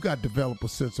 You got to develop a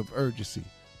sense of urgency.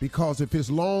 Because if it's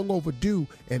long overdue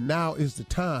and now is the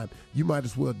time, you might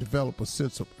as well develop a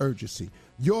sense of urgency.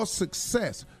 Your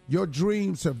success, your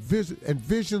dreams and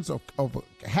visions of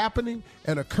happening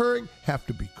and occurring have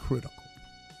to be critical.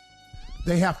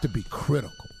 They have to be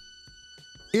critical.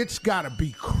 It's got to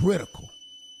be critical.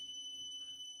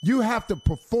 You have to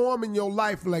perform in your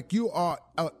life like you are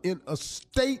in a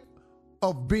state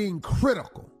of being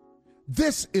critical.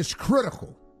 This is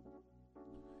critical.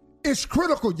 It's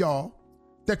critical, y'all,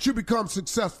 that you become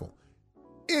successful.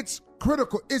 It's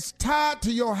critical. It's tied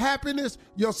to your happiness,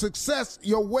 your success,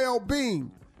 your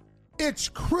well-being. It's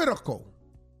critical.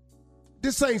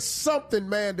 This ain't something,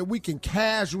 man, that we can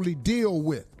casually deal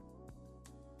with.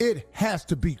 It has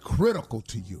to be critical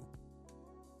to you.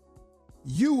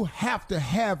 You have to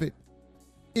have it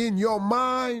in your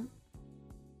mind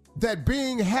that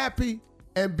being happy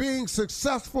and being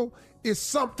successful is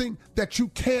something that you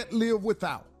can't live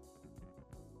without.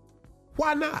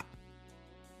 Why not?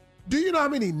 Do you know how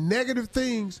many negative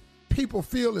things people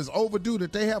feel is overdue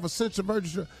that they have a sense of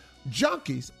urgency?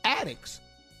 Junkies, addicts,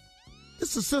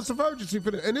 it's a sense of urgency for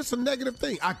them, and it's a negative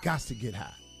thing. I got to get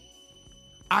high.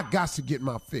 I got to get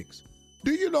my fix.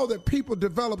 Do you know that people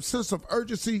develop sense of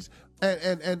urgencies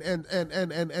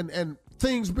and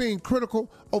things being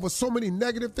critical over so many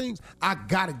negative things? I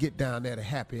got to get down there to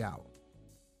happy hour.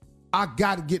 I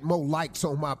got to get more likes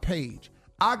on my page.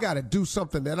 I got to do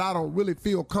something that I don't really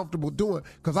feel comfortable doing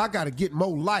because I got to get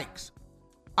more likes.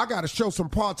 I got to show some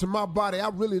parts of my body I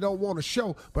really don't want to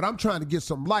show, but I'm trying to get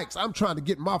some likes. I'm trying to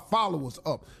get my followers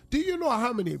up. Do you know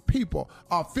how many people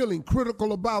are feeling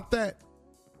critical about that?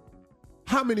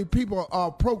 How many people are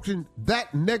approaching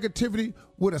that negativity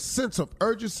with a sense of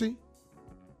urgency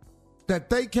that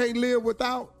they can't live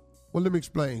without? Well, let me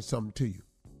explain something to you.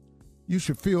 You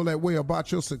should feel that way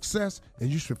about your success, and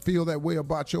you should feel that way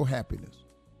about your happiness.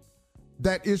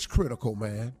 That is critical,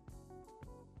 man.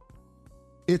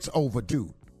 It's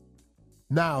overdue.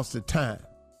 Now's the time.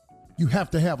 You have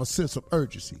to have a sense of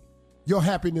urgency. Your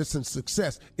happiness and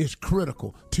success is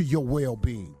critical to your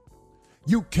well-being.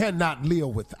 You cannot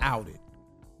live without it.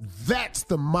 That's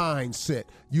the mindset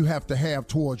you have to have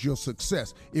towards your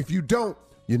success. If you don't,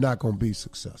 you're not going to be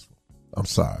successful. I'm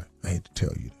sorry. I hate to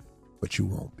tell you that, but you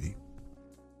won't be.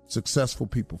 Successful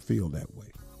people feel that way.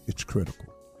 It's critical.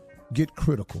 Get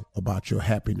critical about your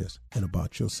happiness and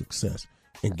about your success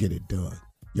and get it done.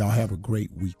 Y'all have a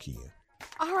great weekend.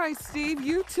 All right, Steve,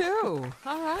 you too.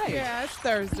 All right. Yeah, it's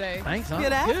Thursday. Thanks, huh?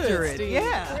 Get after Good, it. Steve.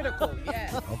 Yeah. Critical,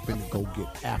 yeah. I'm finna go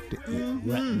get after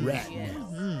it. Rat.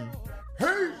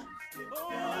 Hey!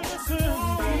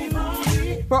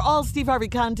 For all Steve Harvey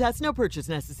contests, no purchase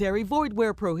necessary, void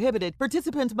where prohibited.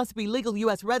 Participants must be legal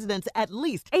U.S. residents at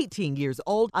least 18 years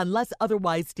old unless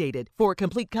otherwise stated. For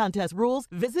complete contest rules,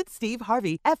 visit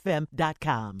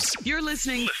SteveHarveyFM.com. You're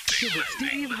listening to the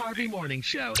Steve Harvey Morning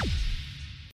Show.